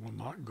gospel will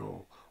not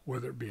go,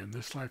 whether it be in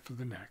this life or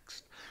the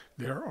next.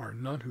 There are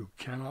none who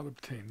cannot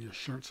obtain the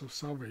assurance of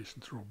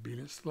salvation through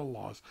obedience to the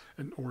laws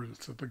and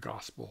ordinances of the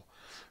gospel.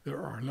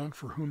 There are none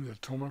for whom the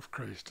atonement of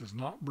Christ does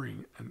not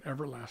bring an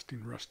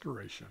everlasting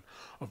restoration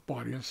of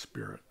body and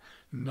spirit.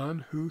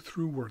 None who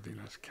through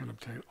worthiness can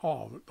obtain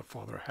all that the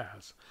Father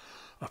has.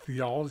 A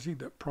theology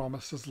that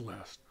promises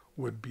less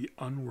would be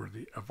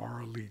unworthy of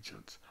our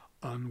allegiance,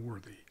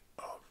 unworthy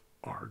of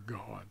our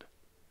God.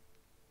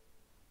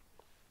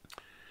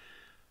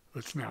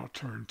 Let's now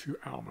turn to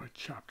Alma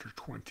chapter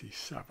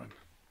 27.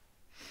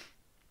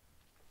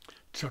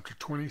 Chapter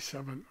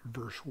 27,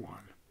 verse 1.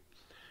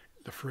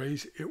 The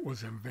phrase, it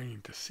was in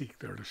vain to seek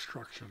their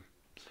destruction.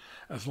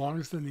 As long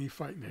as the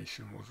Nephite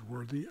nation was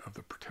worthy of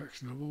the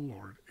protection of the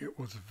Lord, it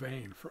was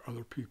vain for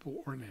other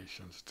people or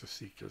nations to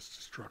seek his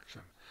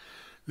destruction.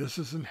 This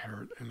is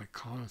inherent in the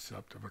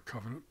concept of a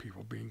covenant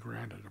people being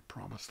granted a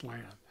promised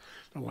land.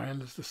 The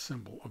land is the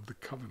symbol of the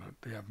covenant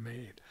they have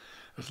made.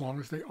 As long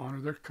as they honor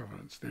their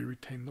covenants, they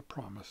retain the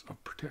promise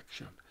of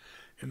protection.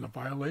 In the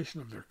violation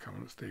of their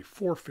covenants, they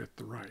forfeit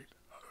the right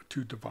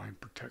to divine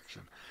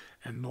protection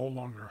and no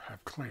longer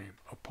have claim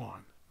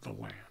upon the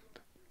land.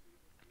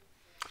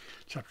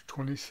 Chapter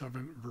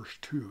 27, verse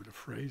 2, the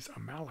phrase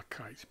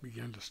Amalekites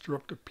began to stir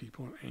up the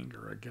people in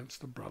anger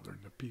against the brethren,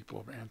 the people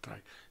of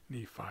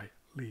anti-Nephi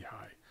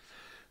Lehi.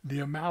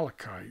 The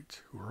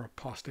Amalekites, who are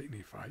apostate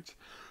Nephites,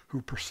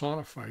 who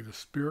personify the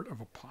spirit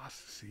of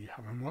apostasy,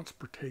 having once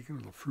partaken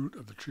of the fruit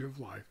of the tree of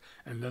life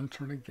and then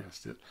turn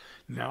against it,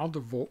 now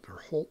devote their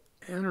whole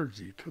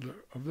energy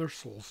of their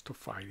souls to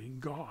fighting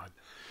God.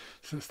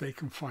 Since they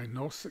can find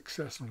no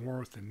success in war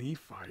with the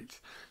Nephites,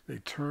 they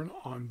turn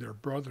on their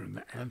brethren,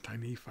 the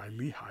anti-Nephi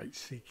Lehites,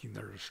 seeking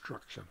their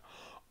destruction.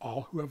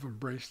 All who have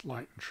embraced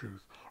light and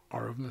truth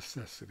are of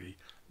necessity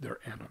their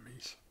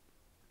enemies.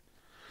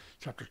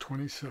 Chapter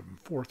 27,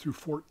 4 through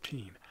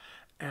 14.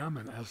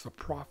 Ammon, as the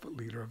prophet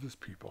leader of his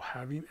people,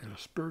 having in a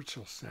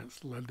spiritual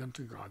sense led them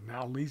to God,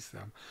 now leads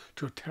them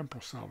to a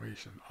temporal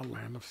salvation, a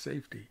land of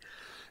safety.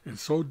 In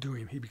so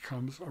doing, he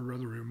becomes a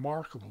rather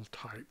remarkable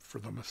type for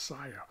the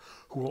Messiah,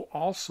 who will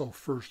also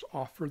first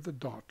offer the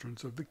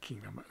doctrines of the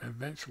kingdom and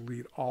eventually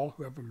lead all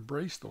who have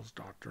embraced those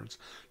doctrines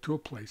to a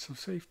place of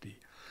safety.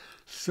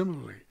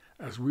 Similarly,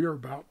 as we are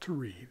about to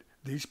read,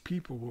 these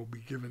people will be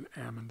given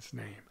Ammon's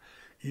name,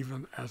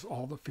 even as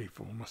all the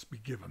faithful must be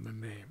given the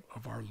name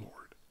of our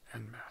Lord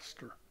and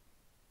Master.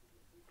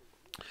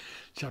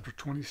 Chapter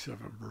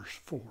 27, verse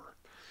 4.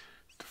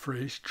 The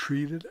phrase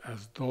treated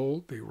as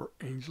though they were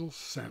angels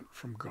sent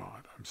from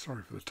God. I'm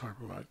sorry for the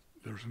typo.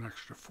 There's an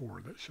extra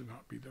 4 that should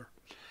not be there.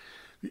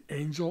 The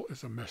angel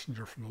is a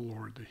messenger from the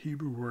Lord. The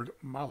Hebrew word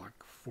malach,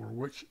 for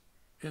which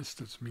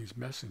instance means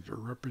messenger,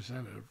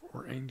 representative,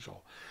 or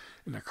angel.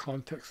 In the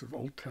context of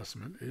Old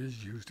Testament, it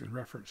is used in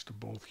reference to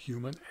both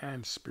human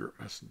and spirit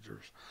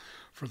messengers.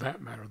 For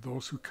that matter,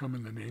 those who come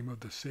in the name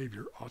of the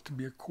Savior ought to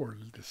be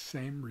accorded the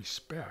same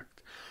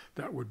respect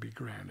that would be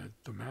granted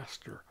the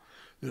Master.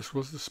 This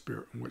was the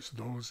spirit in which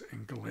those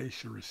in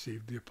Galatia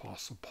received the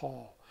Apostle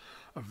Paul.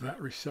 Of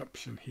that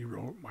reception he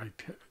wrote, "My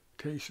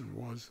temptation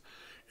was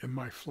in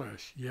my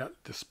flesh,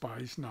 yet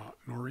despised not,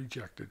 nor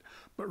rejected,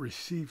 but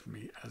received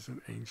me as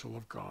an angel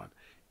of God,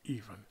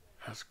 even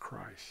as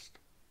Christ."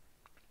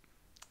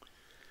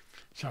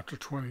 Chapter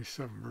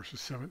 27,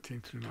 verses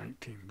 17 through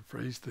 19. The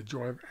phrase, the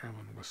joy of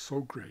Ammon was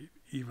so great,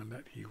 even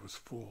that he was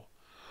full.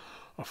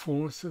 A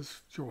fullness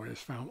of joy is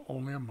found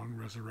only among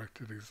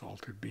resurrected,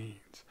 exalted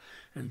beings.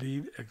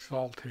 Indeed,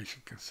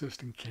 exaltation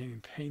consists in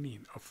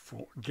gaining a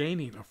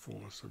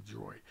fullness of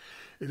joy.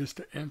 It is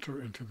to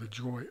enter into the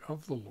joy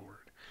of the Lord.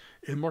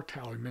 In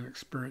mortality, men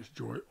experience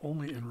joy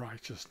only in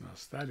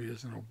righteousness, that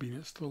is, in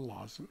obedience to the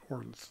laws and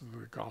ordinances of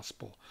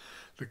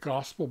the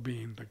gospel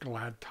being the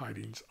glad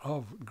tidings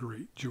of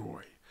great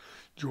joy.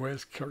 Joy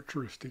is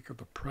characteristic of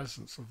the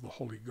presence of the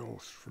Holy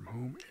Ghost, from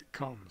whom it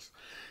comes.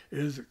 It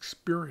is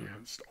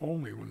experienced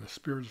only when the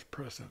Spirit is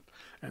present,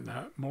 and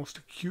that most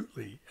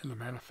acutely in the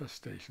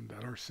manifestation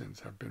that our sins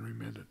have been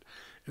remitted,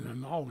 in the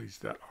knowledge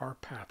that our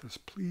path is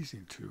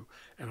pleasing to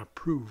and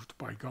approved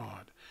by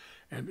God,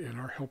 and in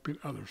our helping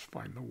others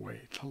find the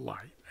way to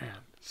light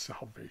and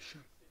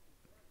salvation.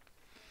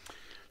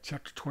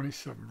 Chapter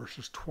 27,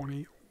 verses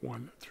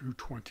 21 through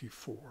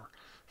 24.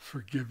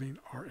 Forgiving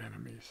our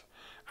enemies.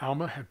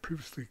 Alma had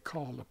previously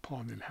called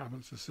upon the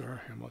inhabitants of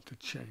Zarahemla to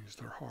change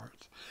their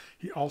hearts.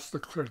 He also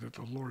declared that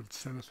the Lord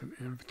sendeth an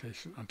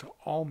invitation unto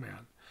all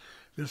men.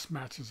 This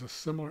matches a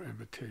similar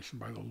invitation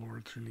by the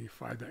Lord through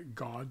Nephi, that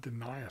God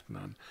denieth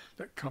none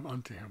that come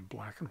unto him,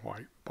 black and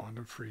white, bond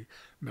and free,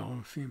 male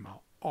and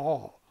female.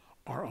 All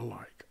are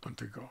alike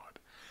unto God.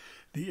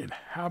 The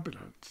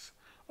inhabitants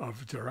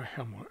of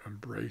Zarahemla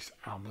embrace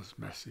Alma's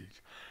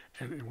message,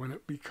 and when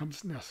it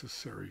becomes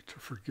necessary to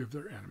forgive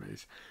their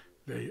enemies,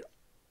 they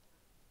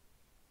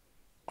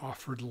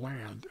offered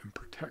land and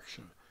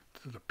protection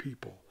to the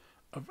people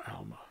of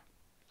Alma.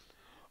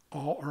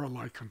 All are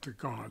alike unto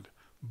God,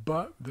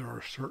 but there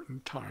are certain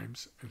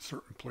times and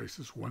certain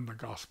places when the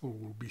gospel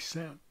will be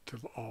sent to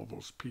all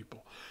those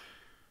people.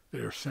 They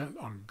are sent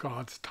on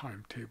God's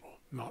timetable,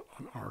 not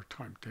on our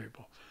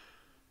timetable.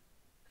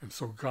 And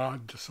so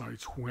God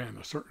decides when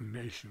a certain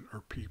nation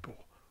or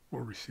people will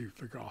receive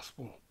the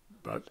gospel.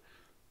 But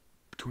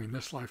between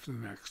this life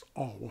and the next,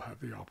 all will have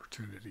the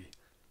opportunity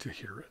to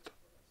hear it.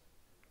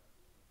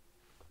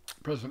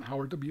 President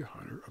Howard W.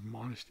 Hunter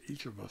admonished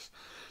each of us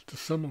to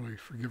similarly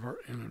forgive our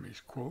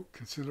enemies. Quote,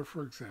 consider,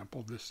 for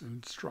example, this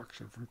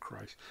instruction from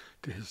Christ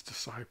to his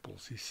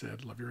disciples. He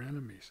said, love your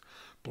enemies,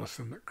 bless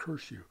them that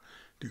curse you,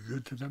 do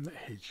good to them that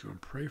hate you, and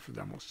pray for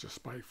them which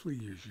despitefully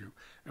use you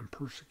and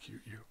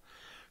persecute you.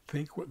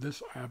 Think what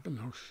this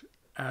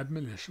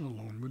admonition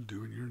alone would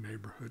do in your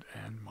neighborhood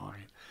and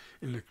mine,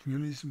 in the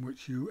communities in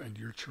which you and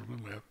your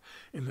children live,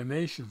 in the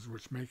nations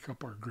which make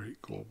up our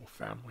great global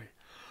family.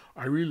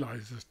 I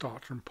realize this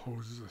doctrine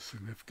poses a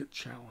significant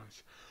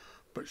challenge,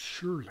 but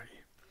surely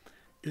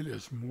it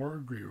is more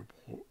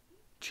agreeable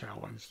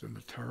challenge than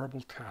the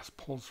terrible task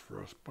posed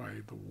for us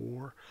by the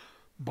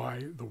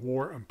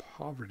war and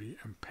poverty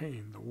and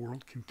pain the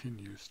world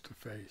continues to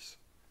face.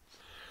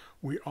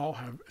 We all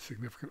have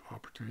significant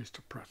opportunities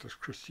to practice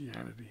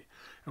Christianity,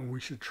 and we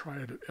should try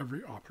it at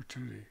every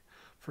opportunity.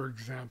 For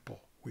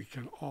example, we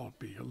can all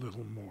be a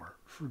little more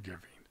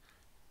forgiving.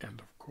 End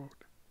of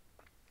quote.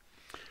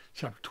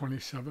 Chapter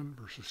 27,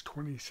 verses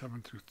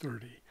 27 through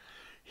 30.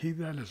 He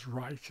that is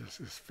righteous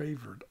is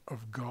favored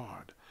of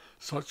God.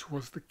 Such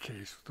was the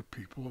case with the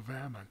people of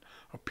Ammon,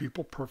 a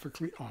people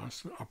perfectly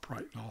honest and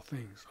upright in all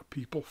things, a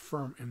people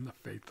firm in the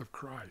faith of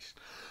Christ,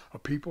 a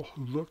people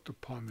who looked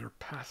upon their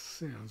past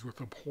sins with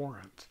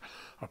abhorrence,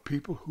 a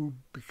people who,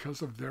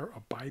 because of their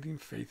abiding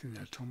faith in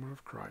the atonement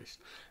of Christ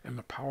and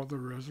the power of the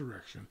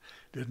resurrection,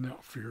 did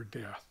not fear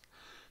death.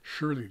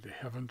 Surely the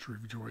heavens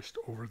rejoiced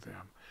over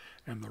them,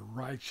 and the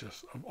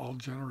righteous of all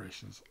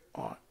generations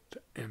ought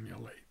to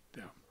emulate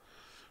them.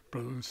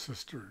 Brother and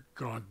sister,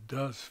 God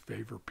does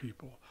favor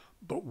people,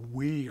 but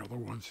we are the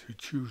ones who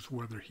choose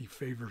whether he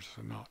favors us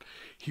or not.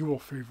 He will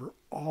favor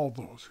all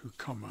those who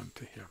come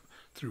unto him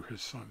through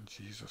his Son,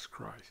 Jesus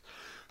Christ.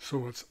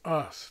 So it's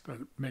us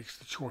that makes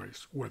the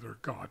choice whether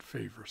God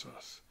favors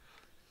us,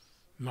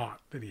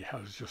 not that he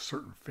has just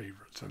certain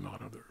favorites and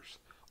not others.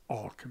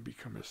 All can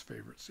become his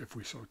favorites if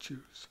we so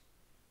choose.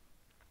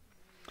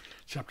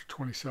 Chapter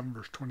 27,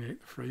 verse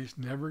 28, the phrase,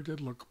 never did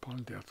look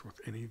upon death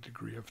with any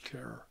degree of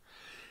terror.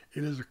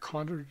 It is a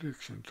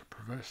contradiction to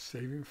profess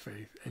saving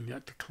faith and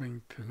yet to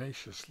cling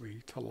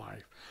tenaciously to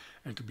life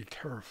and to be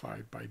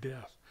terrified by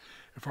death.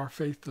 If our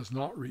faith does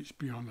not reach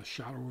beyond the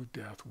shadow of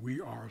death, we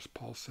are, as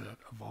Paul said,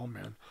 of all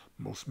men,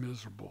 most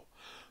miserable.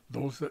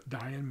 Those that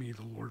die in me,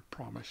 the Lord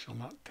promised, shall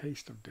not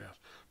taste of death,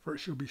 for it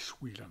shall be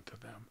sweet unto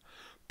them.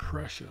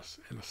 Precious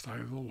in the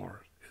sight of the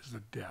Lord is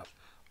the death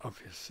of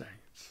his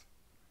saints.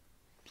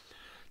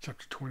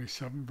 Chapter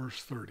 27,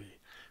 verse 30.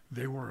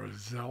 They were a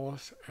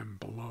zealous and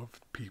beloved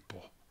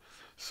people.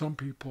 Some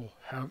people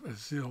have a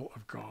zeal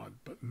of God,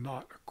 but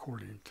not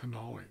according to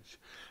knowledge.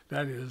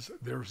 That is,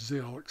 their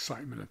zeal,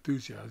 excitement,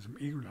 enthusiasm,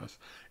 eagerness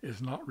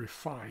is not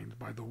refined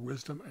by the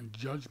wisdom and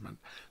judgment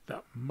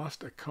that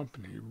must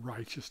accompany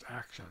righteous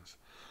actions.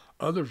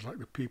 Others, like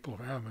the people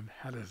of Ammon,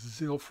 had a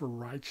zeal for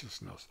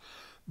righteousness,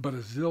 but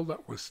a zeal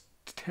that was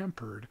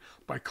tempered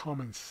by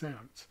common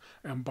sense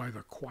and by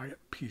the quiet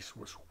peace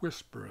which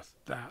whispereth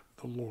that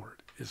the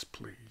Lord is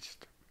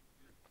pleased.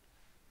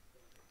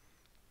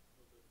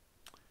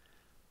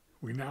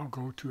 We now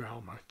go to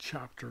Alma,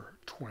 chapter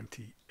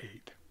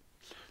 28.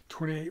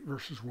 28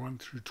 verses 1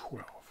 through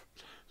 12.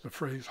 The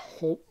phrase,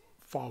 hope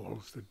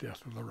follows the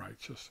death of the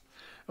righteous.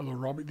 Elder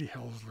Robert D.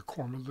 Hales, the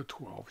quorum of the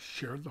 12,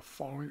 shared the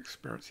following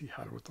experience he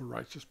had with the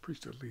righteous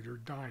priesthood leader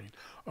dying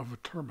of a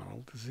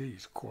terminal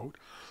disease. Quote,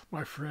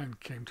 my friend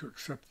came to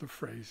accept the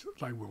phrase,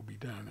 thy will be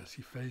done, as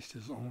he faced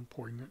his own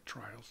poignant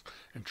trials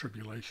and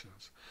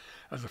tribulations.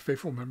 As a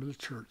faithful member of the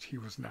church, he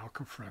was now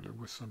confronted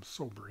with some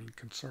sobering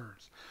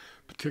concerns.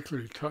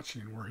 Particularly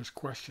touching were his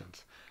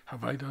questions.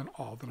 Have I done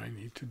all that I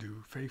need to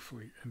do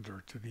faithfully,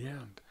 endure to the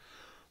end?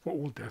 What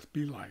will death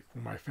be like?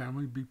 Will my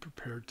family be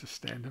prepared to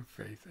stand in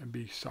faith and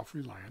be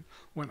self-reliant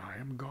when I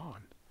am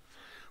gone?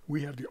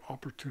 We had the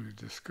opportunity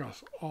to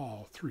discuss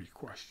all three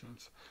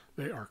questions.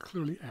 They are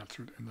clearly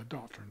answered in the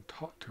doctrine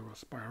taught to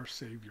us by our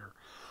Savior.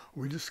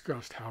 We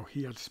discussed how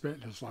he had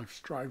spent his life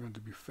striving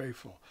to be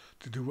faithful,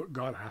 to do what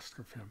God asked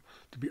of him,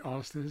 to be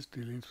honest in his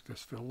dealings with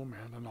his fellow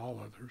man and all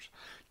others,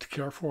 to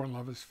care for and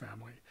love his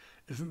family.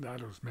 Isn't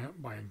that what was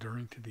meant by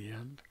enduring to the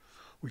end?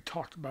 We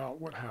talked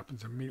about what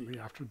happens immediately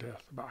after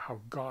death, about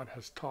how God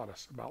has taught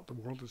us about the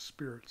world of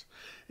spirits.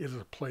 It is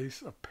a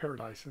place of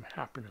paradise and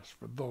happiness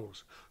for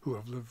those who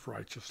have lived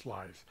righteous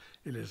lives.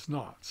 It is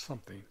not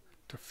something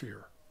to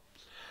fear.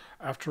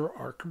 After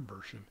our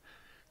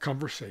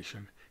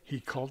conversation, he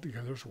called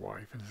together his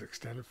wife and his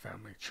extended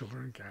family,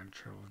 children and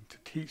grandchildren, to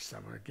teach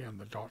them again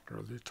the doctrine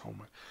of the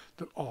atonement,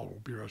 that all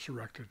will be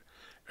resurrected.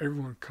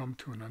 Everyone come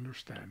to an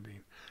understanding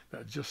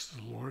that just as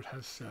the Lord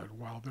has said,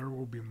 while there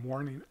will be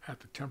mourning at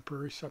the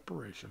temporary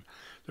separation,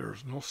 there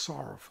is no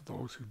sorrow for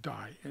those who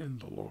die in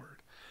the Lord.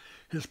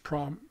 His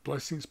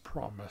blessings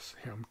promise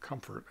him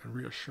comfort and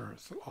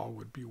reassurance that all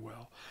would be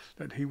well,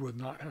 that he would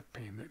not have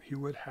pain, that he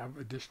would have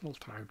additional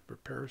time to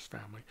prepare his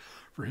family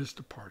for his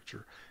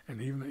departure,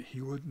 and even that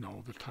he would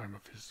know the time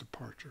of his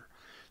departure.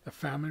 The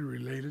family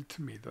related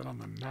to me that on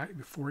the night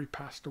before he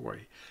passed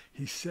away,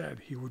 he said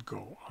he would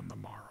go on the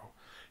morrow.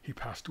 He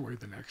passed away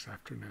the next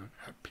afternoon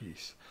at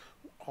peace,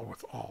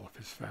 with all of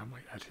his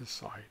family at his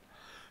side.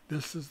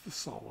 This is the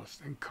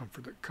solace and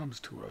comfort that comes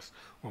to us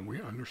when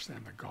we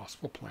understand the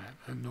gospel plan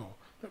and know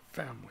that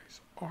families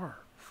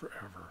are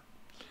forever.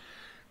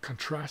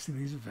 Contrasting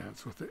these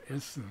events with the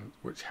incident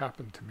which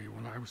happened to me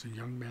when I was a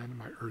young man in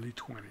my early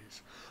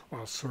 20s.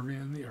 While serving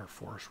in the Air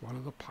Force, one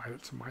of the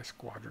pilots of my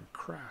squadron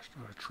crashed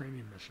on a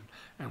training mission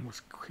and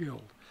was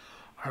killed.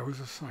 I was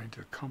assigned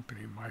to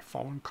accompany my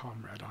fallen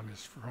comrade on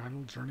his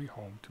final journey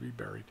home to be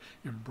buried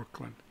in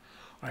Brooklyn.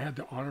 I had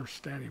the honor of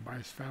standing by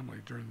his family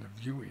during the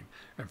viewing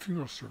and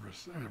funeral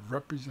service and of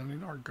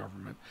representing our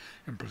government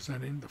and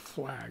presenting the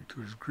flag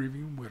to his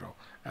grieving widow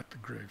at the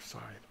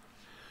graveside.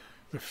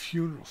 The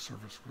funeral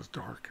service was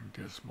dark and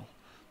dismal.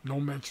 No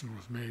mention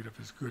was made of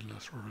his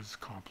goodness or his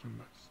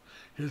compliments.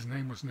 His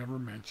name was never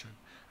mentioned.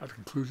 At the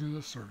conclusion of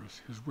the service,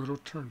 his widow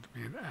turned to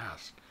me and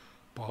asked,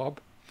 "Bob,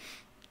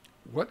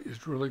 what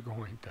is really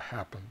going to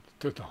happen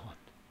to Don?"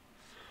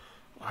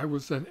 I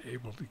was then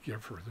able to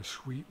give her the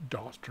sweet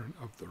doctrine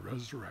of the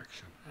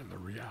resurrection and the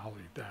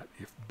reality that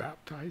if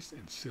baptized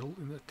and sealed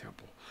in the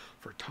temple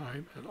for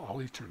time and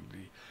all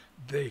eternity,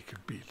 they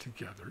could be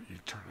together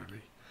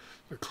eternally.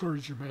 The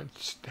clergyman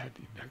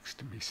standing next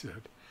to me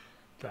said,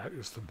 "That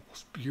is the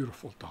most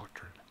beautiful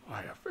doctrine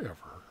I have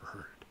ever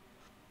heard."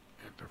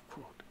 End of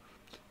quote.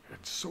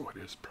 And so it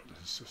is, brothers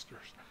and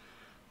sisters.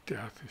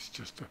 Death is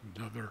just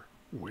another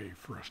way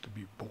for us to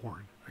be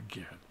born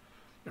again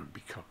and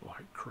become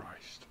like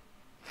Christ.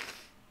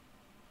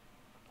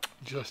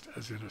 Just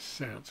as in a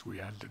sense we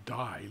had to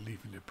die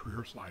leaving the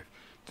previous life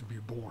to be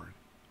born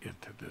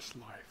into this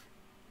life.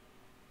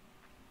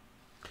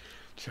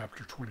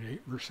 Chapter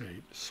 28, verse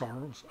 8,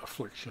 sorrows,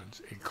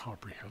 afflictions,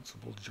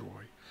 incomprehensible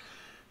joy.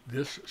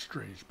 This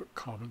strange but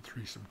common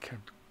threesome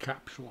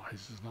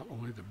capsulizes not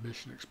only the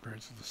mission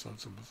experience of the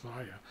sons of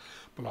Messiah,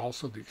 but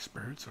also the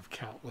experience of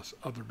countless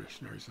other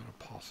missionaries and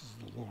apostles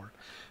of the Lord,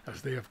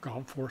 as they have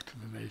gone forth to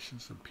the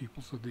nations and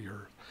peoples of the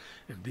earth.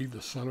 Indeed,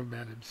 the Son of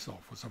Man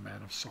himself was a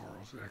man of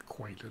sorrows and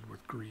acquainted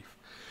with grief.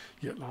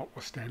 Yet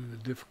notwithstanding the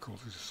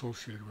difficulties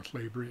associated with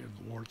laboring in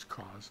the Lord's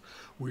cause,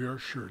 we are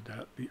assured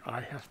that the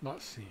eye hath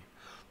not seen,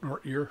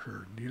 nor ear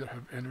heard, neither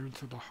have entered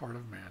into the heart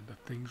of man the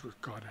things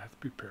which God hath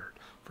prepared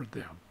for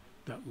them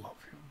that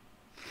love him.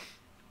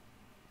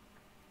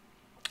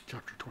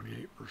 Chapter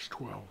 28, verse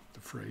 12, the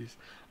phrase,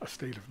 a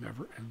state of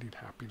never-ending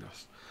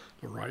happiness.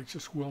 The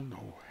righteous will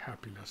know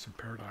happiness in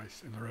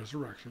paradise, in the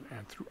resurrection,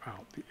 and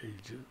throughout the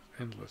ages,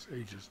 endless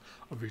ages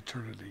of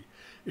eternity.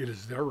 It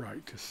is their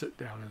right to sit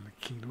down in the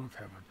kingdom of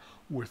heaven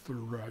with the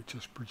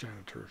righteous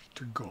progenitors,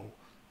 to go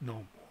no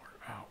more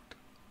out.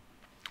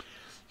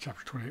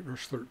 Chapter 28,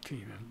 verse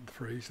 13, and the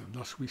phrase, and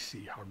thus we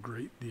see how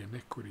great the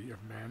iniquity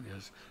of man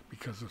is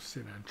because of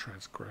sin and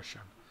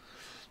transgression.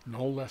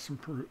 No lesson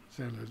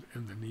presented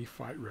in the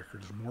Nephite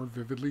record is more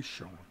vividly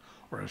shown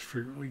or as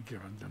frequently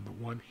given than the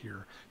one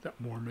here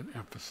that Mormon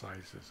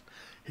emphasizes.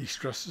 He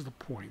stresses the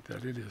point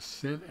that it is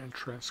sin and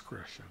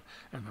transgression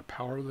and the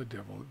power of the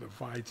devil that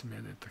divides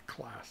men into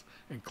class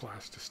and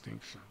class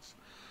distinctions.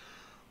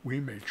 We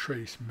may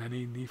trace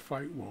many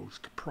Nephite woes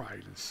to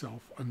pride and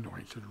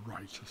self-anointed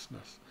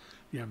righteousness.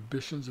 The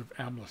ambitions of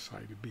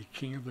Amasai to be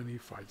king of the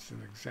Nephites is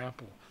an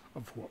example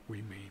of what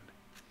we mean.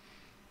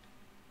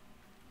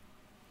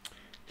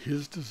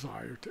 His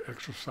desire to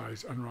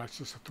exercise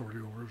unrighteous authority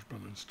over his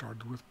brethren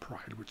started with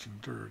pride, which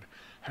endured,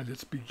 had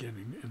its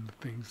beginning in the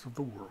things of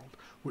the world,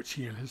 which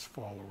he and his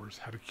followers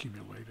had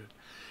accumulated.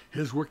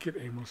 His wicked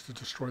aim was to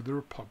destroy the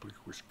republic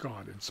which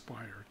God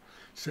inspired.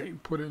 Satan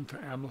put into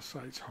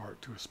Amasai's heart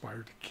to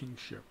aspire to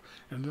kingship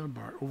and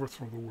thereby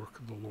overthrow the work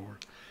of the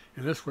Lord.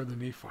 In this way, the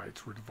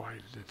Nephites were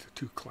divided into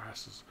two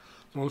classes: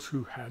 those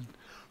who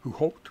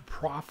hoped to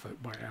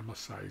profit by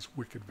Amasai's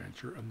wicked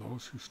venture, and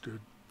those who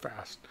stood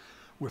fast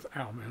with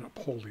Alma in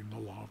upholding the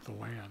law of the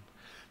land.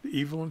 The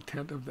evil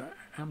intent of the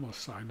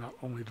Amasai not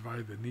only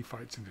divided the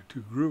Nephites into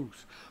two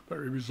groups, but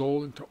it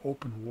resulted into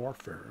open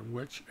warfare in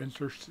which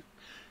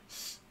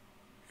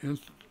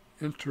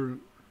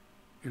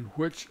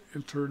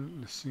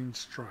internecine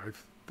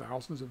strife,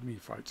 thousands of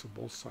Nephites of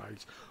both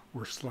sides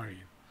were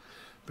slain.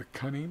 The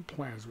cunning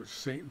plans which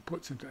Satan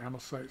puts into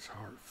Amasai's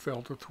heart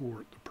failed to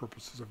thwart the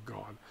purposes of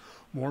God.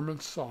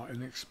 Mormons saw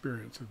in the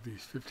experience of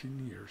these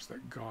 15 years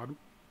that God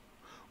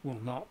will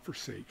not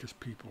forsake his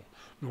people,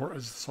 nor,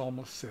 as the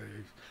psalmist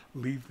says,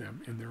 leave them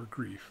in their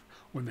grief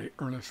when they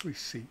earnestly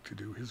seek to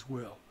do his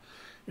will.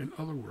 In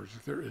other words,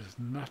 there is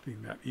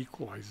nothing that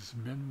equalizes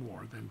men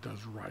more than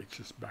does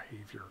righteous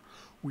behavior.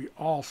 We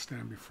all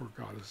stand before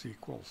God as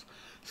equals,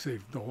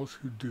 save those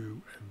who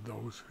do and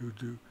those who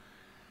do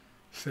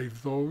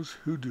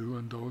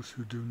and those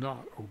who do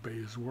not obey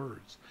his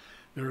words.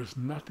 There is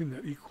nothing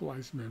that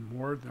equalizes men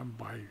more than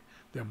by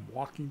them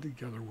walking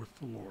together with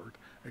the Lord.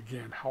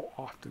 Again, how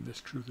often this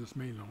truth is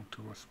made known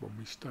to us when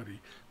we study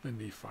the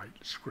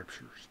Nephite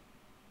scriptures.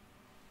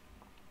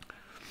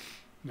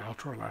 Now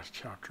to our last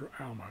chapter,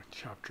 Alma,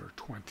 chapter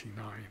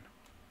 29.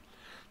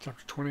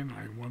 Chapter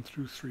 29, 1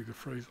 through 3, the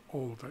phrase,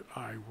 "Oh, that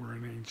I were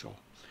an angel."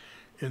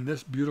 In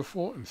this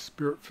beautiful and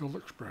spirit-filled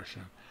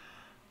expression,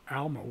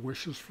 Alma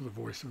wishes for the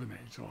voice of an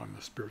angel and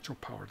the spiritual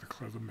power to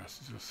declare the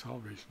message of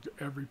salvation to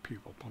every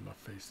people upon the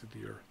face of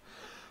the earth.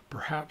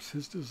 Perhaps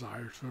his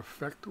desire to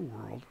affect the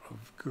world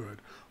of good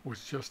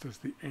was just as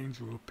the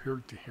angel who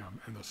appeared to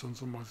him and the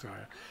sons of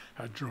Mosiah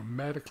had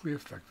dramatically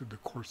affected the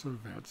course of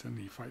events in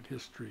Nephite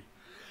history.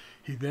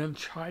 He then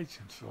chides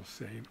himself,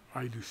 saying,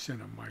 I do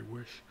sin in my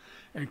wish,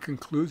 and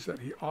concludes that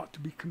he ought to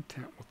be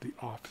content with the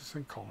office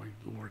and calling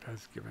the Lord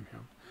has given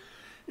him.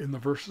 In the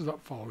verses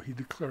that follow, he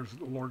declares that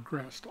the Lord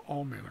grants to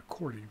all men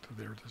according to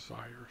their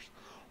desires.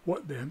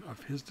 What then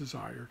of his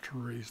desire to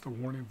raise the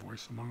warning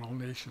voice among all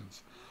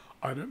nations?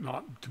 Ought it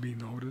not to be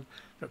noted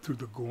that through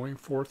the going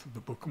forth of the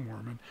Book of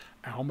Mormon,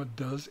 Alma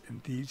does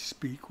indeed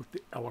speak with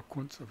the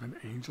eloquence of an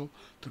angel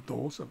to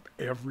those of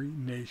every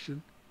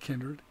nation,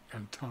 kindred,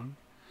 and tongue?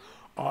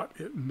 Ought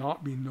it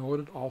not be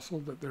noted also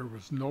that there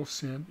was no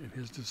sin in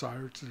his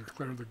desire to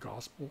declare the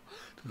gospel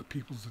to the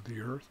peoples of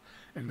the earth,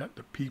 and that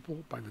the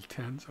people by the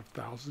tens of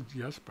thousands,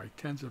 yes, by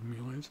tens of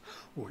millions,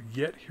 will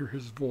yet hear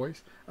his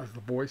voice as the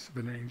voice of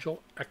an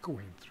angel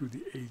echoing through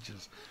the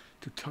ages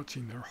to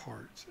touching their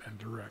hearts and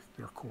direct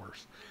their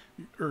course?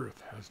 The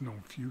earth has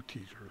known few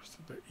teachers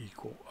to the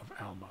equal of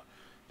Alma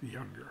the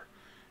younger.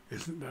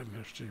 Isn't that an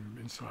interesting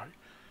insight?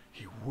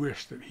 He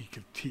wished that he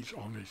could teach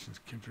all nations,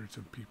 kindreds,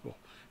 and people,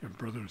 and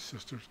brothers and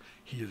sisters.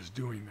 He is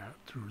doing that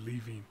through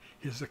leaving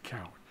his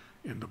account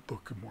in the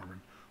Book of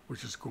Mormon,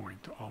 which is going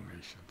to all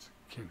nations,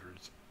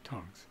 kindreds,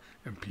 tongues,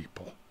 and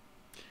people.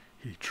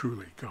 He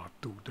truly got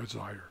the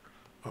desire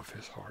of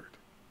his heart.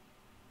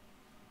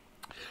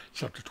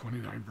 Chapter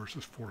 29,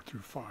 verses 4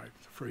 through 5,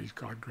 the phrase,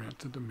 God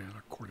grants unto men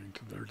according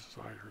to their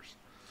desires.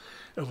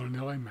 Elder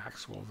Nellie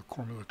Maxwell, the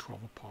Quorum of the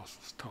 12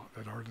 Apostles, taught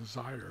that our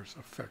desires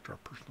affect our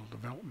personal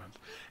development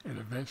and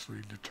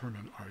eventually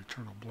determine our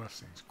eternal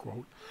blessings.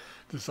 Quote,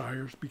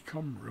 desires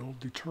become real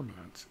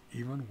determinants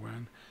even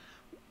when,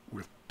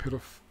 with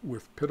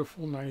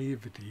pitiful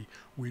naivety,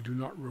 we do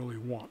not really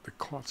want the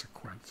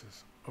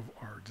consequences of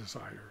our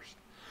desires.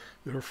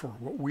 Therefore,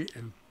 what we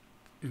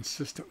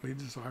insistently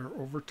desire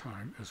over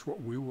time is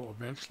what we will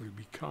eventually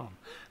become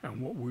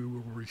and what we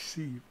will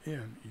receive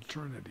in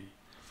eternity.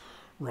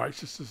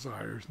 Righteous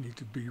desires need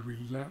to be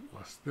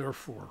relentless.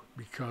 Therefore,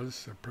 because,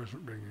 said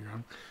President Brigham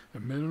Young, the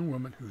men and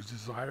women whose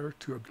desire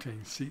to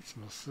obtain seats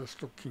in the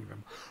celestial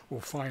kingdom will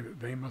find that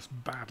they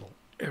must battle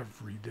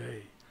every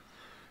day.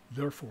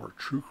 Therefore,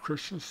 true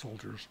Christian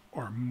soldiers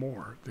are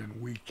more than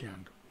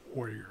weekend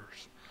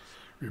warriors.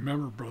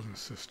 Remember, brothers and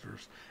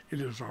sisters, it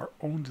is our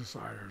own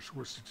desires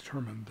which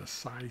determine the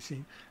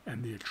sizing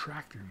and the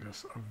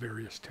attractiveness of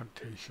various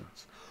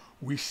temptations.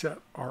 We set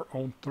our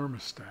own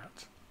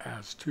thermostats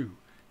as to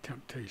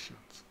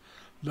temptations.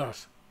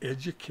 Thus,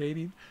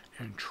 educating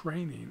and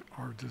training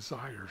our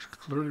desires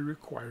clearly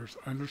requires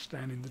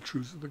understanding the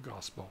truths of the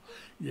gospel,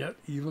 yet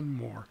even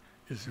more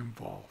is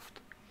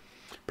involved.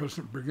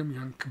 President Brigham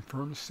Young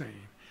confirms,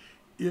 saying,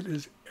 it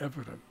is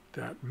evident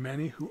that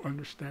many who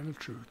understand the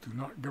truth do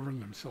not govern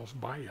themselves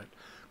by it.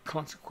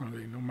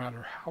 Consequently, no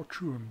matter how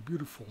true and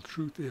beautiful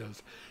truth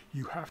is,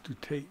 you have to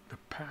take the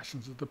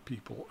passions of the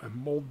people and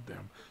mold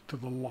them to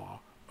the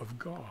law of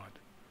God.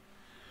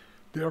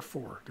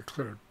 Therefore,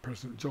 declared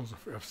President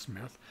Joseph F.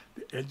 Smith,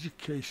 the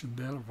education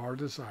then of our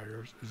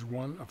desires is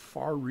one of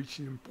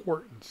far-reaching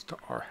importance to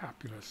our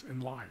happiness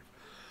in life.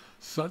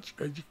 Such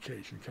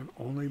education can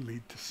only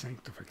lead to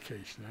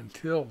sanctification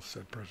until,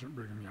 said President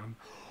Brigham Young,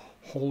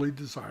 holy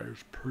desires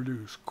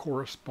produce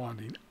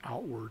corresponding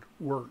outward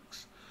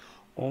works.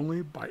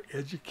 Only by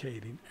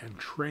educating and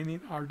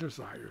training our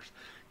desires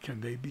can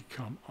they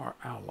become our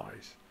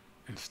allies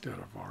instead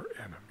of our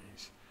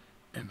enemies.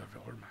 End of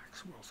Elder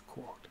Maxwell's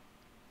quote.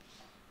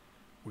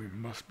 We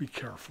must be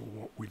careful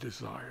what we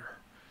desire.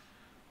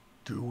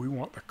 Do we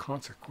want the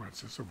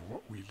consequences of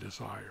what we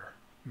desire?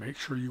 Make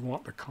sure you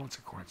want the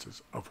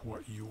consequences of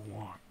what you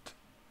want.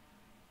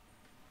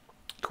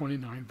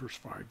 29 verse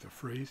 5, the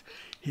phrase,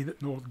 he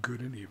that knoweth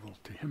good and evil,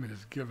 to him it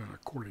is given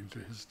according to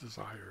his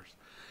desires.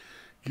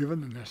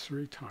 Given the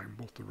necessary time,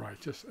 both the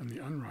righteous and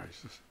the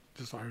unrighteous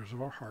desires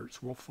of our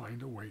hearts will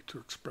find a way to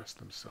express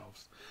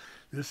themselves.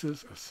 This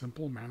is a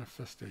simple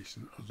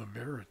manifestation of the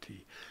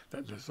verity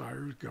that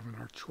desires govern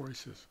our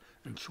choices,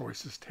 and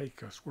choices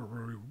take us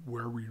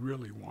where we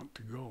really want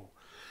to go.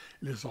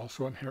 It is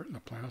also inherent in the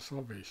plan of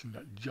salvation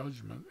that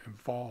judgment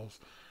involve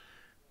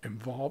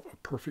a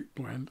perfect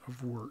blend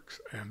of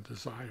works and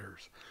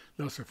desires.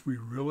 Thus, if we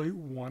really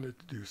wanted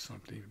to do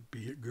something,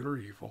 be it good or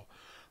evil,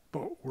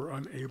 but were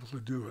unable to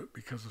do it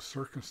because of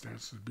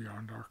circumstances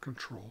beyond our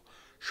control,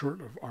 short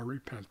of our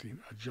repenting,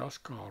 a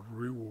just God will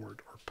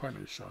reward or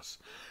punish us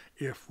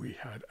if we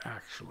had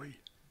actually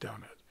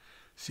done it.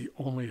 See,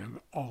 only an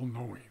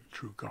all-knowing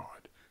true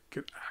God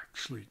could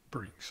actually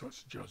bring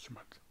such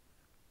judgment.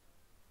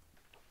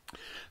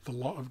 The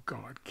law of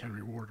God can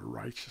reward a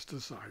righteous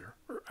desire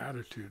or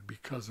attitude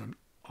because an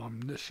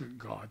omniscient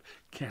God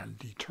can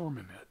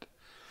determine it.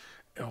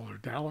 Elder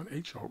Dallin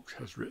H. Oaks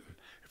has written,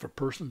 if a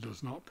person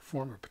does not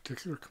perform a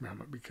particular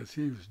commandment because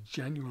he is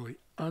genuinely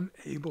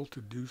unable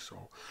to do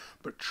so,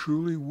 but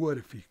truly would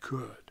if he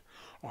could,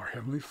 our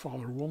Heavenly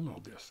Father will know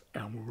this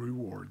and will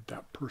reward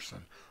that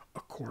person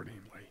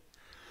accordingly.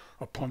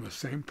 Upon the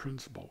same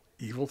principle,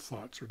 evil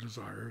thoughts or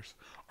desires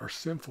are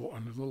sinful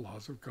under the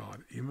laws of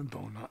God, even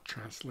though not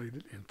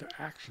translated into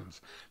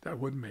actions that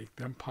would make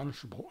them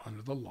punishable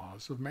under the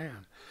laws of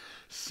man.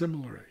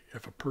 Similarly,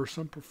 if a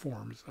person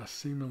performs a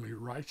seemingly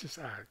righteous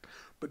act,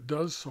 but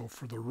does so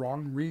for the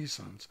wrong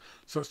reasons,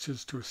 such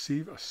as to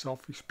achieve a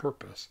selfish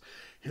purpose,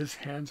 his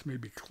hands may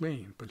be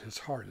clean, but his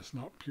heart is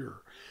not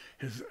pure.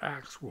 His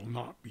acts will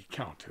not be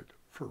counted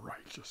for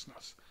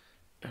righteousness.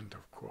 End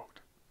of quote.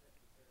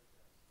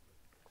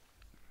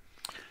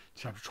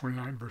 Chapter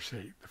 29, verse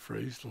 8, the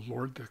phrase, the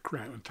Lord that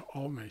grant unto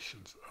all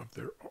nations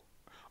the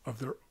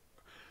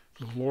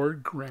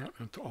Lord grant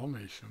unto all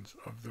nations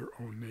of their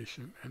own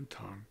nation and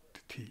tongue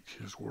to teach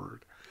his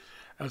word.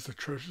 As the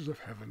treasures of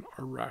heaven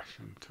are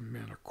rationed to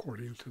men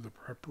according to the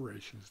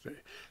preparations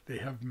they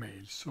have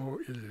made, so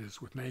it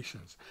is with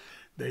nations.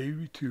 They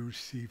too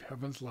receive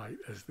heaven's light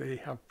as they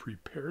have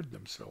prepared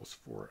themselves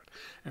for it,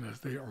 and as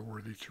they are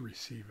worthy to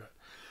receive it.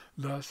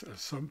 Thus, as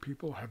some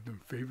people have been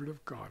favored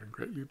of God and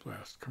greatly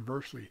blessed,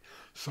 conversely,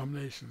 some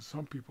nations,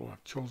 some people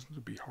have chosen to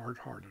be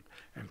hard-hearted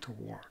and to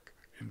walk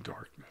in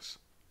darkness.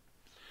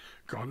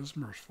 God is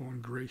merciful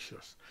and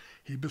gracious.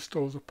 He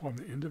bestows upon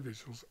the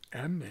individuals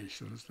and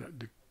nations that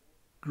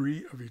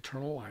degree of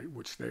eternal light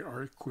which they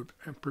are equipped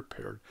and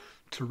prepared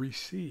to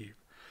receive.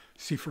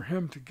 See, for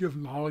him to give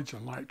knowledge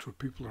and light to a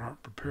people that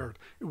aren't prepared,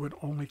 it would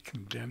only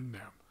condemn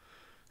them.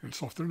 And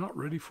so if they're not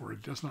ready for it,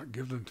 it does not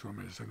give them to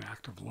them as an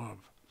act of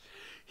love.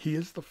 He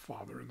is the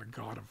Father and the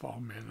God of all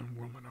men and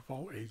women, of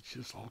all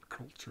ages, all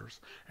cultures,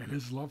 and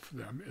his love for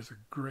them is as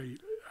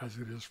great as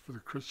it is for the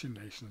Christian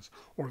nations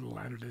or the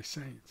Latter-day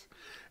Saints.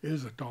 It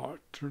is a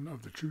doctrine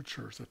of the true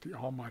church that the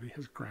Almighty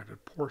has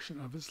granted portion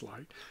of his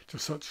light to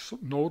such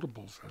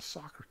notables as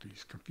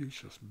Socrates,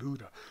 Confucius,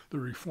 Buddha, the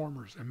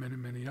Reformers, and many,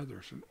 many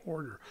others, in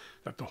order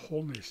that the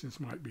whole nations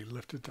might be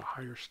lifted to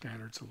higher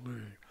standards of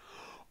living.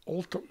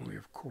 Ultimately,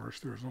 of course,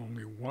 there is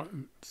only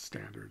one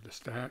standard,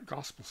 the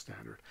gospel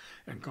standard,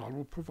 and God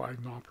will provide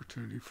an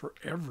opportunity for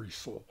every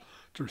soul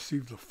to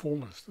receive the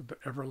fullness of the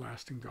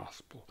everlasting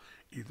gospel,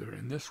 either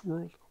in this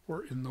world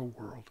or in the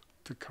world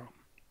to come.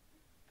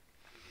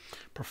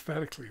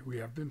 Prophetically, we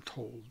have been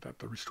told that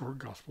the restored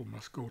gospel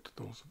must go to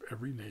those of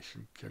every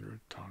nation, kindred,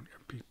 tongue,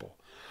 and people.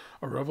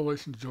 A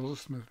revelation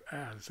Joseph Smith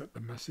adds that the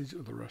message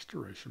of the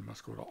restoration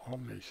must go to all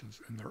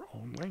nations in their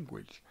own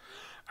language.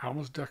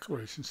 Alma's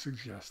declaration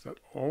suggests that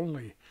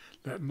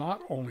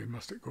not only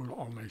must it go to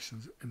all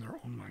nations in their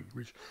own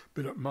language,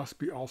 but it must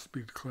also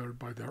be declared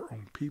by their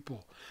own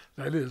people.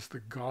 That is, the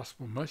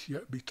gospel must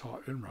yet be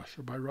taught in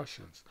Russia by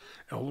Russians,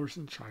 elders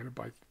in China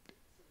by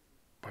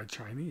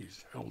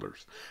Chinese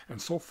elders, and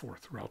so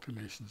forth throughout the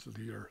nations of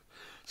the earth.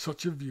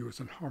 Such a view is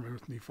in harmony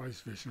with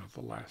Nephi's vision of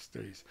the last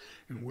days,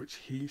 in which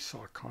he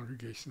saw a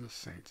congregation of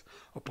saints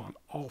upon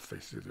all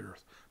faces of the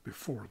earth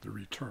before the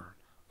return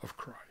of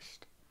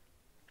Christ.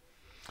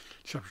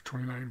 Chapter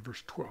 29,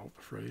 verse 12,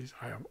 the phrase,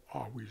 I have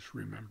always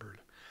remembered.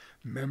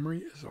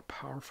 Memory is a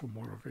powerful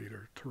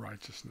motivator to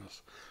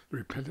righteousness. The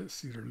repentant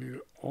seeker need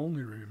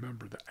only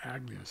remember the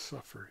agony and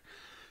suffering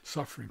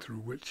through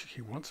which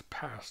he once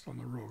passed on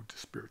the road to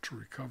spiritual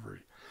recovery.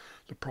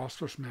 The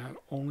prosperous man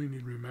only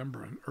need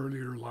remember an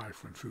earlier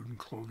life when food and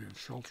clothing and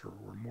shelter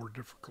were more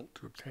difficult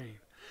to obtain,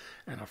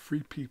 and a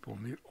free people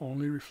need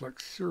only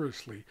reflect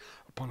seriously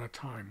upon a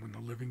time when the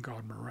living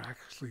God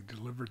miraculously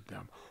delivered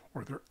them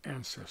or their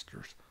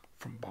ancestors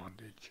from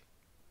bondage.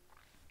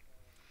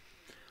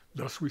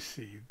 Thus we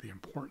see the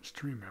importance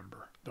to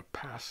remember the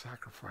past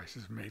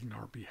sacrifices made in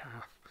our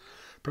behalf.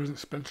 President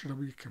Spencer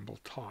W. Kimball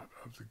taught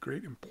of the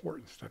great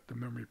importance that the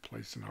memory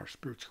plays in our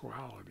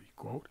spirituality.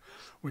 Quote,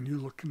 when you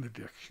look in the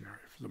dictionary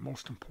for the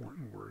most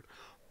important word,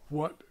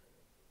 what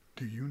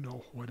do you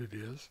know what it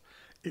is?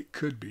 It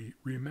could be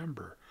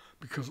remember,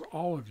 because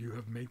all of you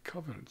have made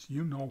covenants.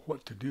 You know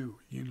what to do.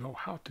 You know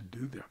how to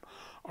do them.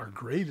 Our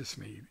greatest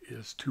need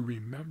is to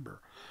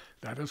remember.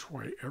 That is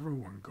why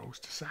everyone goes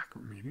to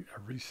sacrament meeting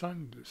every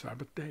Sunday,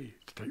 Sabbath day,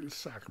 to take the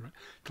sacrament,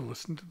 to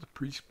listen to the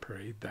priest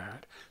pray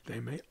that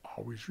they may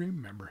always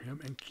remember him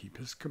and keep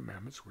his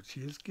commandments which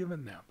he has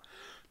given them.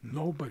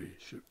 Nobody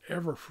should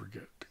ever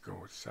forget to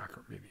go to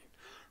sacrament meeting.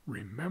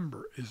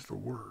 Remember is the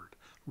word.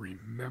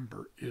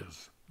 Remember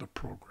is the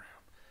program.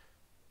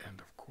 End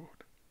of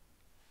quote.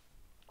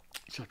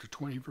 Chapter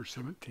 20, verse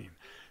 17,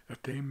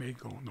 that they may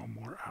go no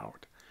more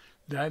out.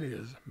 That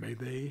is, may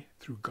they,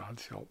 through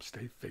God's help,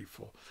 stay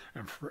faithful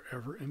and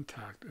forever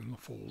intact in the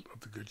fold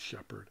of the Good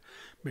Shepherd.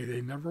 May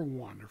they never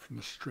wander from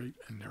the straight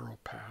and narrow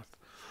path.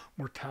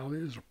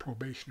 Mortality is a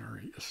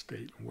probationary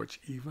estate in which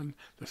even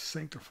the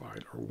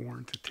sanctified are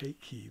warned to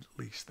take heed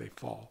lest they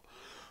fall.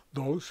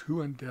 Those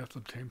who in death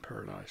obtain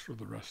paradise for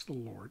the rest of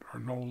the Lord are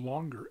no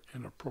longer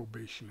in a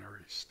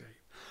probationary state.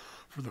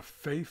 For the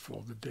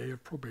faithful, the day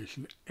of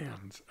probation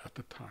ends at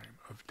the time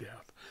of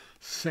death.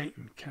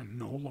 Satan can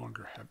no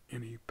longer have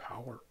any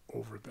power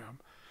over them.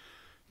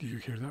 Do you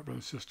hear that,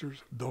 brothers and sisters?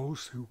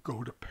 Those who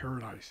go to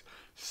paradise,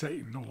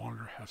 Satan no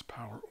longer has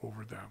power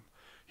over them.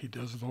 He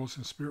does those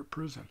in spirit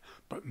prison,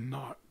 but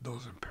not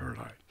those in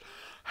paradise.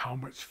 How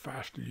much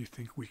faster do you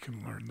think we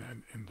can learn that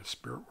in the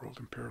spirit world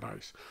in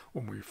paradise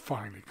when we've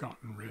finally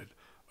gotten rid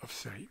of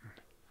Satan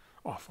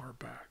off our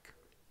back?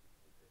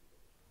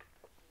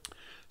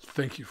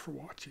 Thank you for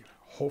watching.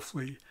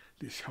 Hopefully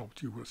this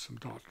helped you with some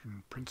doctrine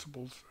and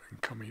principles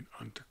and coming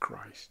unto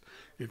Christ.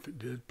 If it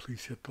did,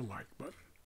 please hit the like button.